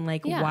makeup? And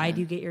why do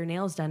you get your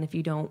nails done if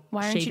you don't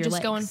Why aren't shave you your just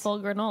legs? going full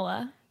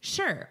granola?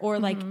 Sure. Or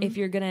if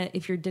you're gonna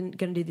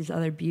do these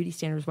other beauty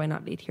standards, why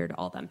not adhere to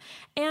all of them?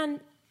 And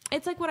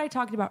it's like what I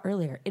talked about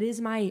earlier. It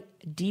is my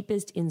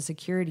deepest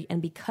insecurity.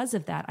 And because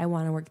of that, I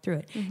want to work through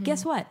it.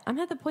 Guess what? I'm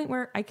at the point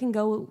where I can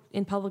go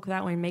in public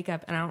without wearing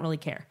makeup and I don't really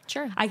care.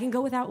 Sure. I can go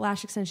without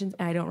lash extensions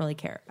and I don't really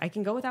care. I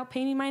can go without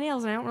painting my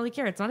nails and I don't really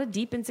care. It's not a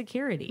deep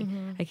insecurity.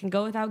 I can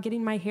go without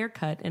getting my hair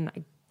cut and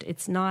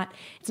it's not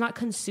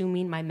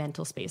consuming my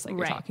mental space like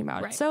you're talking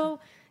about. Right.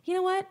 So you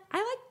know what? I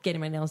like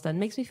getting my nails done. It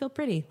makes me feel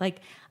pretty.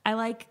 I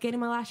like getting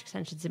my lash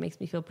extensions. It makes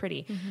me feel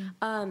pretty.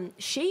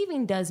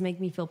 Shaving does make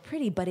me feel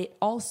pretty, but it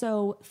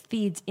also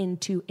feeds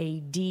into a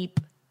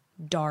deep,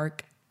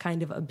 dark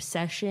kind of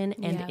obsession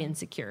and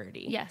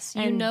insecurity. Yes.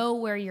 You know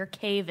where your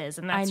cave is,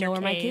 and that's your cave.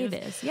 I know where my cave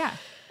is. Yeah.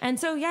 And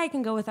so, I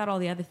can go without all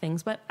the other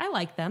things, but I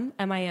like them.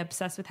 Am I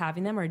obsessed with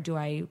having them, or do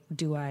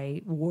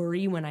I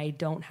worry when I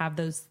don't have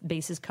those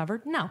bases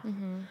covered? No.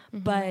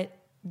 But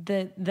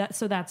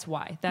So that's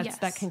why Yes.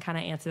 that can kind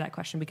of answer that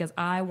question, because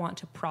I want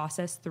to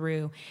process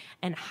through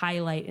and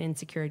highlight an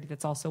insecurity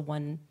that's also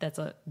one that's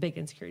a big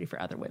insecurity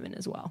for other women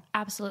as well.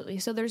 Absolutely.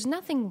 So there's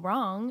nothing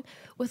wrong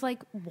with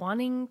like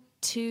wanting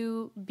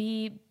to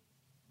be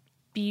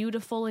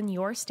beautiful in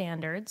your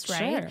standards,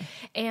 right? Sure.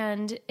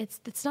 And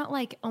it's not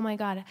like, oh my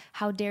God,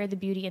 how dare the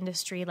beauty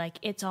industry, like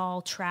it's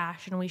all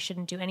trash and we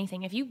shouldn't do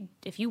anything. If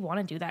you want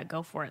to do that,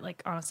 go for it.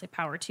 Like honestly,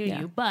 power to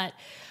you. But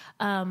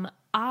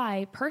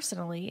I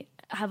personally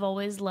have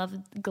always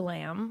loved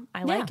glam.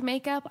 I like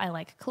makeup. I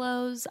like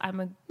clothes.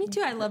 Me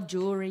too. I love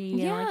jewelry.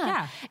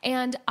 Yeah.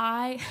 And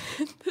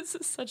this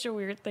is such a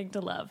weird thing to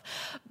love.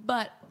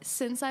 But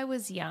since I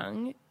was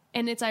young,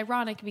 and it's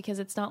ironic because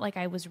it's not like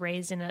I was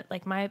raised in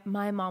like my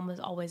mom was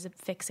always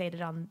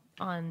fixated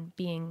on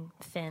being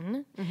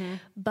thin,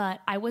 but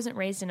I wasn't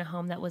raised in a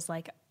home that was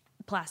like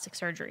plastic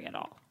surgery at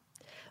all.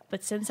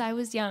 But since I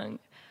was young,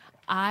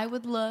 I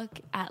would look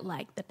at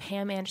like the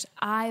Pam Anderson.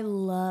 I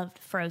loved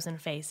frozen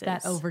faces.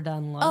 That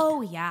overdone look.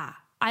 Oh yeah.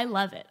 I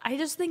love it. I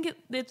just think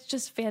it's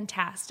just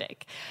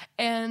fantastic.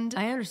 And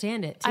I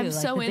understand it too. I'm like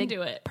so the big,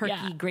 into it.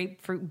 Perky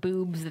grapefruit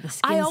boobs, the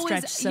skin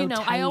stretched so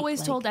tight. I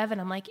always told Evan,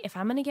 I'm like, if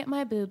I'm going to get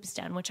my boobs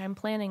done, which I'm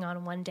planning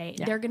on one day,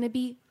 they're going to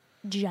be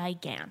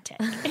gigantic.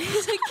 And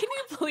he's like, can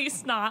you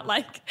please not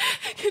like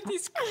get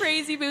these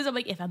crazy boobs? I'm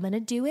like, if I'm going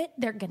to do it,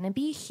 they're going to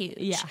be huge.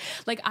 Yeah.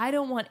 Like I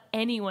don't want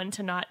anyone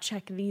to not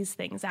check these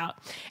things out.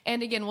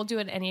 And again, we'll do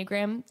an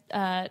Enneagram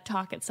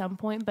talk at some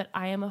point, but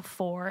I am a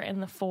 4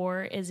 and the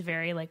 4 is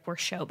very like, we're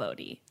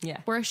showboaty.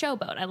 Yeah. We're a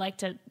showboat. I like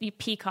to be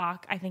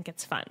peacock. I think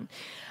it's fun.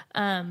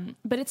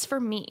 But it's for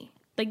me.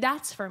 Like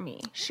that's for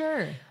me.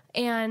 Sure.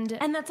 And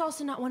that's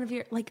also not one of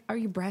your, like, are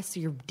your breasts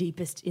your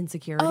deepest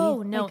insecurity?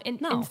 oh no. Like,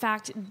 In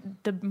fact,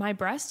 my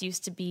breasts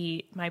used to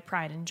be my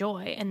pride and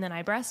joy. And then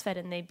I breastfed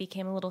and they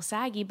became a little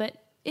saggy, but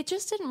it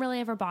just didn't really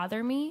ever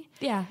bother me.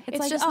 Yeah. It's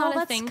like, just oh, not a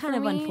that's thing kind for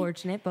of me.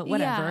 unfortunate, but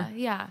whatever.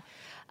 Yeah.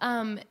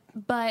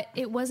 But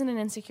it wasn't an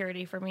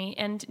insecurity for me,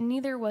 and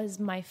neither was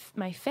my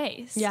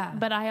face. Yeah.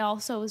 But I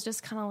also was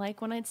just kind of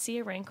like, when I'd see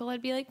a wrinkle,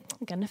 I'd be like,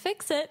 I'm gonna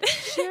fix it.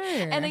 Sure.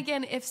 And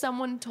again, if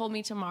someone told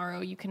me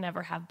tomorrow you can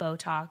never have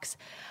Botox,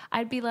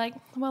 I'd be like,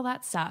 well,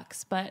 that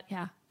sucks. But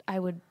yeah, I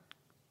would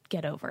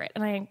get over it.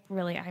 And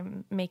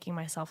I'm making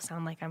myself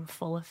sound like I'm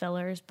full of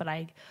fillers, but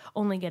I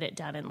only get it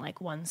done in like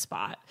one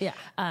spot. Yeah.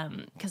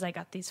 Because I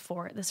got this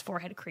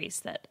forehead crease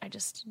that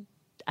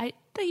That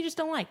you just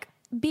don't like.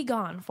 be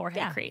gone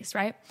forehead crease,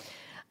 right?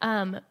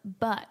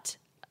 But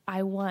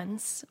I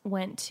once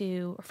went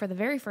to, for the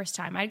very first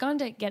time, I'd gone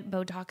to get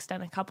Botox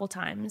done a couple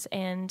times,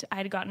 and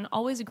I'd gotten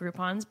always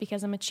Groupons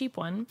because I'm a cheap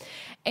one,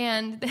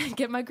 and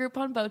get my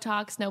Groupon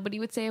Botox. Nobody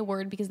would say a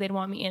word because they'd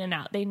want me in and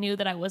out. They knew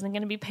that I wasn't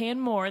going to be paying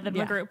more than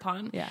my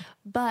Groupon. Yeah.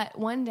 But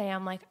one day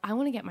I'm like, I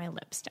want to get my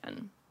lips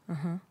done.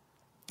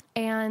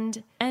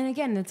 And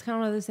again, it's kind of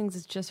one of those things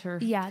that's just for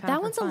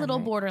that one's fun, a little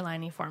right?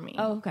 borderliney for me.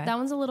 Oh, okay. That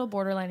one's a little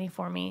borderliney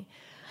for me.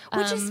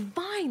 Which is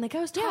fine. Like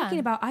I was talking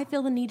about, I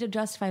feel the need to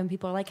justify when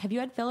people are like, have you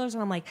had fillers?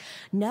 And I'm like,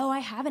 no, I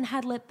haven't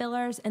had lip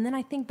fillers. And then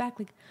I think back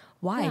like,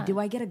 why? Yeah. Do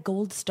I get a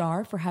gold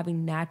star for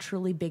having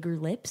naturally bigger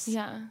lips?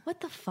 Yeah.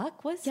 What the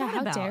fuck? What's Yeah, that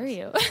how about? dare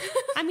you?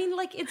 I mean,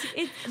 like it's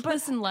but,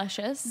 Listen,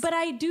 luscious. but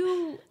I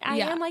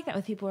Yeah. am like that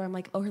with people where I'm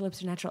like, oh, her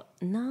lips are natural.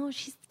 No,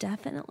 she's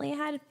definitely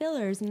had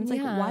fillers. And it's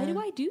like, Yeah. why do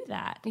I do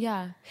that?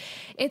 Yeah,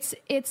 it's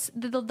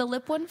the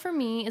lip one for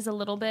me is a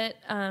little bit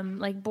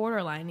like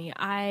borderliney.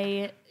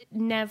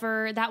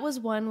 That was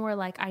one where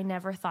like I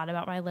never thought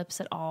about my lips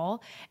at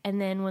all.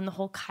 And then when the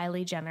whole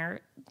Kylie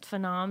Jenner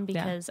phenom,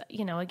 because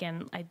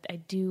again, I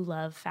do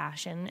love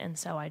fashion, and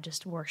so I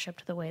just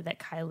worshipped the way that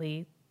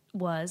Kylie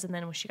was. And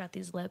then when she got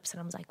these lips,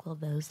 and I was like, well,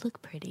 those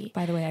look pretty.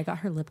 By the way, I got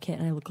her lip kit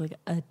and I look like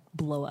a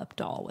blow up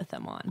doll with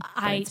them on.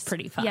 But it's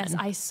pretty fun. Yes,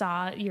 I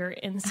saw your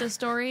Insta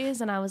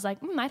stories and I was like,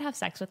 I'd have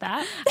sex with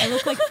that. I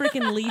look like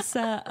freaking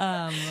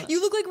Lisa.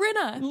 You look like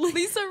Rinna.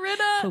 Lisa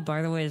Rinna. Who,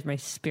 by the way, is my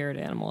spirit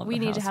animal. Of We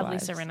the need to have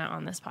Housewives. Lisa Rinna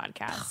on this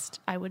podcast.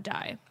 I would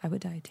die. I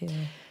would die too.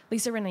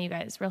 Lisa Rinna, you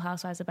guys, Real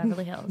Housewives of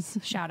Beverly Hills.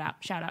 Shout out.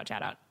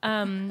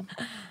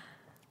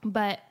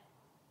 But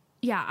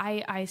yeah,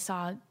 I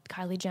saw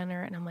Kylie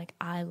Jenner and I'm like,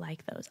 I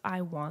like those.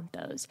 I want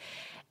those.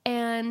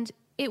 And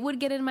it would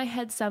get in my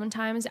head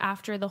sometimes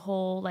after the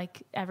whole,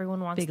 like,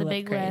 everyone wants the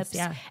big craze, lips.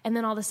 yeah. And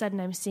then all of a sudden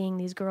I'm seeing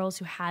these girls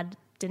who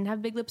didn't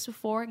have big lips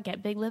before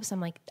get big lips. I'm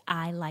like,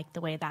 I like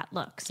the way that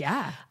looks.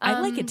 Yeah. I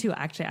like it too,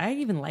 actually. I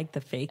even like the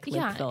fake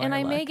lip filler and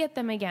I may look. get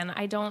them again.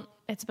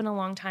 It's been a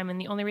long time, and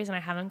the only reason I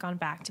haven't gone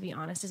back, to be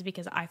honest, is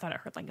because I thought it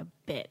hurt like a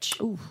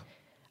bitch. Ooh.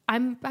 I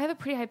have a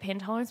pretty high pain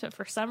tolerance, but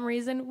for some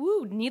reason,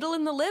 needle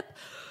in the lip.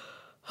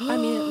 I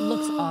mean, it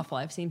looks awful.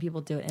 I've seen people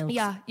do it. And it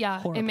looks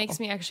horrible. It makes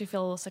me actually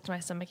feel a little sick to my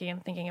stomach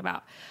again thinking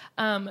about.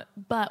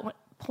 But what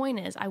point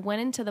is, I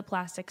went into the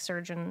plastic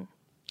surgeon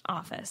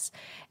office,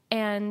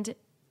 and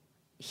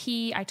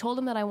I told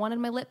him that I wanted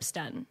my lips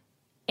done,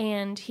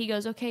 and he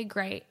goes, "Okay,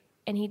 great,"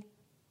 and he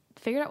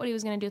figured out what he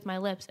was going to do with my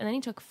lips, and then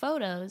he took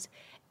photos,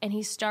 and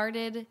he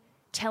started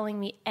telling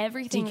me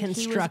everything that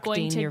he was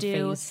going Deconstructing to your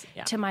do face.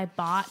 Yeah. to my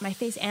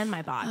face and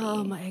my body.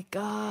 Oh my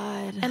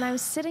God. And I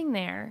was sitting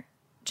there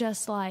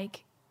just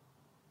like,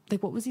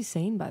 what was he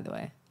saying, by the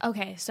way?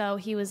 okay, so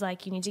he was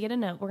like, you need to get a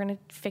nose. We're going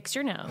to fix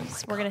your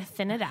nose. We're going to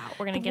thin it out.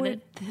 We're going to get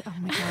it. Oh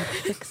my God,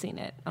 fixing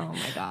it. Oh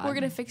my God. We're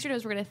going to fix your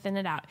nose. We're going to thin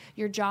it out.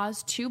 Your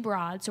jaw's too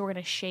broad, so we're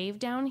going to shave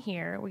down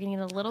here. We're going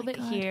to get a little bit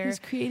here. He's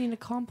creating a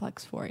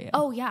complex for you.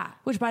 Oh, yeah.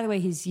 Which, by the way,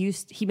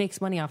 he makes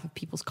money off of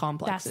people's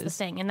complexes. That's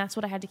the thing. And that's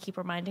what I had to keep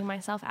reminding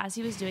myself as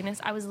he was doing this.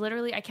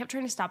 I kept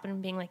trying to stop him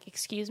and being like,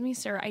 excuse me,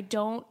 sir,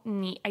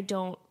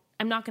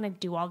 I'm not going to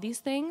do all these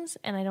things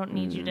and I don't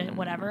need you to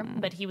whatever.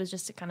 But he was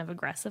just a kind of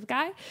aggressive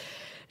guy,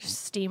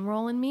 just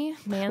steamrolling me.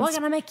 We're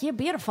going to make you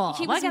beautiful.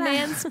 He was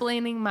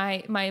mansplaining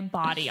my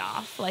body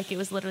off. Like, it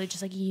was literally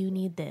just like, you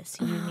need this,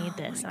 you need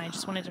this. And I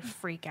just wanted to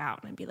freak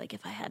out. And I'd be like,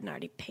 if I hadn't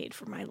already paid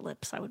for my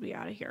lips, I would be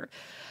out of here.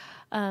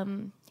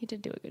 He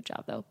did do a good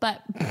job though.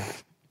 But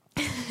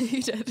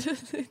he did.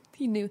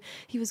 He knew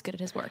he was good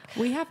at his work.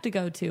 We have to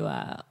go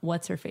to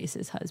what's her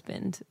face's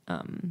husband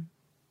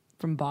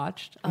from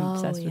Botched. I'm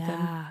obsessed with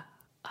him.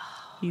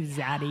 He's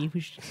zaddy.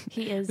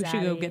 He is we zaddy.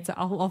 should go get some.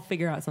 I'll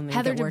figure out something.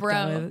 Heather to get worked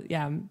out Dubrow. with.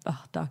 Yeah.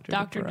 Oh,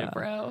 Dr.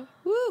 Dubrow.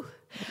 Woo.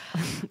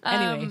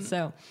 Anyway,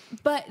 so.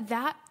 But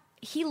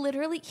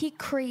he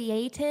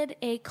created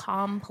a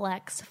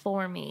complex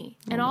for me.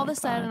 And all of a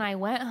sudden I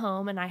went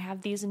home and I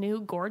have these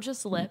new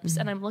gorgeous lips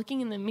and I'm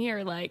looking in the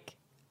mirror like,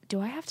 do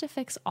I have to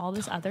fix all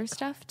this other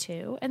stuff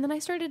too? And then I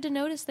started to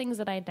notice things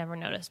that I had never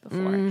noticed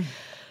before.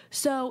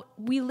 So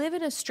we live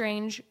in a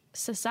strange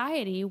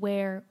society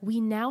where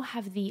we now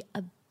have the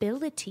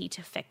ability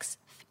to fix,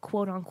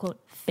 quote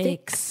unquote,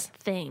 fix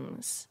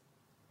things.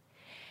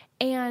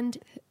 And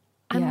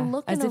I'm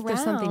looking as if around.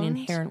 there's something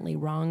inherently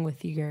wrong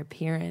with your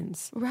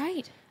appearance.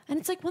 Right. And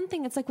it's like one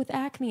thing, it's like with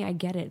acne, I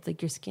get it. It's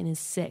like your skin is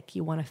sick.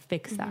 You want to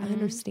fix that. I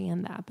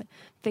understand that. But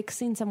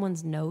fixing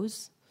someone's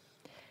nose,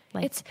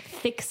 it's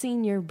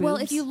fixing your boobs. Well,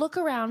 if you look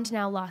around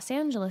now, Los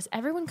Angeles,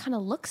 everyone kind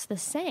of looks the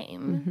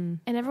same.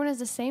 And everyone has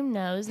the same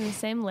nose and the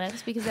same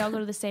lips because they all go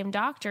to the same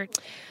doctor.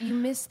 You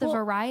miss the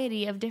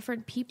variety of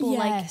different people,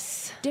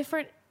 Yes. like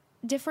different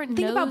Think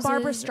noses. about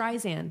Barbara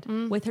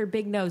Streisand with her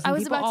big nose. I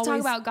was people about to talk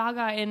always- about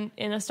Gaga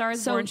in A Star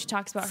Is Born. She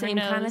talks about her same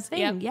nose. kind of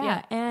thing.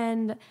 Yep.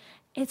 And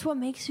it's what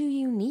makes you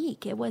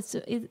unique.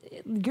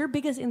 Your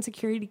biggest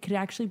insecurity could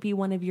actually be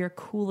one of your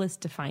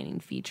coolest defining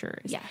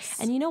features. Yes.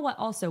 And you know what?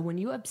 Also, when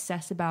you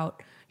obsess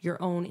about your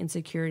own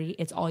insecurity,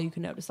 it's all you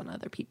can notice on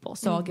other people.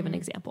 So I'll give an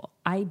example.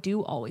 I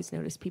do always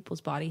notice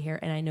people's body hair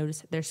and I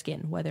notice their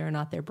skin, whether or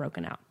not they're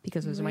broken out,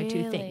 because those are my two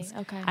Really? things.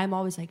 Okay. I'm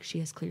always like, she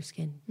has clear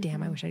skin.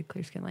 Damn, I wish I had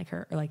clear skin like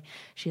her. Or like,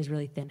 she has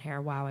really thin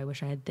hair. Wow, I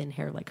wish I had thin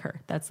hair like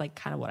her. That's like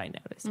kind of what I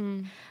notice.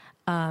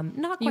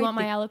 Not quite You want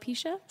my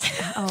alopecia?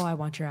 oh, I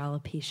want your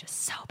alopecia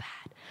so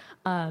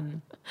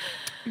bad.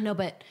 No,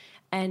 but,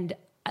 and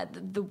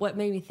what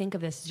made me think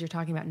of this is you're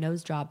talking about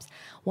nose jobs.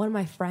 One of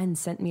my friends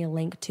sent me a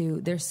link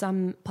to, there's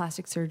some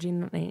plastic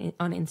surgeon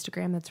on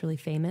Instagram that's really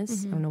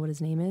famous. I don't know what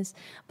his name is,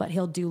 but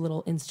he'll do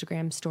little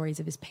Instagram stories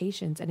of his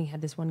patients. And he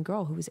had this one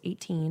girl who was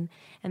 18,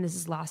 and this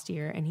is last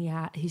year. And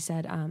he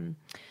said,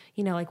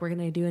 you know, like, we're going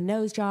to do a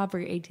nose job for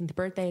your 18th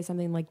birthday,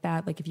 something like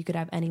that. Like, if you could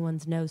have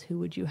anyone's nose, who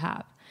would you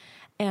have?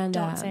 And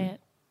Don't say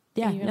it.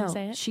 yeah, Are you gonna no.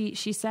 say it?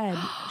 She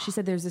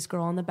said there's this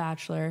girl on The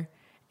Bachelor,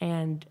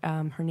 and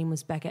her name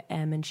was Becca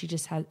M, and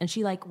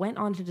she like went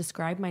on to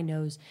describe my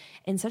nose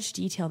in such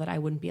detail that I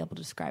wouldn't be able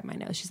to describe my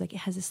nose. She's like, it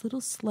has this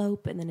little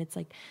slope, and then it's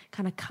like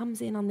kind of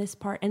comes in on this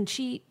part, and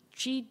she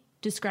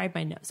described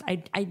my nose.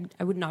 I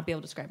would not be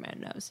able to describe my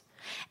own nose,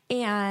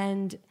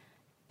 and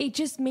it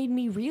just made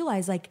me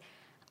realize, like,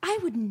 I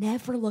would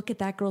never look at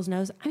that girl's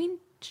nose. I mean,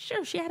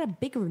 sure, she had a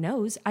bigger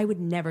nose. I would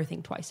never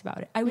think twice about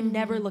it. I would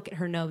never look at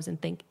her nose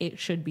and think it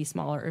should be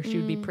smaller, or she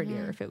would be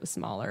prettier if it was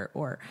smaller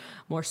or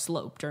more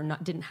sloped, or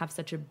didn't have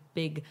such a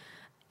big,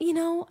 you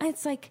know,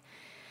 it's like,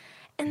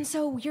 and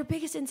so your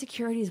biggest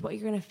insecurity is what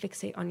you're going to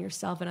fixate on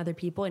yourself and other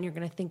people, and you're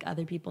going to think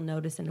other people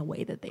notice in a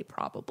way that they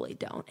probably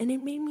don't. And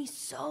it made me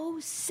so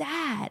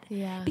sad.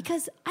 Yeah.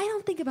 Because I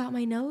don't think about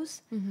my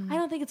nose. I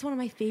don't think it's one of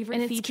my favorite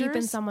And it's features.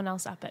 keeping someone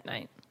else up at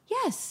night.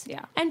 Yes.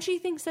 Yeah. And she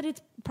thinks that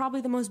it's probably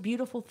the most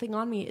beautiful thing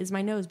on me is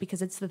my nose,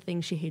 because it's the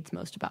thing she hates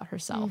most about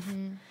herself.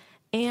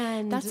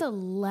 And That's a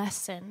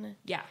lesson.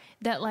 yeah.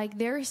 That, like,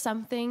 there is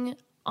something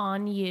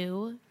on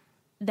you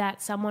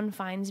that someone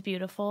finds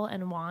beautiful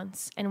and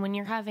wants. And when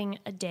you're having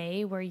a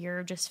day where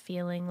you're just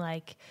feeling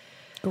like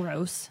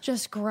Gross.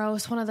 just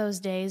gross, one of those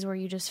days where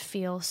you just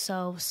feel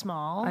so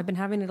small. I've been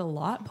having it a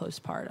lot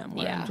postpartum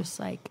where Yeah. I'm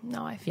just like,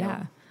 No, I feel.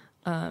 yeah.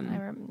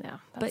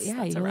 That's, yeah,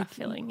 that's a you're rough like-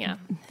 feeling. Yeah.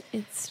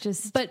 It's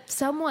just, But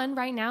someone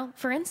right now,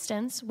 for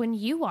instance, when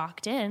you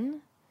walked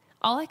in,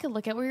 all I could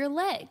look at were your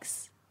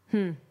legs.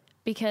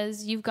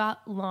 Because you've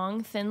got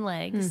long, thin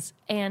legs,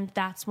 and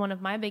that's one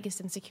of my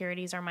biggest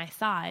insecurities are my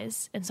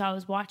thighs. And so I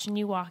was watching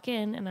you walk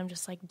in, and I'm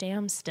just like,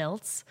 damn,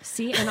 stilts.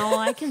 see, and all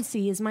I can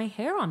see is my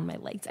hair on my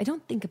legs. I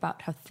don't think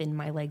about how thin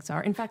my legs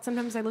are. In fact,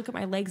 sometimes I look at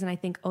my legs and I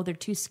think, oh, they're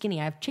too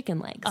skinny. I have chicken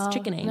legs,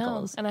 chicken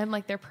ankles. No. And I'm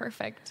like, they're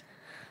perfect.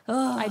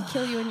 I'd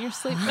kill you in your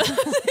sleep.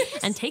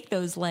 And take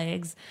those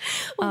legs.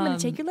 Well, I'm going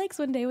to take your legs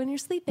one day when you're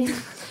sleeping.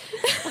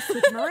 I'll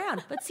flip them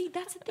around. But see,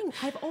 that's the thing.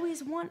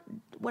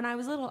 When I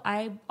was little,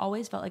 I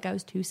always felt like I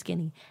was too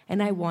skinny.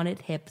 And I wanted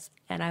hips.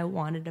 And I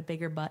wanted a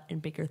bigger butt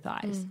and bigger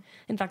thighs.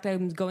 In fact,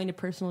 I'm going to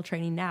personal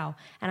training now.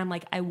 And I'm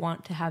like, I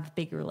want to have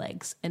bigger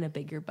legs and a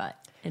bigger butt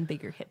and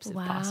bigger hips if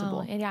possible.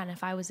 And yeah, and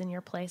if I was in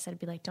your place, I'd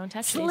be like, don't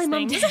touch Slim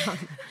them these down.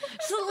 things.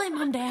 Slim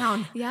them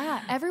down.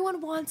 Yeah,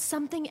 everyone wants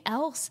something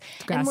else.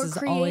 Grass and we're is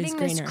always creating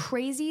this greener.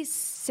 crazy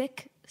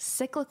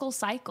cyclical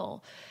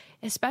cycle,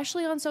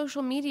 especially on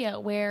social media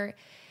where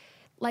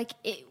like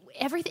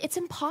everything, it's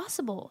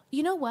impossible.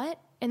 You know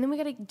what? And then we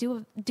got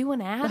to do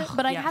an ad.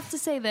 But I have to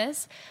say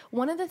this.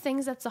 One of the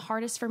things that's the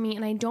hardest for me,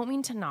 and I don't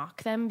mean to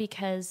knock them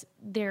because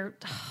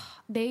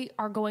they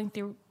are going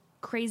through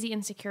crazy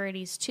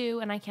insecurities too,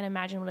 and I can't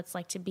imagine what it's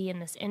like to be in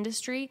this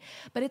industry.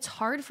 But it's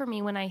hard for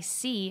me when I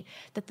see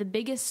that the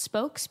biggest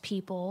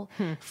spokespeople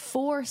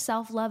for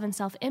self-love and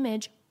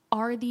self-image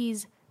are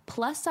these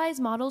plus-size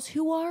models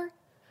who are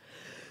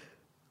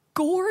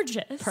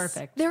gorgeous.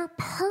 Perfect. They're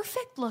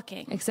perfect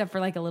looking. Except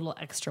for like a little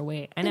extra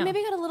weight. I They know.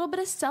 maybe got a little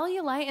bit of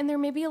cellulite and they're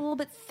maybe a little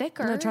bit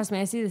thicker. No, trust me,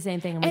 I see the same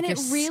thing. I'm and like,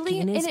 it your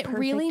really skin is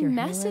perfect, your hair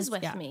messes is-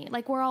 with me.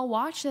 Like where I'll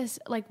watch this,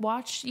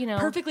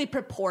 perfectly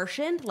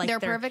proportioned. Like They're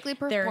perfectly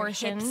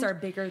proportioned. Their hips are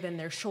bigger than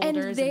their and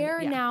shoulders.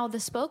 they're now the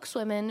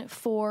spokeswomen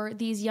for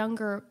these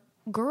younger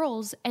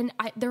girls, and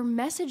their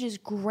message is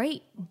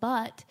great,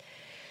 but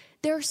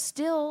they're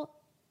still.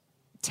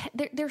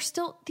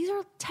 These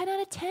are 10 out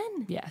of 10.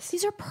 Yes.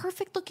 These are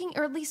perfect looking,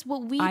 or at least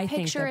what we I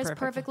think picture they're as perfect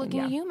perfect looking,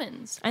 looking yeah.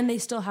 humans. And they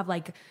still have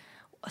like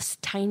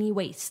tiny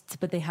waists,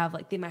 but they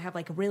might have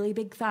like really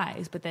big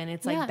thighs, but then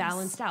it's like Yes.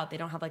 balanced out. They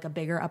don't have like a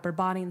bigger upper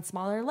body and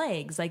smaller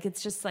legs. Like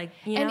it's just like,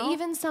 you And know?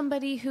 even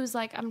somebody who's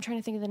like, I'm trying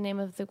to think of the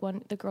name of the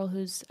girl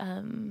who's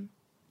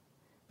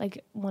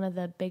like one of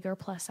the bigger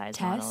plus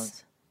size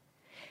models.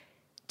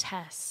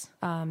 Tess.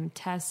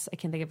 Tess, I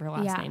can't think of her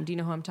last Yeah. name. Do you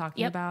know who I'm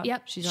talking Yep, about?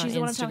 yep. She's She's the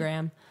on one I'm talking-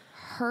 Instagram.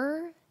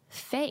 Her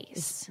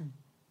face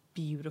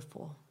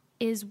Beautiful.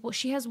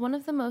 she has one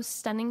of the most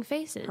stunning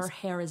faces. Her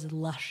hair is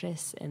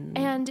luscious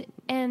and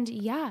And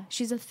yeah,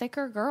 she's a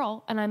thicker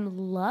girl, and I'm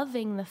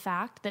loving the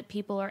fact that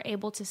people are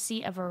able to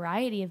see a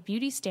variety of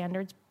beauty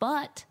standards,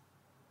 but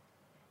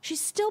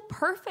she's still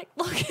perfect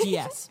looking.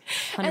 yes,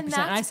 100%. And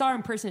that's- I saw her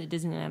in person at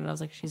Disneyland, and I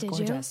was like, she's Did you?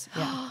 gorgeous.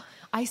 Yeah,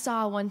 I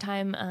saw one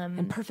time.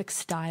 and perfect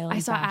style. I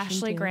and saw fashion,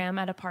 Ashley too. Graham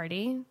at a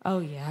party, Oh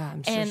yeah,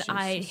 I'm sure and she's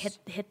I just-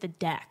 hit the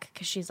deck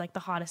because she's like the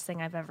hottest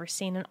thing I've ever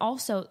seen. And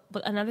also,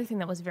 but another thing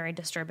that was very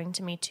disturbing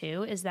to me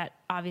too is that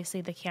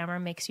obviously the camera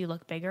makes you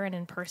look bigger, and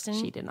in person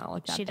She did not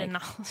look that She did big.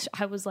 not.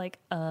 I was like,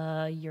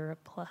 you're a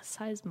plus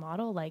size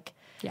model, like.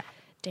 Yeah.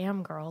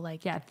 Damn girl,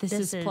 like Yeah, this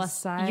is plus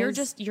size. You're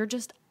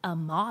just a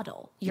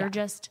model. You're Yeah.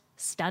 just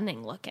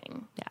stunning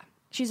looking. Yeah.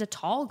 She's a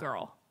tall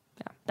girl.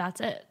 Yeah.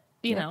 That's it.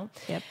 You know?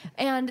 Yep.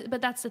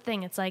 But that's the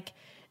thing. It's like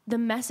the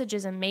message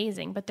is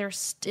amazing, but there's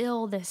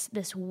still this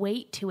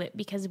weight to it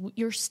because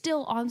you're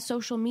still on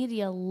social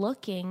media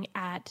looking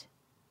at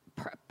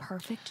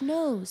perfect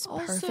nose,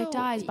 perfect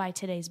eyes by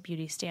today's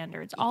beauty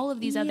standards. All of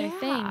these other Yeah.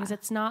 things.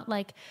 It's not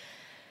like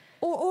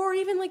Or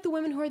even like the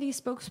women who are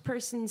these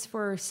spokespersons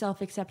for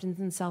self-acceptance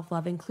and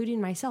self-love, including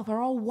myself, are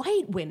all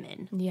white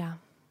women. yeah.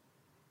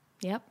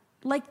 Yep.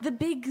 Like the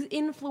big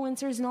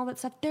influencers and all that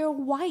stuff, they're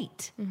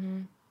white.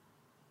 Mm-hmm.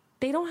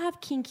 They don't have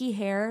kinky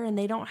hair and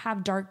they don't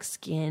have dark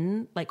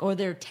skin, or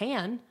they're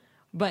tan.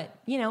 But,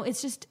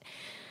 it's just,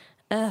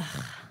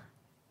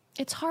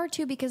 It's hard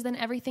too because then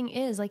everything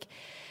is like,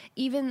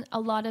 even a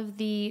lot of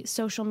the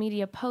social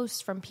media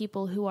posts from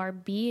people who are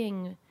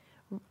being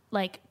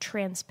like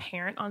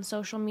transparent on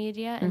social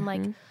media and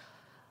like,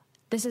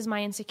 this is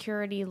my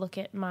insecurity. Look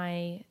at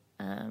my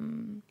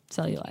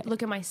cellulite.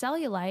 Look at my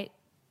cellulite.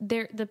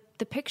 The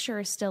picture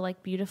is still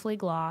like beautifully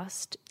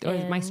glossed, Or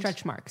my and-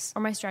 stretch marks.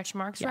 or my stretch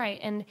marks,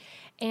 right?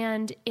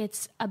 And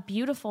it's a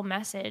beautiful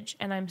message,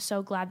 and I'm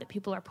so glad that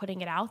people are putting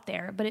it out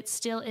there. But it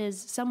still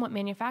is somewhat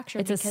manufactured.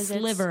 It's a because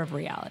sliver of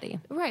reality.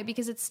 right?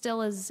 Because it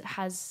still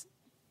has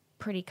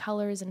pretty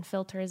colors and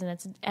filters, and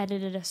it's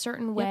edited a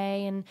certain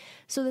way, and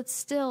so it's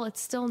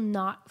still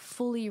not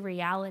fully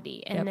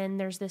reality. And then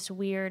there's this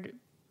weird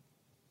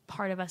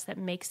part of us that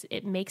makes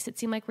it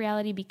seem like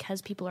reality because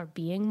people are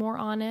being more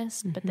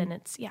honest. But then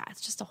it's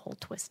just a whole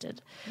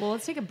twisted. Well,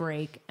 let's take a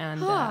break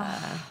and,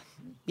 let's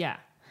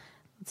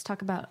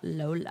talk about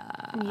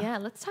Lola. Yeah,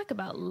 let's talk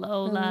about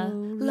Lola.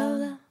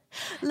 Lola.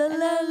 La la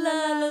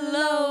la la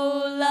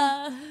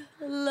Lola.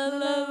 La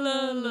la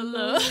la la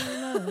la.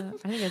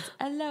 I think it's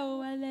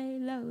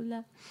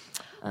Lola.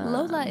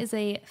 Lola is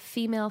a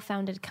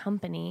female-founded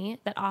company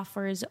that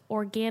offers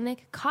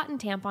organic cotton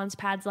tampons,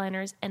 pads,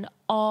 liners, and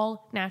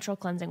all natural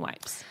cleansing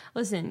wipes.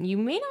 Listen, you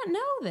may not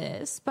know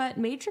this, but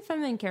major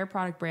feminine care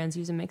product brands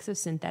use a mix of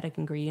synthetic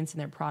ingredients in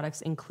their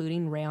products,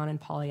 including rayon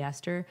and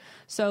polyester.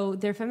 So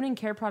their feminine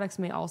care products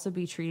may also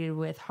be treated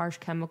with harsh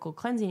chemical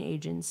cleansing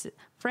agents,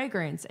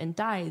 fragrance, and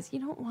dyes. You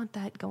don't want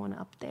that going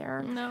up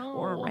there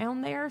or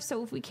around there.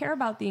 So if we care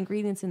about the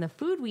ingredients in the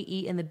food we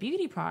eat and the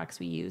beauty products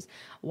we use,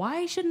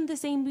 why shouldn't the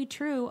same be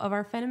true of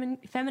our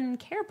feminine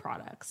care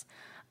products?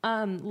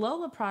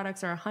 Lola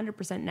products are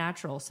 100%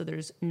 natural, so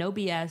there's no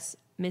BS,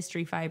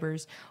 mystery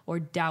fibers, or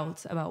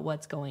doubts about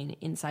what's going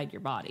inside your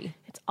body.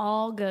 It's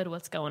all good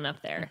what's going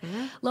up there.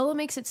 Lola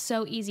makes it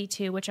so easy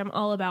too, which I'm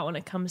all about when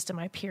it comes to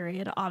my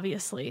period,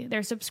 obviously.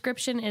 Their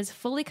subscription is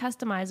fully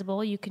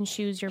customizable. You can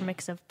choose your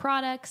mix of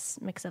products,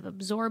 mix of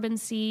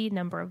absorbency,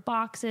 number of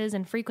boxes,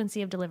 and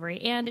frequency of delivery,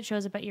 and it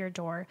shows up at your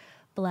door.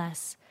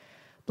 Bless.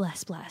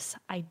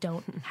 I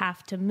don't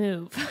have to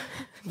move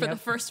for the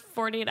first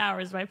 48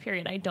 hours of my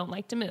period. I don't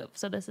like to move.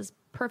 So this is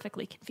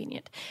perfectly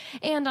convenient.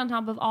 And on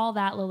top of all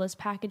that, Lola's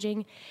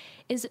packaging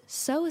is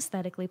so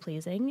aesthetically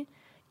pleasing.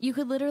 You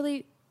could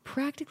literally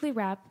practically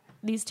wrap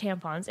these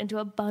tampons into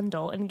a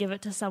bundle and give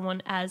it to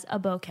someone as a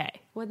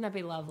bouquet. Wouldn't that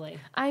be lovely?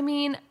 I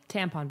mean,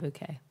 Tampon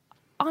bouquet.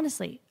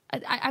 honestly,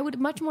 I would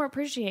much more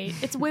appreciate.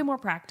 It's way more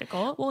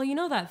practical. Well, you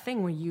know that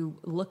thing where you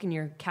look in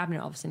your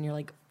cabinet all of a sudden, you're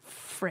like,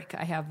 frick,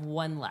 I have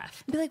one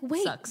left. Be like,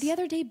 wait, Sucks. the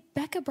other day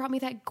Becca brought me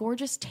that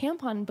gorgeous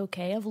tampon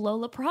bouquet of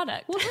Lola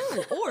product.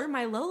 Woohoo. Or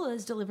my Lola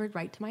is delivered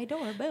right to my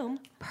door. Boom.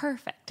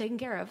 Perfect. Taken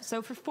care of.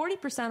 So for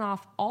 40%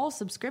 off all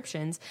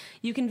subscriptions,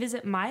 you can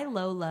visit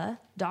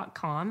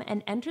mylola.com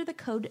and enter the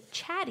code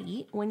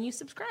CHATTY when you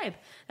subscribe.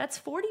 That's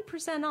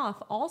 40%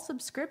 off all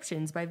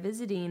subscriptions by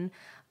visiting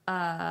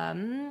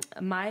mylola.com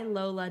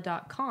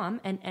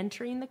and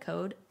entering the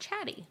code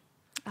CHATTY.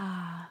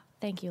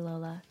 Thank you,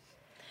 Lola.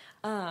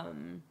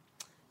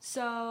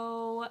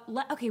 So,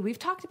 okay, we've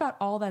talked about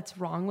all that's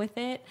wrong with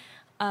it,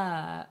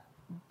 but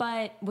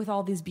with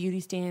all these beauty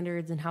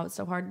standards and how it's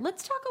so hard,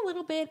 let's talk a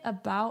little bit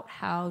about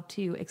how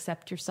to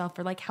accept yourself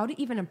or like how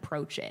to even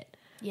approach it.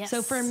 Yes.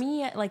 So for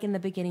me, like in the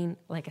beginning,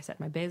 like I said,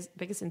 my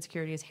biggest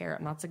insecurity is hair.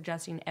 I'm not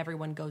suggesting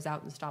everyone goes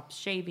out and stops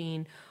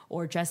shaving,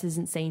 or Jess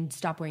isn't saying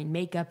stop wearing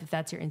makeup if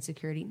that's your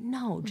insecurity.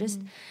 No,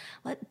 just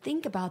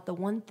think about the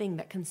one thing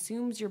that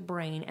consumes your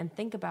brain and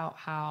think about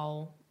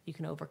how you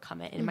can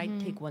overcome it. And it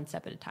might take one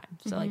step at a time.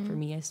 So like for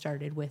me, I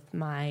started with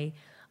my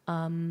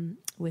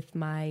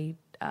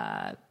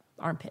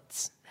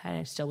armpits, and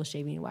I still was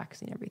shaving and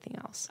waxing everything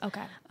else.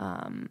 Okay.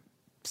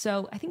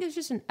 So I think it's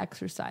just an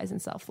exercise in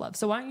self-love.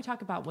 So why don't you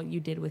talk about what you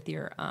did with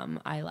your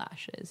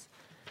eyelashes?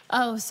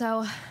 Oh,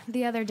 so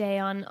the other day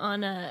on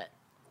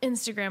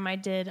Instagram,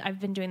 I've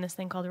been doing this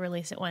thing called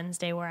Release It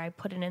Wednesday where I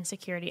put an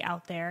insecurity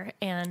out there,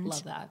 and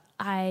Love that.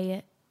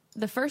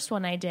 the first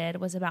one I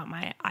did was about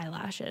my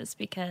eyelashes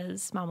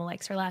because Mama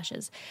likes her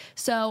lashes.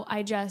 So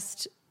I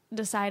just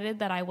decided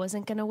that I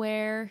wasn't going to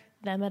wear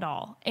them at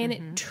all. And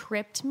it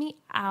tripped me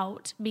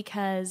out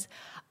because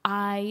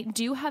I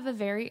have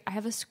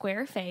a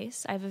square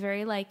face. I have a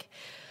very I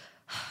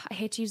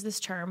hate to use this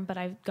term, but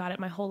I've got it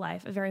my whole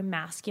life, a very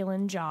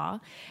masculine jaw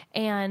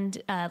and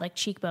like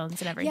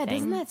cheekbones and everything. Yeah,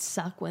 doesn't that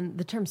suck when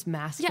the terms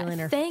masculine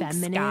or thanks,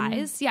 feminine?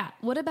 guys. Yeah.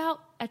 What about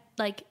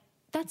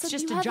that's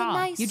just you a have jaw. A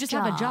nice You just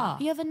jaw. have a jaw.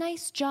 You have a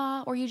nice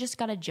jaw, or you just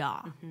got a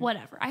jaw.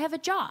 Whatever. I have a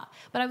jaw,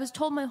 but I was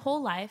told my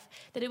whole life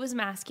that it was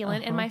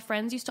masculine, and my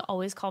friends used to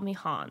always call me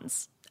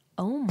Hans.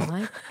 Oh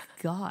my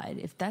God.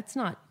 If that's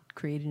not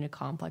creating a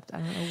complex, I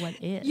don't know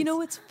what is. You know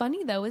what's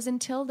funny though is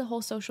until the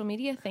whole social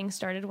media thing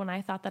started, when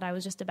I thought that I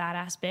was just a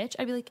badass bitch,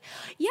 I'd be like,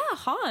 yeah,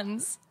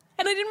 Hans.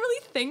 And I didn't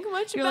really think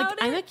much You're about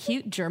like, it. I'm a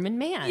cute German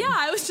man. Yeah,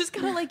 I was just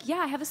kind of like, yeah,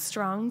 I have a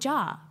strong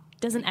jaw.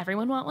 Doesn't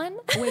everyone want one?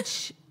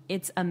 Which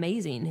it's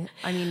amazing.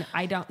 I mean,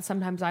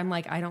 sometimes I'm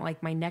like, I don't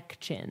like my neck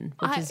chin,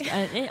 which is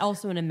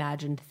also an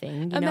imagined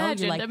thing. You know?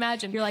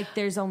 Imagine. You're like,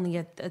 there's only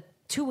a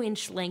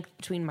 2-inch length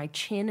between my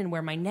chin and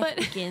where my neck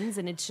begins.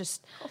 And it's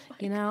just,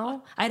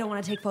 God. I don't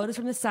want to take photos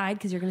from the side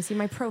because you're going to see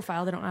my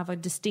profile. They don't have a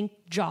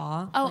distinct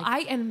jaw. Oh,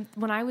 and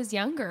when I was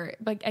younger,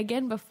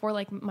 again,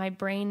 before my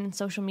brain and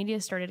social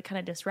media started kind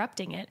of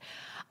disrupting it,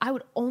 I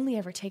would only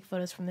ever take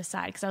photos from the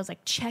side because I was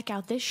like, check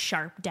out this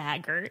sharp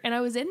dagger. And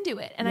I was into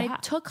it. And I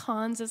took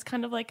Hans as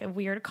kind of like a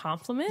weird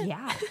compliment.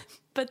 Yeah.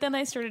 But then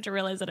I started to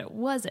realize that it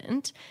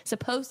wasn't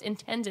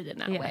intended in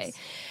that way.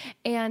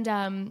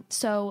 And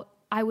so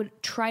I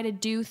would try to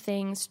do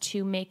things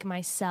to make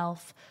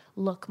myself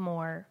look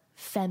more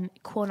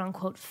quote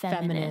unquote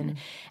feminine.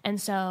 And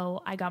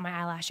so I got my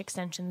eyelash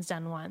extensions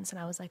done once, and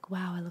I was like,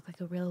 wow, I look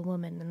like a real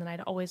woman. And then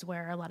I'd always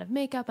wear a lot of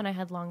makeup, and I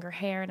had longer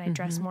hair, and I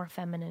dressed more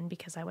feminine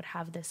because I would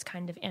have this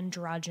kind of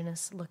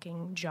androgynous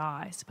looking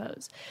jaw, I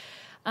suppose.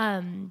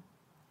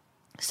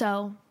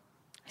 So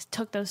I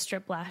took those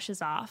strip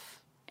lashes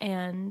off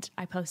and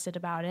I posted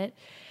about it,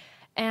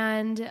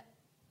 and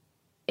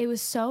it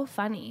was so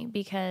funny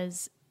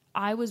because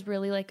I was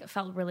really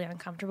felt really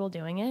uncomfortable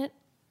doing it.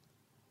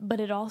 But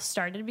it all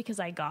started because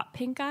I got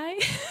pink eye.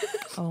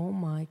 Oh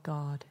my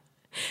God.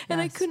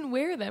 And I couldn't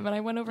wear them. And I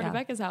went over to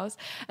Becca's house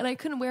and I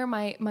couldn't wear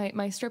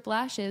my strip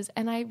lashes.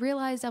 And I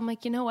realized, I'm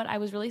like, you know what? I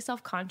was really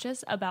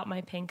self-conscious about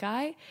my pink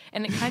eye.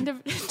 And it kind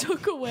of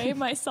took away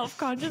my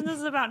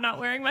self-consciousness about not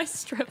wearing my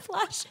strip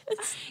lashes.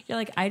 You're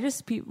like, I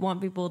just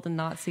want people to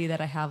not see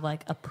that I have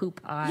like a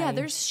poop eye. Yeah,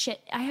 there's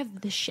shit. I have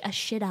a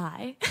shit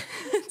eye.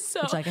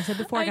 So, which, like I said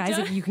before,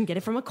 guys, you can get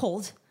it from a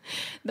cold.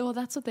 Well,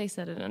 that's what they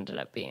said it ended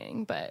up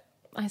being. But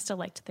I still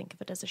like to think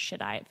of it as a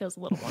shit eye. It feels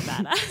a little more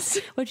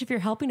badass. Which, if you're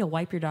helping to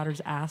wipe your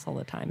daughter's ass all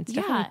the time, it's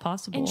definitely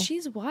possible. And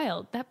she's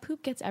wild. That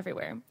poop gets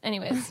everywhere.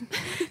 Anyways.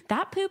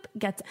 That poop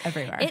gets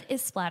everywhere. It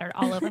is splattered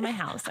all over my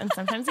house. And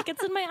sometimes it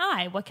gets in my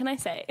eye. What can I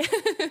say?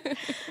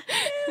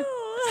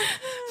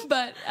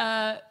 But,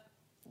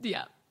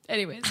 yeah.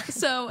 Anyways.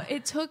 So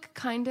it took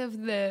kind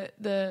of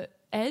the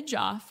edge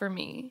off for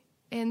me.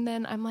 And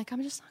then I'm like,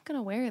 I'm just not going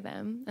to wear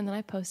them. And then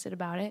I posted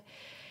about it.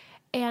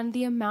 And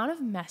the amount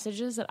of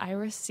messages that I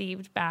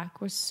received back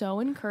was so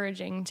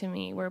encouraging to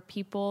me, where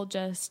people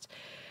just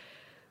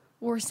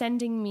were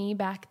sending me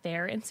back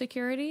their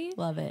insecurity.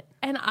 Love it.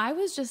 And I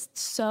was just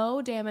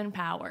so damn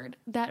empowered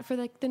that for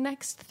like the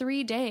next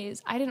 3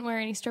 days, I didn't wear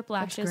any strip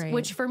lashes,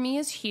 which for me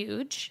is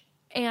huge.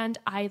 And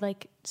I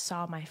like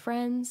saw my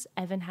friends.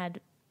 Evan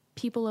had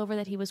people over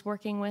that he was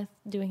working with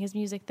doing his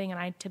music thing. And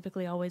I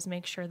typically always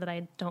make sure that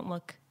I don't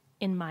look,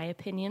 in my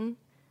opinion,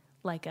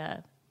 like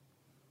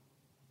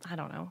I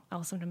don't know.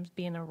 I'll sometimes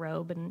be in a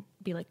robe and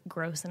be like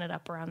grossing it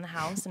up around the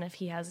house. And if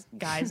he has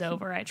guys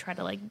over, I try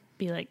to like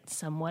be like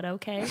somewhat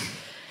okay.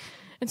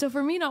 And so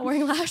for me, not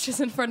wearing lashes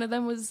in front of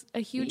them was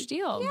a huge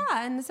deal.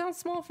 Yeah. And it sounds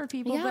small for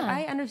people, but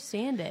I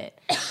understand it.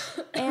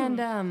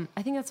 And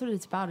I think that's what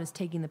it's about, is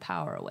taking the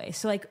power away.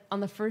 So like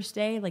on the first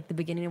day, like the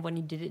beginning of when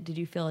you did it, did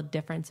you feel a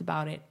difference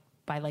about it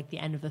by like the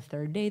end of the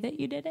third day that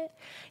you did it?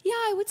 Yeah,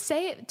 I would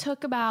say it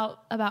took about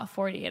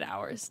 48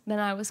 hours. Then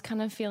I was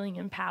kind of feeling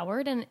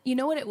empowered. And you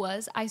know what it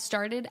was? I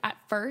started at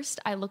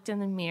first, I looked in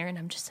the mirror and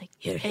I'm just like,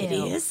 you're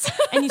hideous.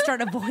 And you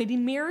start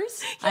avoiding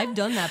mirrors? Yeah. I've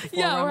done that before.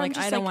 Yeah, where I'm like,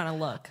 I don't want to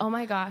look. Oh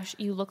my gosh,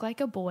 you look like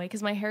a boy.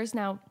 Because my hair is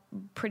now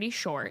pretty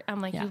short.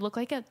 I'm like, you look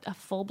like a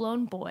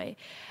full-blown boy.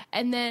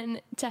 And then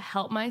to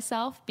help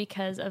myself,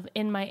 because of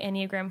in my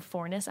Enneagram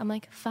 4-ness, I'm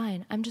like,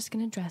 fine, I'm just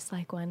going to dress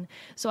like one.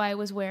 So I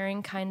was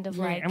wearing kind of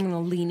like, I'm going to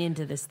lean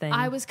into this thing.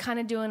 I was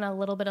kind of doing a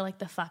little bit of like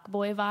the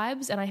fuckboy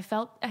vibes, and I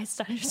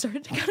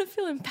started to kind of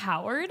feel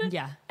empowered.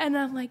 Yeah. And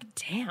I'm like,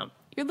 damn,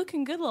 you're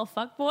looking good, little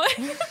fuckboy.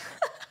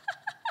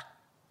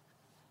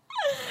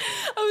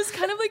 I was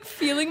kind of like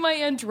feeling my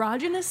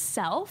androgynous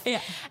self.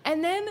 Yeah.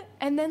 And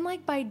then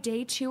like by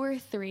day 2 or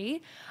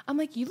 3, I'm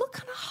like, you look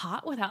kind of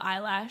hot without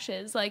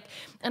eyelashes. Like,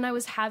 and I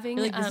was having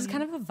You're like, this is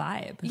kind of a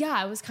vibe. Yeah,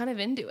 I was kind of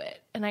into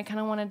it. And I kind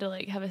of wanted to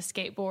like have a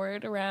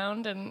skateboard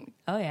around and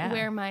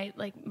wear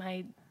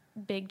my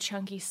big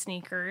chunky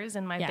sneakers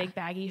and my big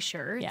baggy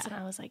shirts. Yeah. And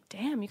I was like,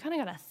 damn, you kind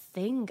of got a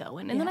thing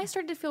going. And then I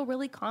started to feel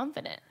really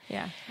confident.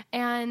 Yeah.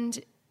 And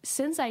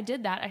since I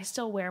did that, I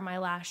still wear my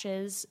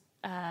lashes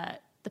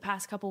the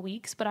past couple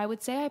weeks, but I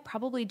would say I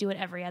probably do it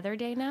every other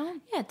day now.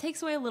 Yeah, it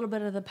takes away a little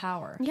bit of the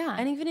power. Yeah.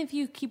 And even if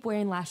you keep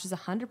wearing lashes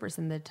 100%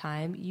 of the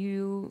time,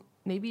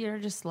 maybe you're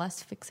just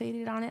less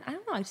fixated on it. I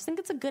don't know. I just think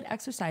it's a good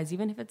exercise,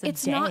 even if it's a day.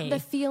 It's not the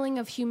feeling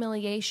of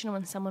humiliation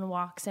when someone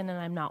walks in and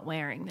I'm not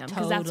wearing them.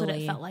 Because that's what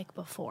it felt like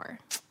before.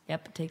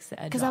 Yep, it takes the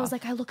edge off. Because I was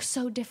like, I look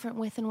so different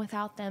with and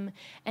without them.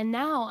 And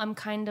now I'm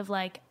kind of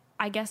like,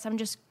 I guess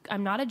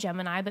I'm not a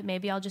Gemini, but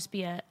maybe I'll just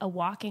be a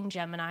walking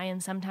Gemini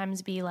and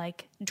sometimes be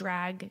like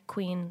drag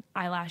queen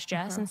eyelash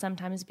Jess and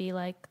sometimes be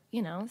like,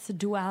 you know. It's a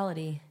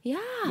duality. Yeah.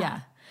 Yeah.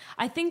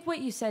 I think what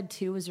you said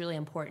too was really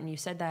important. You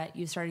said that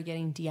you started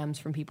getting DMs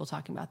from people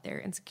talking about their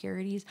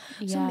insecurities.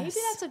 Yes. So maybe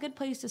that's a good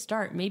place to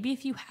start. Maybe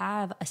if you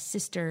have a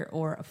sister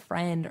or a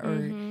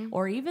friend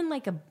or even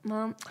like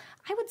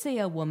I would say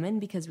a woman,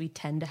 because we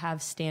tend to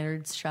have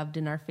standards shoved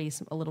in our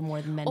face a little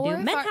more than men do.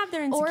 Men have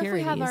their insecurities. Or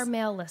if we have our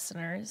male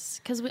listeners,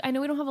 because I know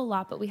we don't have a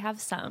lot, but we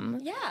have some.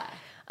 Yeah.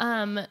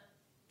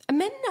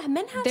 Men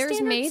have There's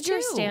standards major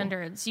too.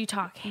 standards. You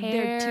talk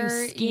hair, They're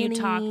too skinny. you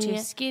talk too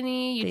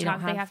skinny, They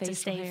have to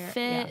stay hair.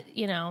 fit, Yeah.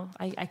 you know.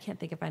 I can't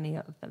think of any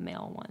of the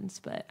male ones,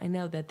 but I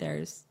know that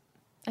there's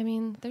a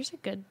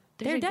good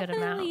there amount.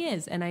 definitely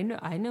is. And I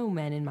know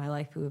men in my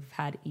life who have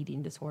had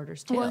eating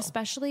disorders too. Well,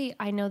 especially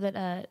I know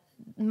that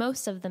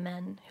most of the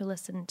men who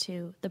listen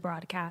to the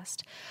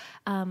broadcast,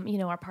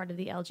 are part of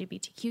the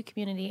LGBTQ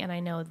community, and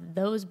I know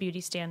those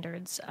beauty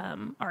standards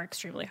are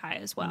extremely high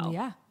as well.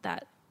 Yeah.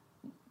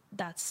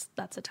 That's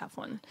a tough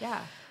one.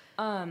 Yeah.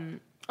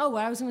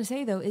 What I was going to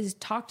say though is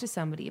talk to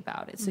somebody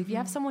about it. So if you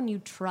have someone you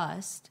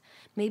trust,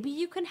 maybe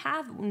you can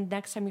have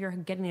next time you're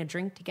getting a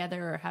drink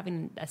together or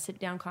having a sit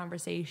down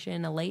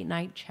conversation, a late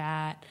night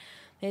chat,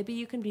 maybe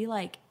you can be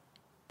like,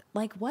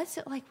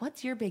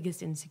 what's your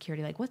biggest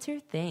insecurity? Like, what's your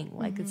thing?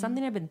 Like, it's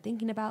something I've been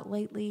thinking about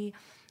lately.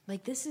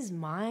 Like, this is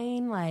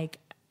mine. Like,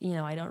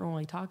 I don't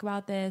normally talk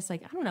about this.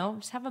 Like, I don't know,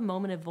 just have a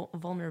moment of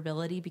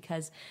vulnerability,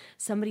 because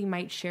somebody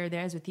might share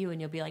theirs with you and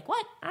you'll be like,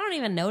 what? I don't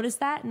even notice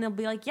that. And they'll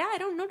be like, yeah, I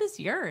don't notice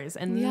yours.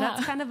 And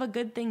that's kind of a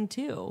good thing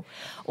too.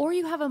 Or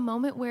you have a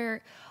moment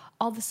where,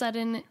 all of a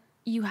sudden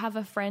you have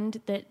a friend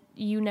that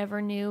you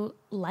never knew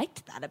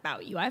liked that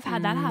about you. I've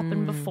had that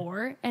happen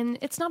before. And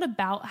it's not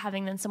about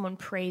having then someone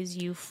praise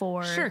you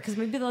for... Sure, because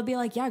maybe they'll be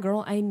like, yeah,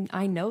 girl,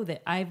 I know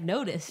that. I've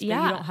noticed that you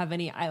don't have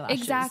any eyelashes.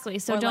 Exactly.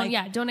 So or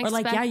don't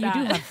expect that. You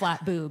do have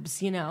flat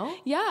boobs, you know?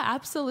 Yeah,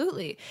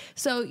 absolutely.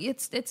 So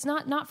it's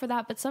not for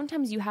that, but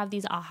sometimes you have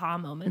these aha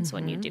moments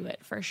when you do it,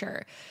 for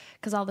sure.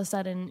 Because all of a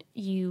sudden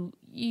you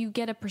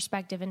get a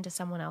perspective into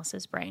someone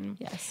else's brain.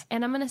 Yes.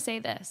 And I'm going to say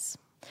this.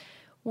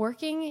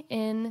 Working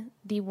in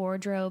the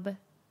wardrobe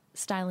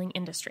styling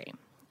industry,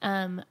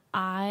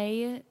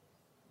 my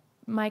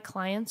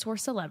clients were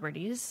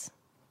celebrities.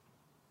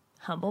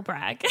 Humble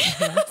brag.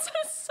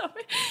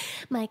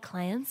 My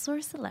clients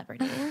were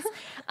celebrities.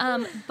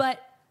 But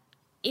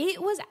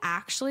it was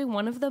actually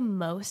one of the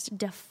most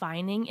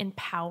defining,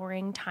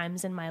 empowering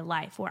times in my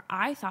life where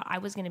I thought I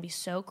was going to be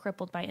so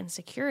crippled by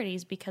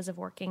insecurities because of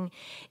working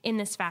in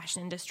this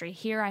fashion industry.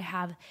 Here I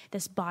have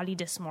this body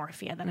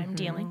dysmorphia that I'm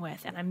dealing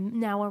with, and I'm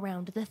now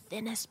around the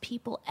thinnest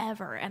people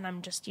ever. And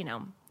I'm just,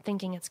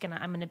 thinking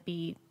I'm going to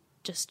be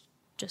just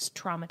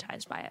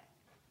traumatized by it.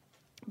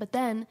 But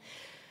then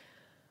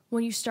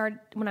when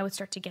I would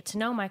start to get to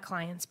know my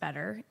clients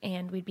better,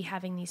 and we'd be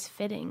having these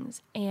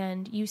fittings,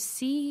 and you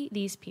see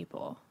these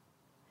people,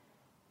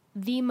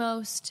 the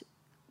most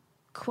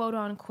quote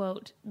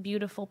unquote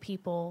beautiful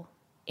people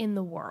in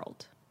the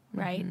world,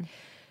 right?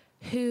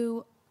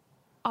 Who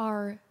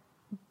are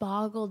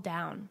boggled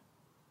down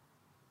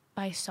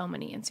by so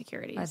many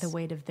insecurities. By the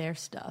weight of their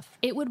stuff.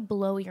 It would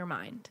blow your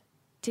mind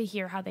to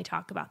hear how they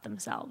talk about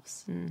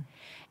themselves.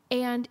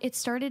 And it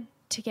started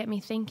to get me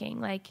thinking,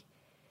 like,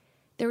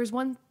 there was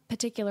one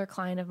particular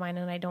client of mine,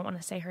 and I don't want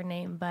to say her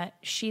name, but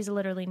she's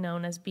literally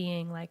known as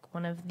being like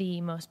one of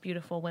the most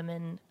beautiful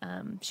women.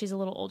 She's a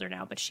little older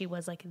now, but she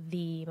was like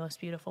the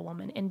most beautiful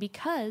woman. And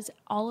because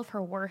all of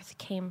her worth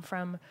came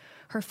from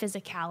her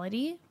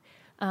physicality,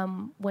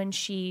 when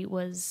she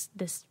was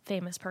this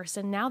famous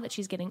person, now that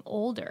she's getting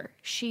older,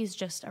 she's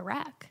just a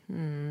wreck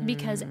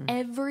because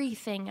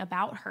everything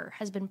about her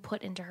has been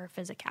put into her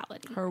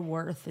physicality. Her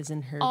worth is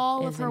in her,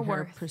 all of her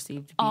worth, her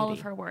perceived beauty. All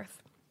of her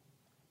worth.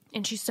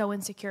 And she's so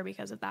insecure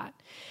because of that.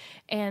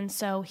 And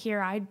so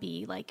here I'd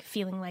be like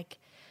feeling like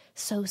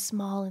so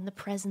small in the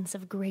presence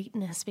of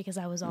greatness because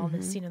I was all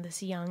this,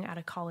 this young out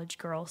of college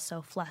girl,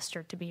 so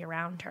flustered to be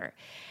around her.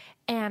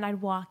 And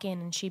I'd walk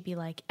in and she'd be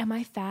like, am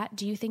I fat?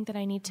 Do you think that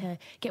I need to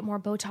get more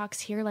Botox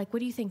here? Like,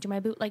 what do you think? Do my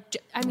boot,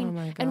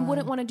 and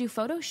wouldn't want to do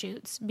photo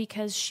shoots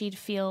because she'd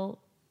feel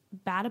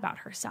bad about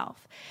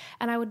herself.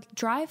 And I would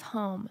drive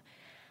home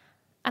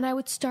and I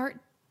would start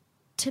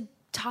to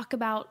talk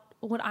about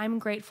what I'm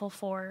grateful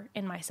for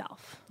in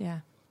myself. Yeah.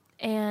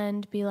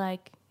 And be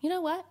like, you know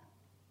what?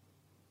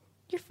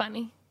 You're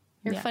funny.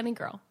 You're a funny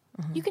girl.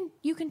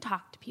 You can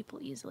talk to people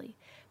easily.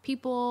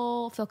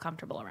 People feel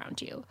comfortable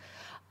around you.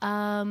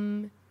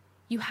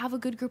 You have a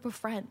good group of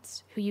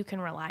friends who you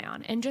can rely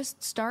on, and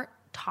just start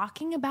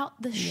talking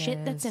about the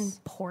shit that's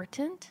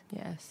important.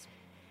 Yes.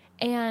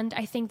 And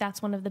I think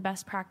that's one of the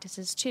best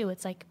practices too.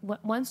 It's like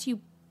once you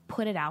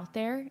put it out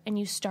there and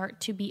you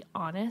start to be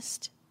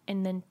honest,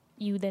 and then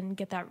you then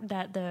get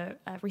the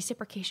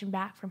reciprocation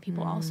back from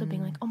people also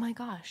being like, oh my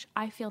gosh,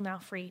 I feel now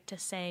free to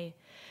say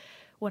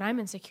what I'm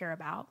insecure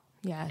about.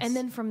 Yes. And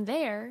then from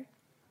there,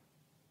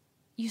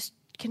 you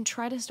can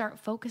try to start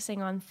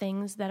focusing on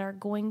things that are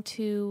going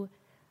to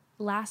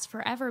last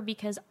forever,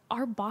 because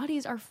our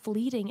bodies are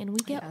fleeting and we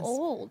get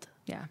old.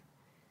 Yeah.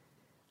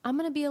 I'm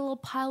going to be a little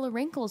pile of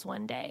wrinkles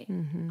one day.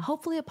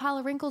 Hopefully a pile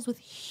of wrinkles with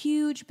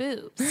huge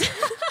boobs.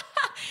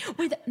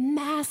 With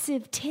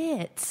massive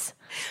tits.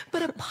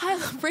 But a pile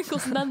of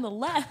wrinkles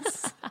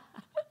nonetheless.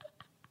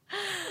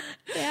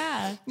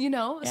 Yeah.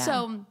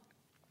 So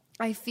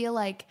I feel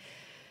like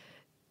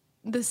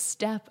the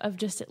step of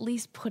just at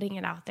least putting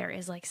it out there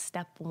is like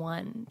step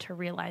one to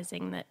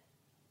realizing that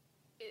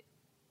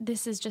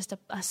this is just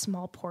a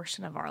small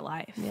portion of our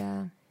life.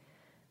 Yeah.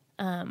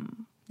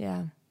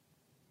 Yeah.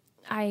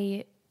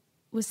 I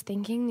was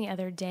thinking the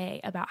other day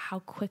about how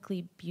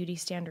quickly beauty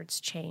standards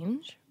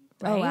change.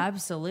 Right? Oh,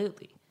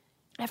 absolutely.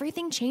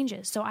 Everything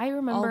changes. So I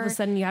remember all of a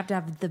sudden you have to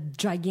have the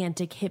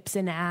gigantic hips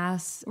and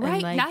ass.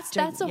 Right. And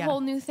That's a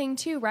whole new thing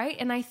too. Right.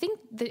 And I think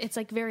that it's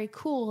like very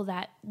cool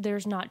that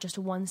there's not just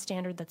one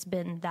standard that's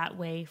been that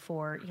way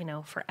for,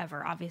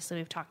 forever. Obviously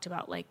we've talked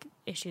about like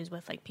issues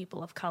with like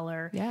people of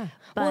color. Yeah.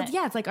 But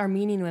it's like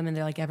Armenian women.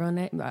 They're like,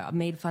 everyone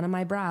made fun of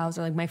my brows.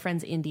 Or like my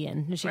friend's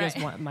Indian. And she goes,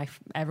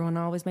 everyone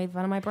always made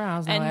fun of my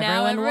brows. And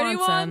now everybody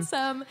wants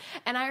them. them.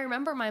 And I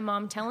remember my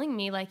mom telling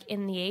me like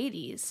in the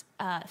 80s,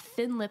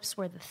 thin lips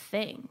were the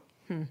thing.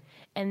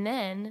 And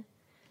then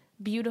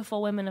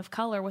beautiful women of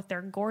color with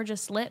their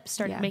gorgeous lips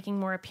started making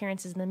more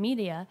appearances in the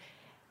media.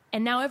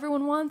 And now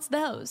everyone wants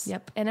those.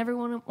 Yep. And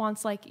everyone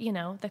wants like,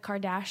 the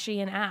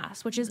Kardashian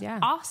ass, which is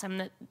awesome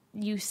that,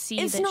 you see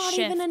it's that not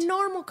shift. even a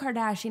normal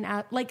Kardashian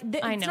ass. Like,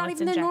 I it's know, not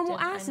it's even their normal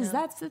injected. I asses. know.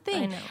 That's the I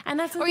thing. know. And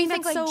that's the Or thing you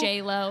think that's like so,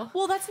 J-Lo.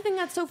 Well, that's the thing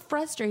that's so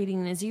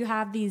frustrating is you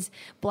have these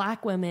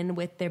black women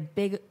with their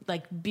big,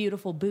 like,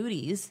 beautiful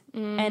booties,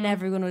 and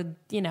everyone would,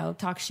 you know,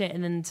 talk shit,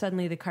 and then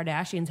suddenly the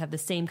Kardashians have the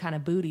same kind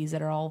of booties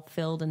that are all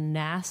filled and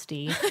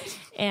nasty.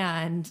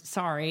 And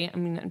sorry, I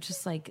mean, I'm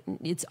just like,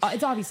 it's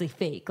obviously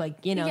fake.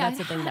 Like, you know, Yeah, that's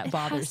the thing that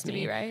bothers It has to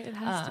me. be, right? It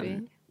has to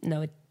be.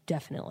 No, it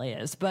definitely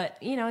is.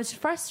 But, you know, it's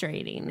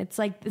frustrating. It's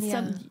like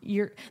Yeah.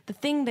 the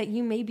thing that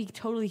you may be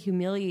totally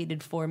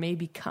humiliated for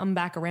maybe come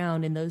back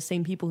around, and those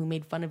same people who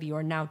made fun of you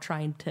are now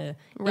trying to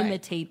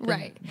imitate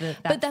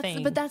that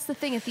thing. But that's the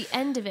thing at the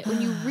end of it,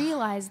 when you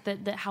realize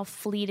that how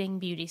fleeting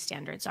beauty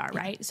standards are,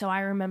 right? So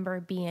I remember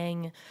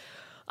being,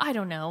 I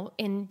don't know,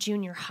 in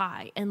junior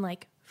high, and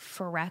like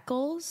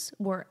freckles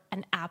were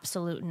an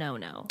absolute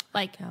no-no.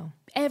 Like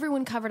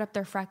everyone covered up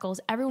their freckles.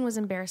 Everyone was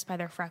embarrassed by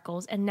their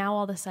freckles. And now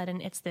all of a sudden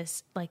it's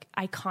this like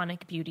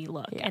iconic beauty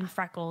look, and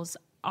freckles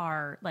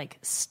are like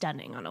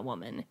stunning on a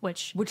woman,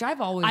 which I've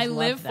always I loved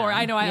live for. them.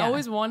 I know. I Yeah.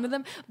 always wanted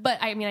them, but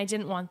I mean, I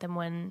didn't want them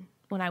when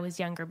I was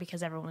younger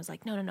because everyone was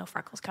like, no,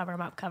 freckles, cover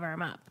them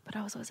up. But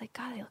I was always like,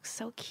 God, they look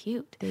so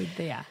cute.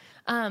 Yeah.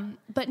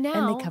 But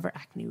now, And they cover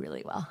acne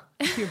really well.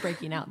 If you're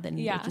breaking out, then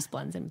it just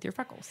blends in with your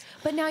freckles.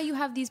 But now you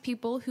have these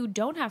people who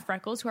don't have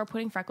freckles who are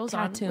putting freckles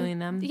on, Tattooing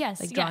them. Yes,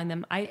 Like drawing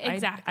them.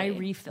 Exactly. I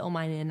refill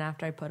mine in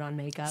after I put on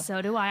makeup.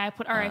 So do I.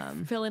 I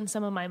fill in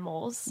some of my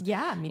moles.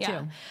 Yeah, me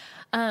too.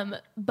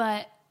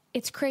 But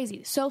it's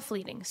crazy. So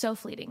fleeting.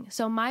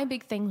 So my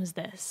big thing was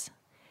this.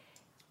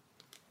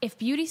 If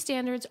beauty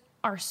standards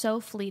are so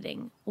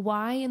fleeting,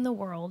 why in the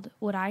world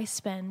would I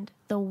spend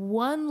the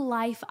one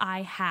life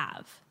I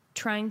have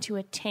trying to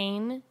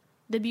attain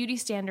the beauty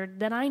standard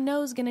that I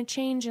know is going to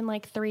change in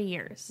like 3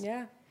 years?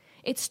 Yeah.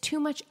 It's too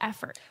much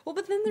effort. Well,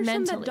 but then there's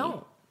some mentally. that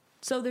don't.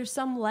 So there's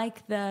some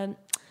like I'm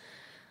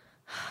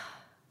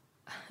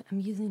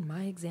using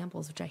my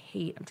examples, which I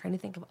hate. I'm trying to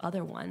think of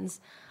other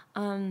ones.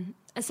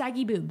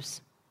 Saggy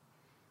boobs.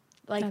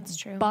 Like That's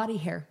true. body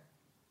hair.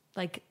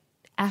 Like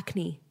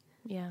acne.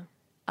 Yeah.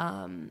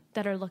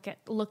 That are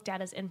looked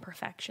at as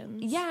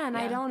imperfections. Yeah, and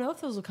I don't know if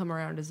those will come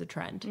around as a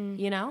trend,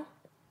 you know?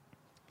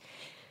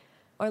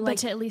 Or But like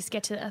to at least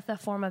get to the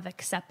form of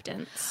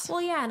acceptance.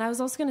 well, yeah, and I was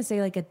also going to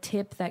say like a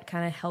tip that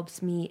kind of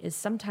helps me is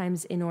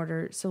sometimes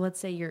so let's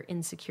say your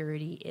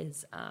insecurity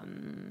is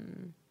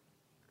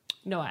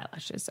no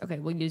eyelashes. Okay,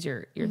 we'll use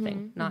your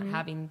thing. Not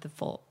having the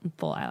full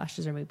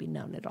eyelashes or maybe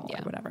none at all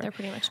or whatever. They're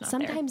pretty much not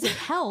Sometimes it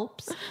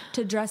helps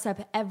to dress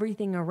up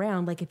everything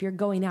around. Like if you're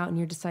going out and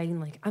you're deciding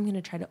like, I'm going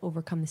to try to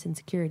overcome this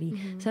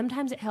insecurity.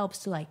 Sometimes it helps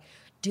to like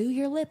do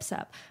your lips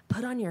up,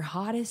 put on your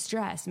hottest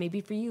dress.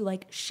 Maybe for you,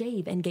 like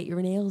shave and get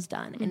your nails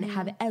done and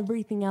have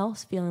everything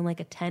else feeling like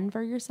a 10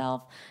 for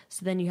yourself.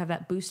 So then you have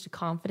that boost of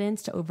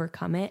confidence to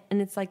overcome it.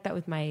 And it's like that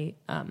with my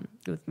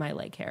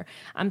leg hair.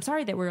 I'm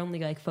sorry that we're only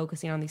like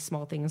focusing on these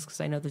small things because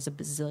I know there's a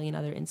bazillion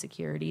other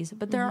insecurities,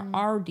 but there are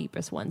our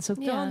deepest ones. So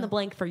fill in the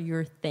blank for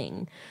your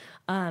thing.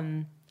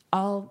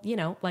 I'll, you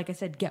know, like I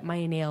said, get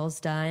my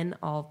nails done.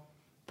 I'll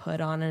put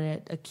on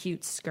a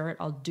cute skirt.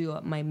 I'll do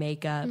up my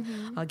makeup.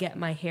 I'll get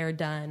my hair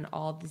done,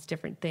 all these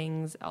different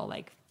things. I'll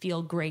like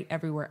feel great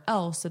everywhere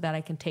else so that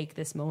I can take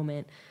this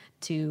moment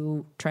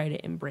to try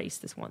to embrace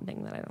this one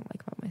thing that I don't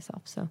like about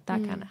myself. So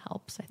that kind of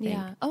helps, I think.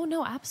 Yeah. Oh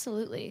no,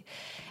 absolutely.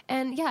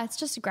 And yeah, it's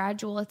just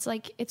gradual. It's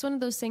like, it's one of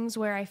those things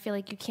where I feel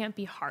like you can't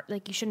be hard,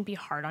 like you shouldn't be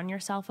hard on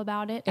yourself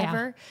about it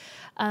ever.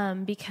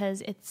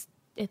 Because it's,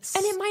 and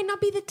it might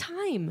not be the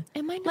time.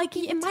 It might not like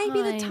be the it might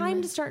be the time.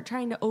 time to start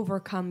trying to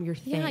overcome your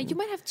thing. yeah, you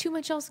might have too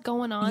much else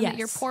going on that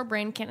your Yes. poor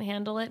brain can't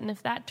handle it. And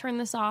if that, turn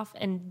this off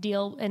and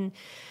deal and,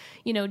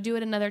 you know, do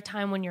it another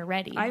time when you're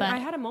ready. I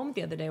had a moment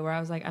the other day where I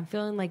was like, I'm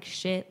feeling like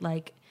shit,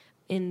 like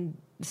in,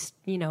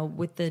 you know,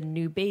 with the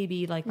new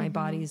baby, like my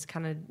body's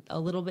kind of a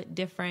little bit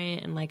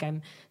different and like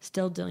I'm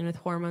still dealing with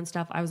hormone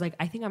stuff. I was like,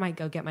 I think I might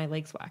go get my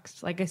legs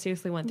waxed. Like I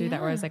seriously went through that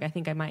where I was like, I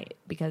think I might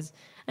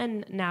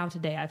and now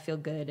today I feel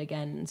good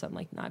again. And so I'm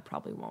like, no, I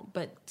probably won't.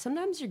 But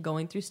sometimes you're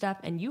going through stuff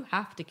and you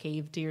have to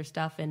cave to your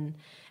stuff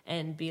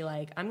and be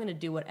like, I'm going to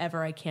do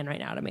whatever I can right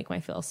now to make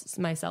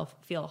myself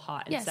feel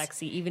hot and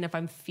sexy, even if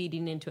I'm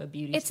feeding into a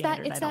beauty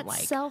standard I don't like.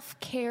 It's that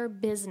self-care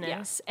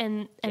business.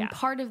 And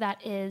part of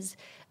that is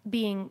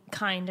being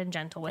kind and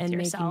gentle with and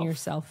yourself. making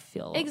yourself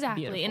feel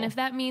exactly beautiful. And if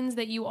that means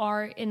that you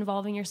are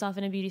involving yourself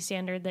in a beauty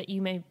standard that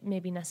you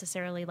maybe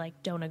necessarily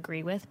like don't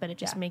agree with, but it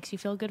just makes you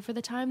feel good for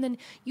the time, then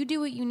you do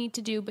what you need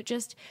to do, but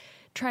just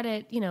try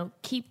to, you know,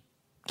 keep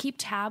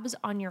tabs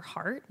on your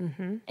heart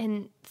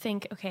and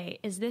think, okay,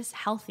 is this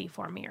healthy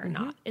for me or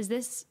not?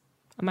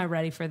 Am I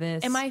ready for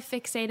this? Am I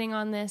fixating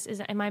on this?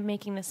 Am I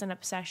making this an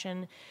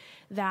obsession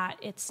that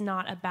it's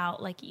not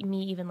about like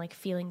me even like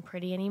feeling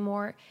pretty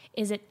anymore?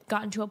 Is it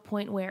gotten to a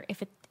point where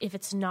if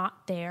it's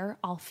not there,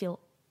 I'll feel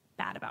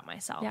bad about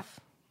myself? Yeah.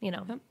 You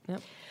know?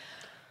 Yep.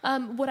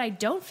 What I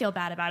don't feel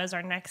bad about is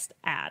our next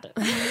ad.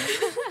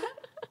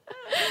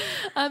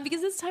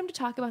 Because it's time to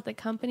talk about the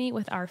company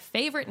with our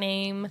favorite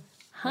name,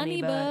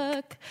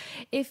 HoneyBook.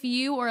 If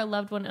you or a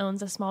loved one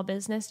owns a small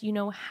business, you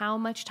know how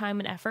much time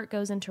and effort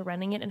goes into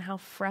running it and how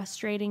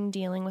frustrating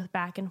dealing with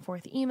back and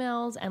forth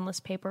emails, endless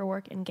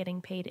paperwork, and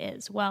getting paid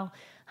is. Well,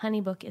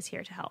 HoneyBook is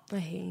here to help. I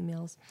hate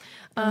emails.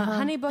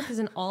 HoneyBook is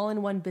an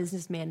all-in-one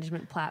business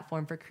management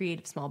platform for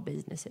creative small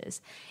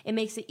businesses. It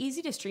makes it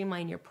easy to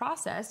streamline your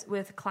process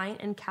with client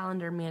and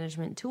calendar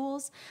management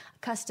tools,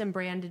 custom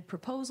branded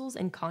proposals,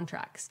 and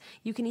contracts.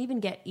 You can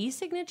even get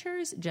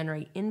e-signatures,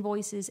 generate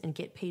invoices, and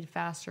get paid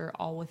faster,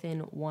 all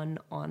within one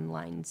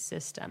online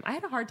system. I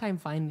had a hard time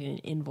finding an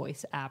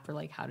invoice app or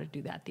like how to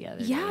do that the other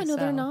day. Yeah, no,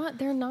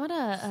 they're not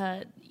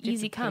a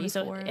easy come.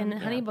 So, and Yeah.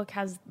 HoneyBook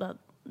has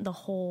the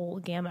whole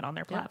gamut on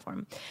their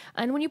platform.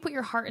 And when you put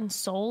your heart and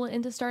soul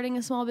into starting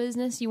a small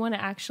business, you want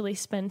to actually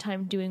spend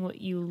time doing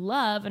what you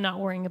love and not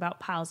worrying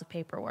about piles of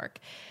paperwork.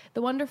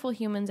 The wonderful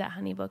humans at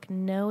HoneyBook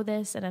know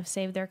this and have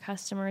saved their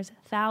customers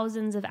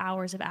thousands of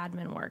hours of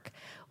admin work.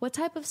 What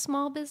type of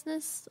small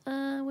business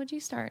would you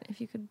start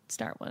if you could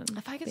start one?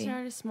 If I could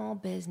start a small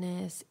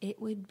business,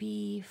 it would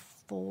be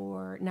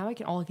for, now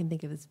all I can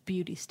think of is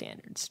beauty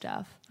standard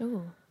stuff.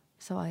 Ooh.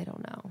 So I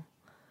don't know.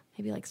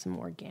 Maybe like some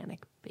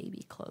organic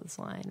baby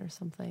clothesline or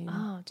something.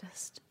 Oh,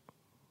 just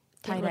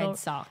Tie-dyed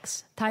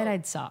socks.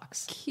 Tie-dyed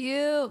socks.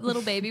 cute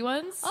little baby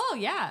ones. Oh,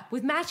 yeah.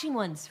 With matching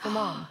ones for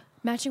mom.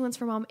 Matching ones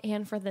for mom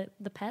and for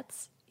the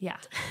pets. Yeah.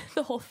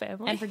 The whole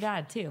family. And for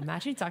dad, too.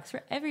 Matching socks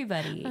for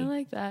everybody. I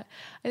like that.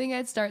 I think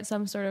I'd start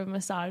some sort of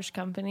massage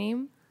company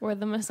where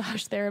the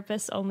massage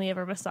therapists only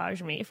ever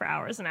massage me for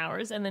hours and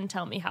hours and then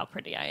tell me how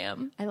pretty I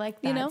am. I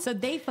like that. You know? So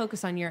they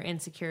focus on your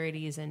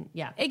insecurities and,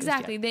 yeah.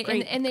 Exactly. They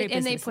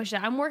they push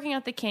it. I'm working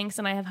out the kinks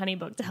and I have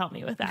HoneyBook to help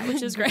me with that,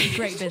 which is great.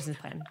 Great business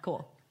plan.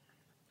 Cool.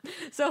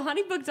 So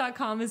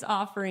honeybook.com is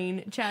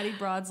offering Chatty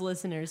Broads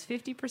listeners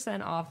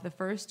 50% off the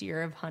first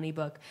year of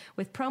HoneyBook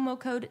with promo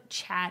code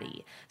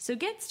CHATTY. So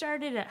get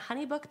started at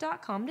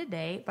honeybook.com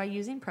today by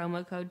using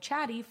promo code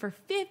CHATTY for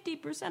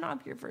 50% off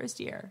your first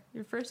year.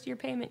 Your first year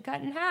payment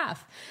cut in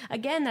half.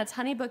 Again, that's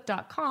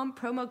honeybook.com,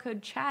 promo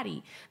code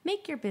CHATTY.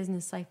 Make your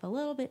business life a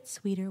little bit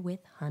sweeter with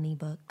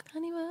HoneyBook.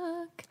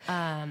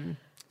 HoneyBook.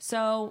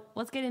 So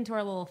let's get into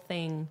our little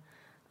thing.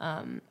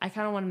 I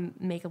kind of want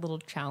to make a little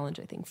challenge,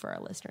 I think, for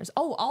our listeners.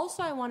 Oh,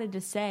 also I wanted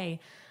to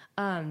say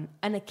an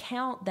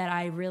account that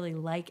I really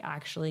like,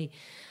 actually.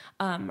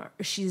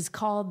 She's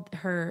called,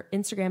 her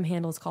Instagram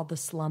handle is called The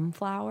Slum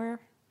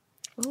Flower.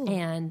 Ooh.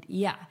 And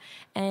yeah,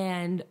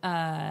 and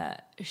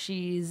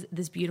she's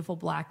this beautiful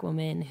Black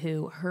woman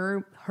who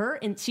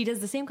and she does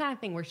the same kind of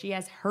thing where she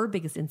has her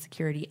biggest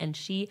insecurity and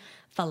she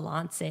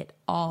flaunts it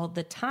all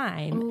the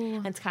time. Ooh.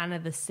 And it's kind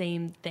of the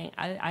same thing.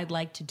 I'd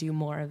like to do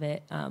more of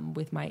it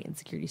with my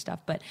insecurity stuff,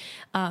 but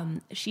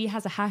she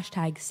has a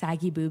hashtag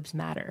saggy boobs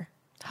matter.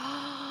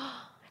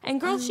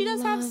 And girls, she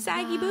does have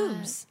saggy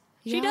boobs.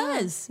 She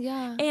does.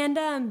 Yeah.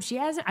 And she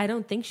hasn't, I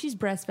don't think she's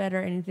breastfed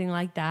or anything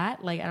like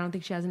that. Like, I don't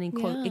think she has any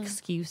quote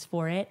excuse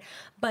for it.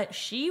 But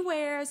she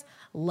wears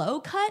low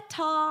cut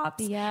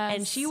tops. Yes.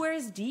 And she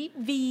wears deep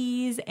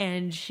V's.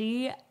 And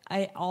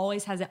I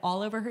always has it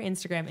all over her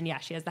Instagram. And yeah,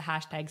 she has the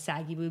hashtag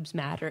saggy boobs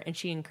matter. And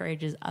she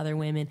encourages other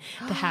women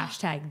to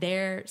hashtag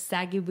their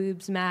saggy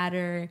boobs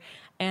matter.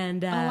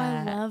 And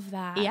I love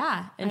that.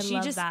 Yeah. And she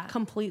just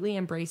completely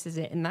embraces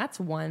it. And that's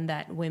one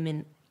that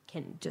women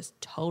can just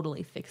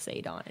totally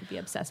fixate on and be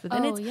obsessed with.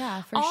 And it's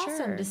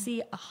awesome to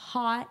see a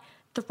hot,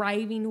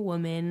 thriving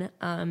woman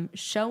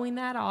showing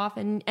that off.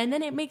 And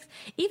then it makes,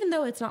 even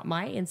though it's not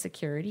my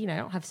insecurity and I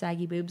don't have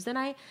saggy boobs, then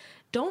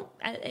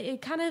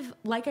it kind of,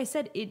 like I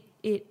said,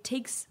 it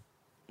takes,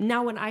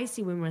 now when I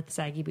see women with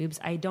saggy boobs,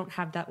 I don't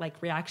have that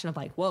like reaction of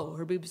like, whoa,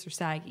 her boobs are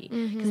saggy.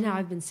 Because now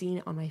I've been seeing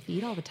it on my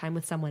feed all the time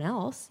with someone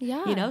else.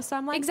 Yeah. You know, so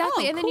I'm like,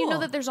 exactly. Oh, and cool. then you know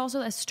that there's also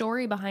a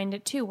story behind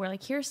it too, where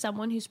like here's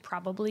someone who's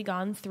probably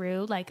gone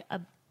through like a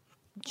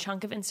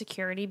chunk of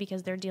insecurity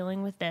because they're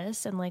dealing with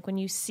this, and like when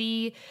you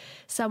see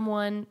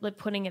someone like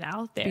putting it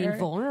out there, being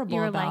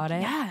vulnerable about it,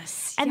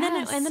 yes, and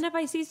then if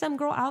I see some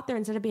girl out there,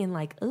 instead of being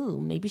like, oh,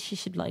 maybe she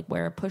should like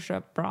wear a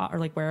push-up bra or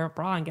like wear a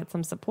bra and get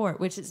some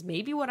support, which is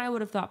maybe what I would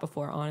have thought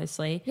before,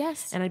 honestly.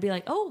 Yes, and I'd be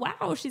like, oh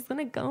wow, she's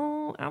gonna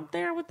go out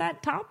there with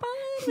that top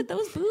on with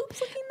those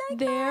boobs looking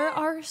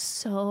like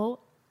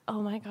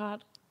oh my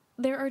god,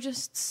 there are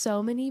just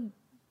so many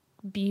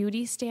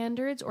beauty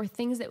standards or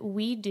things that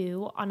we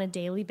do on a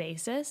daily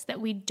basis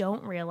that we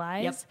don't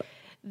realize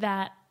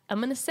that, I'm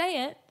going to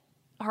say it,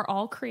 are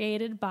all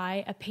created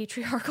by a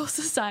patriarchal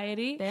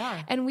society. They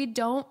are. And we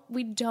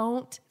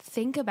don't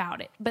think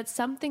about it. But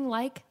something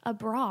like a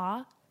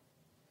bra,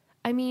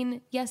 I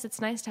mean, yes,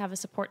 it's nice to have a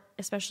support,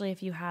 especially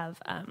if you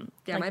have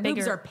like my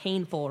boobs are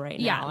painful right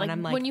now. Yeah, like and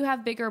I'm like, when you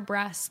have bigger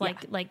breasts,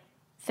 like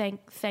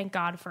thank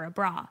God for a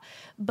bra.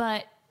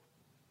 But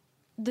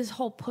this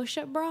whole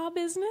push-up bra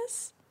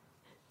business,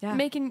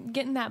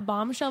 getting that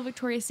bombshell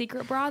Victoria's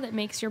Secret bra that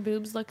makes your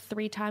boobs look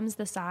 3 times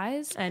the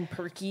size. And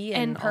perky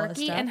and all that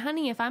stuff. And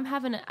honey, if I'm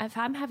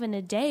having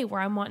a day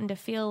where I'm wanting to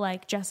feel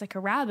like Jessica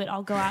Rabbit,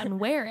 I'll go out and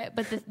wear it.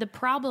 But the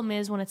problem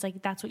is when it's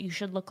like, that's what you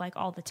should look like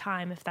all the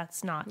time, if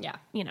that's not,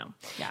 you know.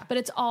 Yeah. But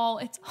it's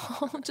all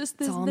just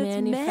this, It's all this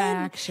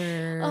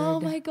manufactured. Men. Oh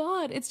my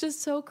God. It's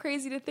just so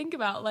crazy to think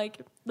about. Like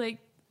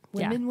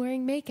women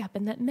wearing makeup,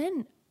 and that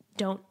men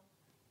don't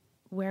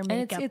wear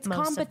makeup. And it's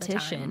most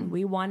competition. Of the time.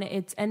 We want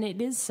it, and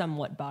it is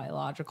somewhat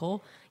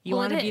biological. You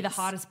want to be the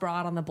hottest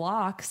broad on the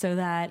block, so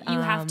that you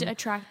have to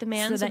attract the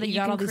man, so that you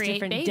got can all these create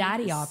different babies.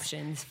 daddy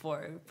options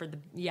for the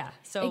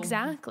So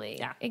exactly.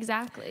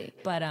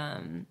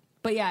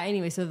 But yeah.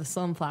 Anyway, so the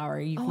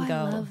sunflower, you can go.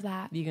 I love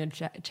that. You can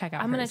check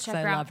out. I'm gonna check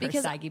her out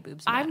because saggy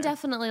boobs. I'm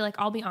definitely like,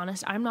 I'll be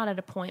honest, I'm not at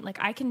a point like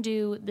I can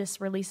do this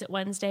Release It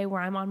Wednesday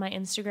where I'm on my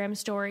Instagram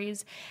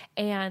stories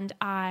and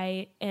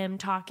I am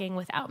talking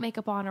without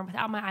makeup on or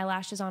without my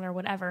eyelashes on or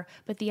whatever.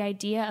 But the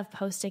idea of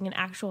posting an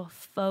actual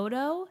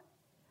photo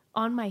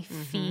on my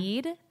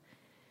feed,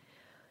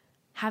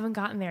 haven't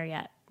gotten there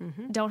yet.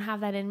 Don't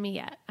have that in me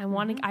yet.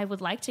 I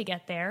would like to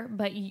get there,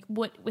 but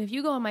if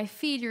you go on my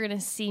feed, you're going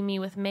to see me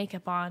with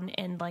makeup on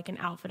and like an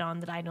outfit on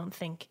that I don't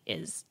think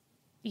is,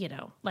 you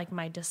know, like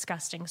my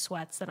disgusting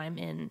sweats that I'm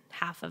in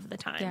half of the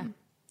time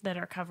that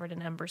are covered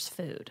in Ember's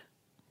food.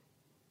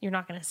 You're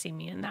not going to see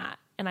me in that.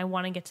 And I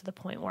want to get to the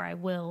point where I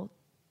will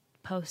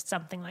post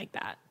something like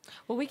that.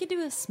 Well, we could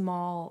do a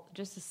small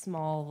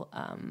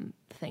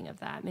thing of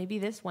that. Maybe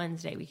this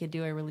Wednesday we could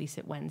do a Release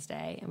It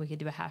Wednesday, and we could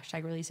do a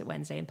hashtag Release It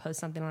Wednesday and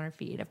post something on our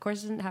feed. Of course,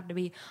 it doesn't have to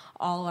be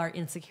all our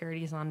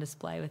insecurities on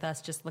display with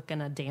us just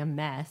looking a damn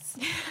mess.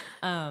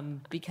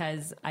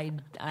 Because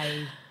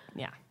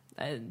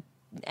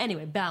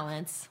anyway,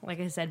 balance, like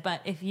I said.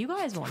 But if you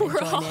guys want to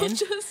join in,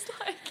 just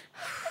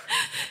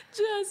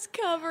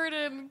covered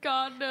in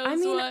God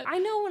knows what. I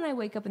know when I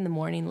wake up in the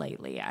morning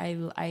lately,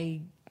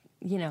 I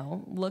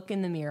look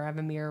in the mirror. I have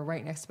a mirror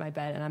right next to my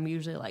bed, and I'm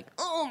usually like,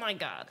 oh my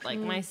God, like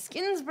my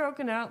skin's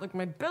broken out, like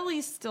my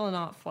belly's still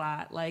not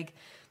flat, like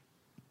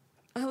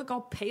I look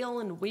all pale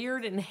and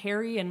weird and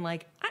hairy, and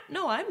like,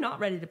 I'm not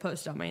ready to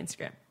post it on my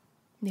Instagram.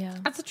 Yeah,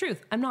 that's the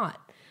truth. I'm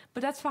not,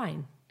 but that's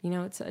fine. You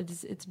know, it's a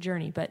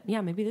journey. But yeah,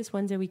 maybe this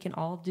Wednesday we can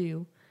all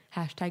do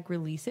hashtag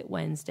Release It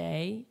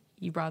Wednesday.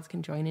 You broads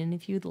can join in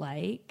if you'd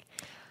like.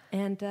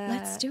 And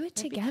let's do it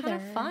together.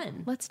 Kind of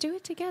fun. Let's do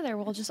it together.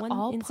 We'll just one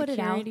all put it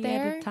out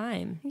there at a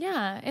time.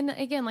 Yeah, and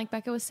again, like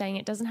Becca was saying,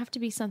 it doesn't have to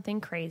be something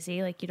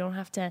crazy. Like you don't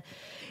have to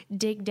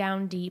dig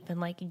down deep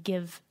and like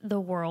give the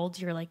world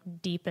your like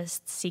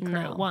deepest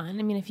secret one.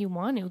 I mean, if you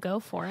want to, go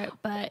for it.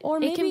 But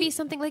it can be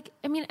something like,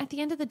 I mean, at the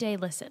end of the day,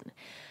 listen,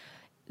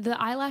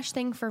 the eyelash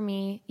thing for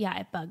me,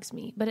 it bugs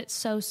me, but it's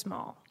so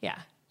small. Yeah,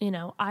 you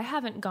know, I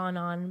haven't gone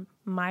on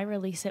my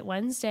Release It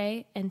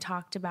Wednesday and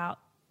talked about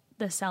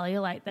the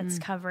cellulite that's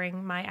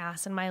covering my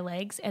ass and my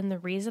legs. And the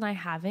reason I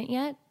haven't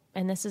yet,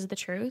 and this is the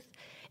truth,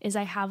 is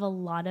I have a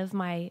lot of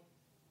my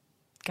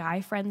guy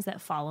friends that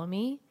follow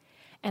me,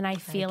 and I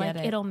feel like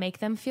it'll make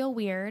them feel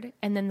weird,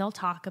 and then they'll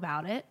talk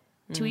about it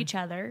to each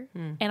other,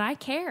 and I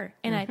care.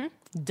 And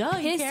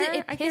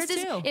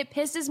it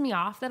pisses me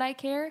off that I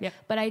care,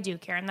 but I do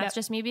care, and that's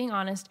just me being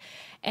honest,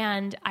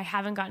 and I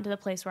haven't gotten to the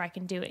place where I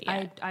can do it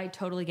yet. I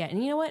totally get it.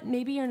 And you know what?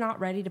 Maybe you're not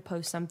ready to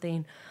post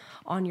something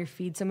on your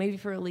feed. So maybe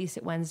for Release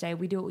It Wednesday,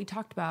 we do what we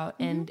talked about,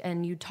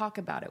 and you talk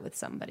about it with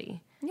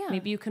somebody. Yeah.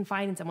 Maybe you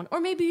confide in someone, or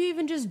maybe you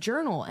even just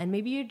journal, and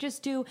maybe you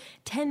just do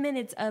 10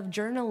 minutes of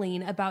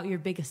journaling about your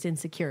biggest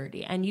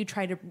insecurity, and you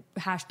try to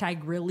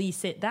hashtag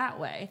release it that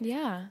way.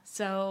 Yeah.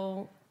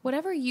 So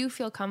whatever you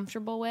feel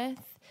comfortable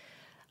with,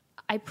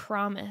 I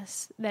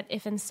promise that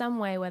if in some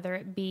way, whether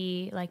it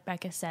be, like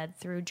Becca said,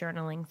 through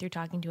journaling, through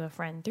talking to a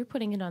friend, through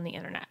putting it on the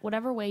internet,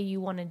 whatever way you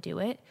want to do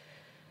it,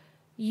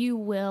 you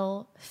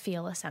will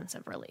feel a sense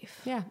of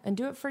relief. Yeah, and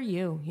do it for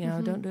you. You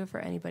know, don't do it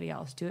for anybody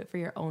else. Do it for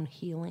your own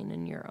healing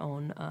and your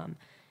own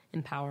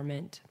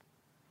empowerment.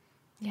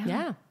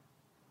 Yeah.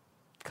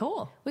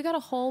 Cool. We got a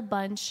whole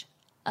bunch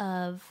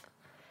of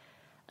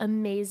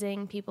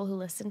amazing people who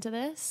listen to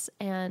this,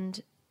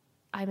 and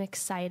I'm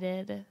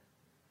excited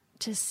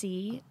to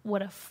see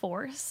what a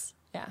force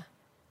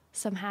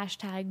some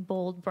hashtag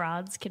bold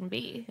broads can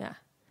be. Yeah.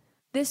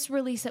 This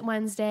Release It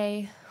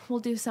Wednesday, we'll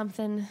do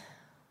something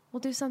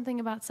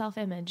about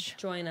self-image.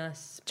 Join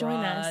us,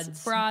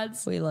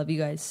 broads. We love you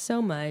guys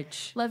so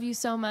much. Love you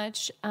so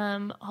much.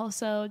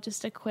 Also,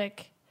 just a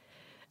quick,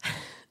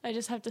 I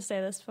just have to say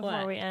this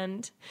before we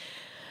end.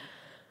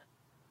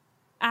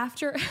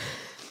 After,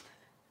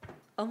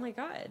 oh my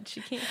God, she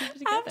can't keep it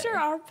together.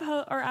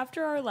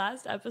 After our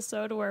last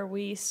episode where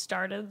we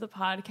started the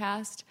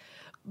podcast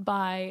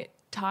by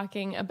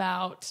talking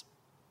about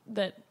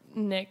that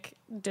Nick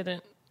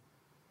didn't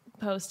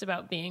post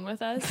about being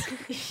with us,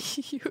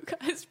 you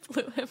guys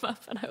blew him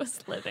up, and I was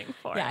living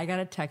for it. Yeah, I got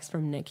a text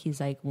from Nick. He's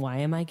like, why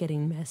am I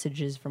getting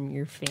messages from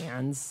your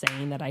fans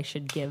saying that I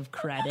should give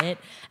credit?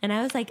 And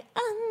I was like,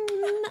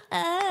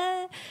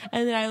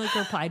 And then I like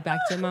replied back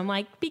to him. I'm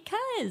like,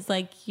 because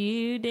like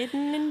you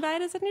didn't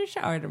invite us on your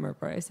show. I don't remember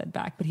what I said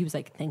back, but he was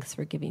like, thanks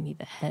for giving me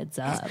the heads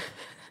up.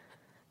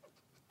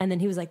 And then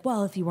he was like,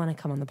 well, if you want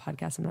to come on the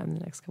podcast sometime in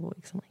the next couple of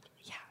weeks. I'm like,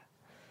 yeah.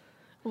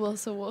 Well,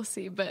 so we'll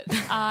see. But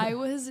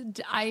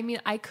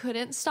I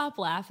couldn't stop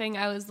laughing.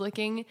 I was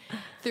looking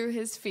through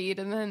his feed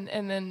and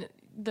then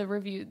the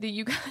review that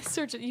you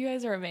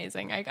guys are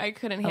amazing. I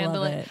couldn't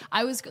handle it.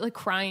 I was like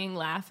crying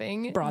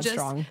laughing.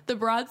 Strong. The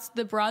broad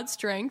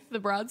strength, the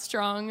broad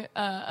strong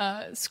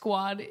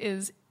squad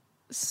is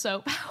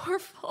so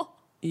powerful.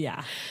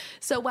 Yeah.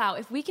 So wow,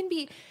 if we can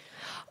be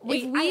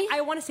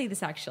I want to say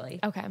this actually.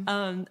 Okay.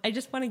 I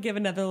just want to give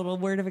another little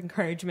word of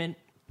encouragement.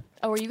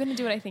 Oh, are you going to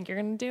do what I think you're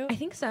going to do? I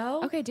think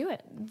so. Okay, do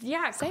it.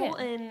 Yeah, Say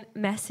Colton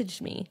messaged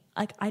me.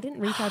 Like, I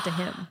didn't reach out to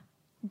him.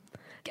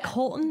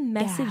 Colton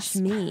messaged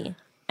me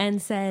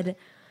and said,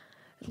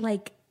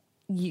 like,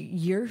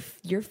 your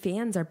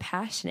fans are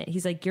passionate.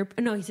 He's like,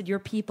 he said, your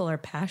people are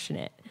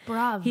passionate.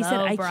 Bravo, he said,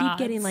 I broads. keep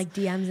getting like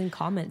DMs and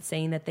comments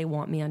saying that they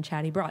want me on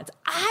Chatty Broads.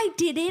 I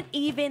didn't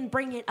even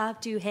bring it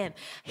up to him.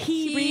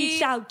 He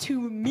reached out to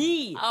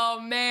me.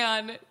 Oh,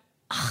 man.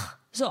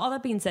 So all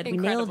that being said,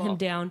 Incredible. we nailed him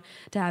down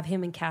to have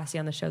him and Cassie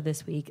on the show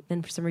this week.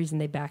 Then for some reason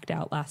they backed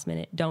out last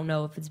minute. Don't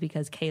know if it's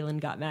because Kaylin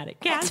got mad at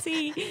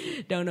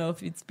Cassie. Don't know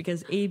if it's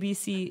because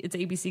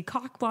ABC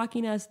cock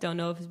blocking us. Don't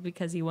know if it's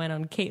because he went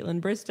on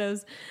Caitlin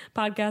Bristow's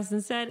podcast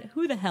instead.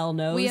 Who the hell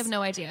knows? We have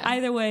no idea.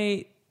 Either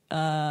way,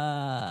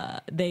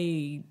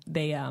 they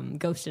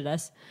ghosted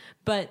us.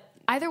 But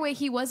either way,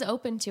 he was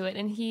open to it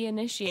and he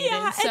initiated.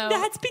 yeah, so and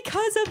that's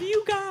because of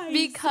you guys.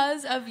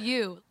 because of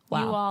you. Wow.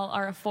 You all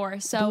are a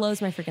force. So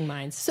blows my freaking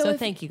mind. So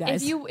thank you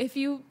guys. If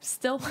you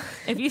still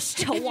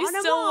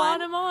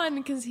want him on,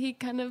 because he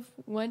kind of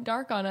went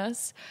dark on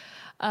us,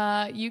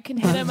 you can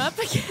hit him up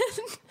again.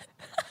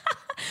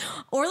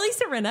 Or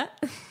Lisa Rinna.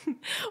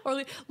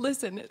 Or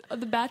listen,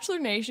 the Bachelor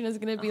Nation is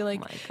going to be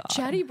like, my God.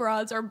 Chatty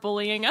Broads are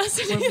bullying us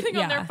and anything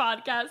on their yeah.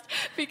 podcast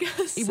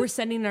because We're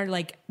sending our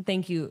like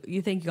thank you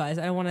guys.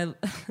 I don't want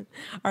to.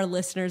 Our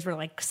listeners were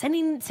like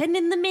sending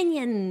the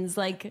minions.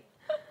 Like,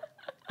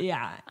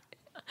 yeah,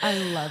 I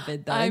love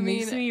it though. It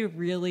makes me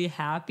really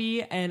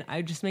happy, and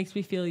it just makes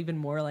me feel even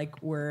more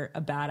like we're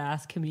a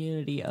badass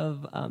community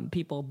of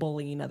people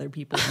bullying other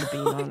people into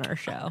being on our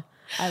show.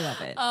 I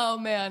love it. Oh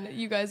man,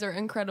 you guys are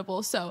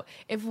incredible. So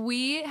if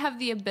we have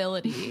the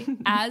ability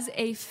as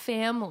a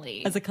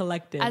family, as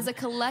a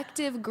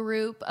collective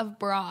group of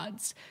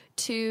broads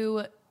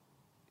to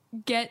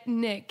get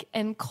Nick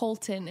and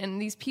Colton and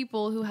these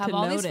people who have To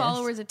all notice. these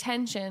followers'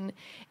 attention,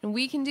 and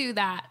we can do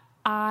that,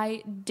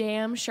 I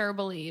damn sure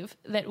believe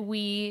that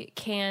we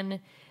can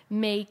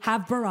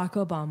have Barack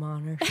Obama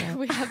on our show.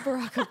 we have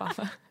Barack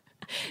Obama.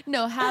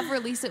 No, have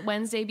Release It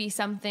Wednesday be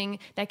something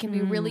that can be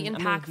really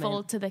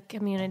impactful to the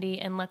community,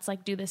 and let's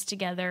like do this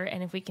together.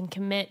 And if we can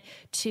commit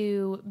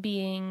to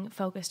being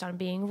focused on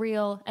being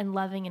real and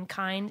loving and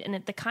kind,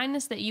 and the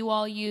kindness that you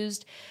all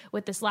used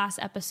with this last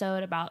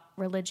episode about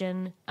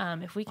religion,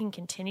 if we can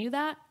continue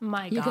that,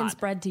 You can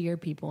spread to your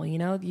people. You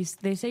know,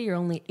 they say you're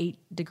only 8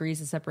 degrees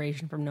of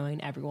separation from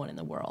knowing everyone in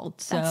the world.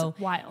 So that's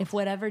wild. If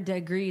whatever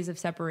degrees of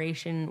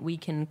separation we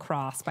can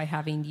cross by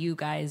having you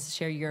guys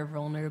share your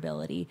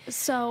vulnerability.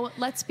 So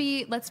let's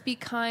be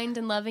kind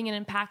and loving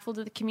and impactful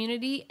to the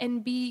community,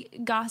 and be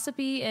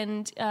gossipy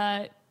and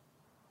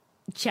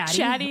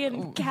chatty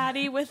and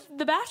catty with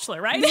The Bachelor,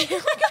 right? It's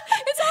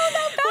all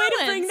about balance. Way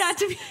to bring that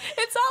to me.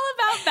 It's all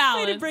about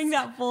balance. Way to bring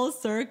that full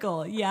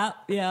circle. Yep.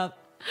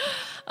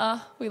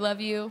 We love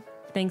you.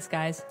 Thanks,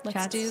 guys. Let's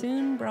Chat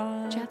soon,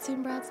 bro. Chat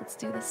soon, broads. Let's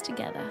do this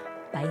together.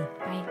 Bye.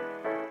 Bye.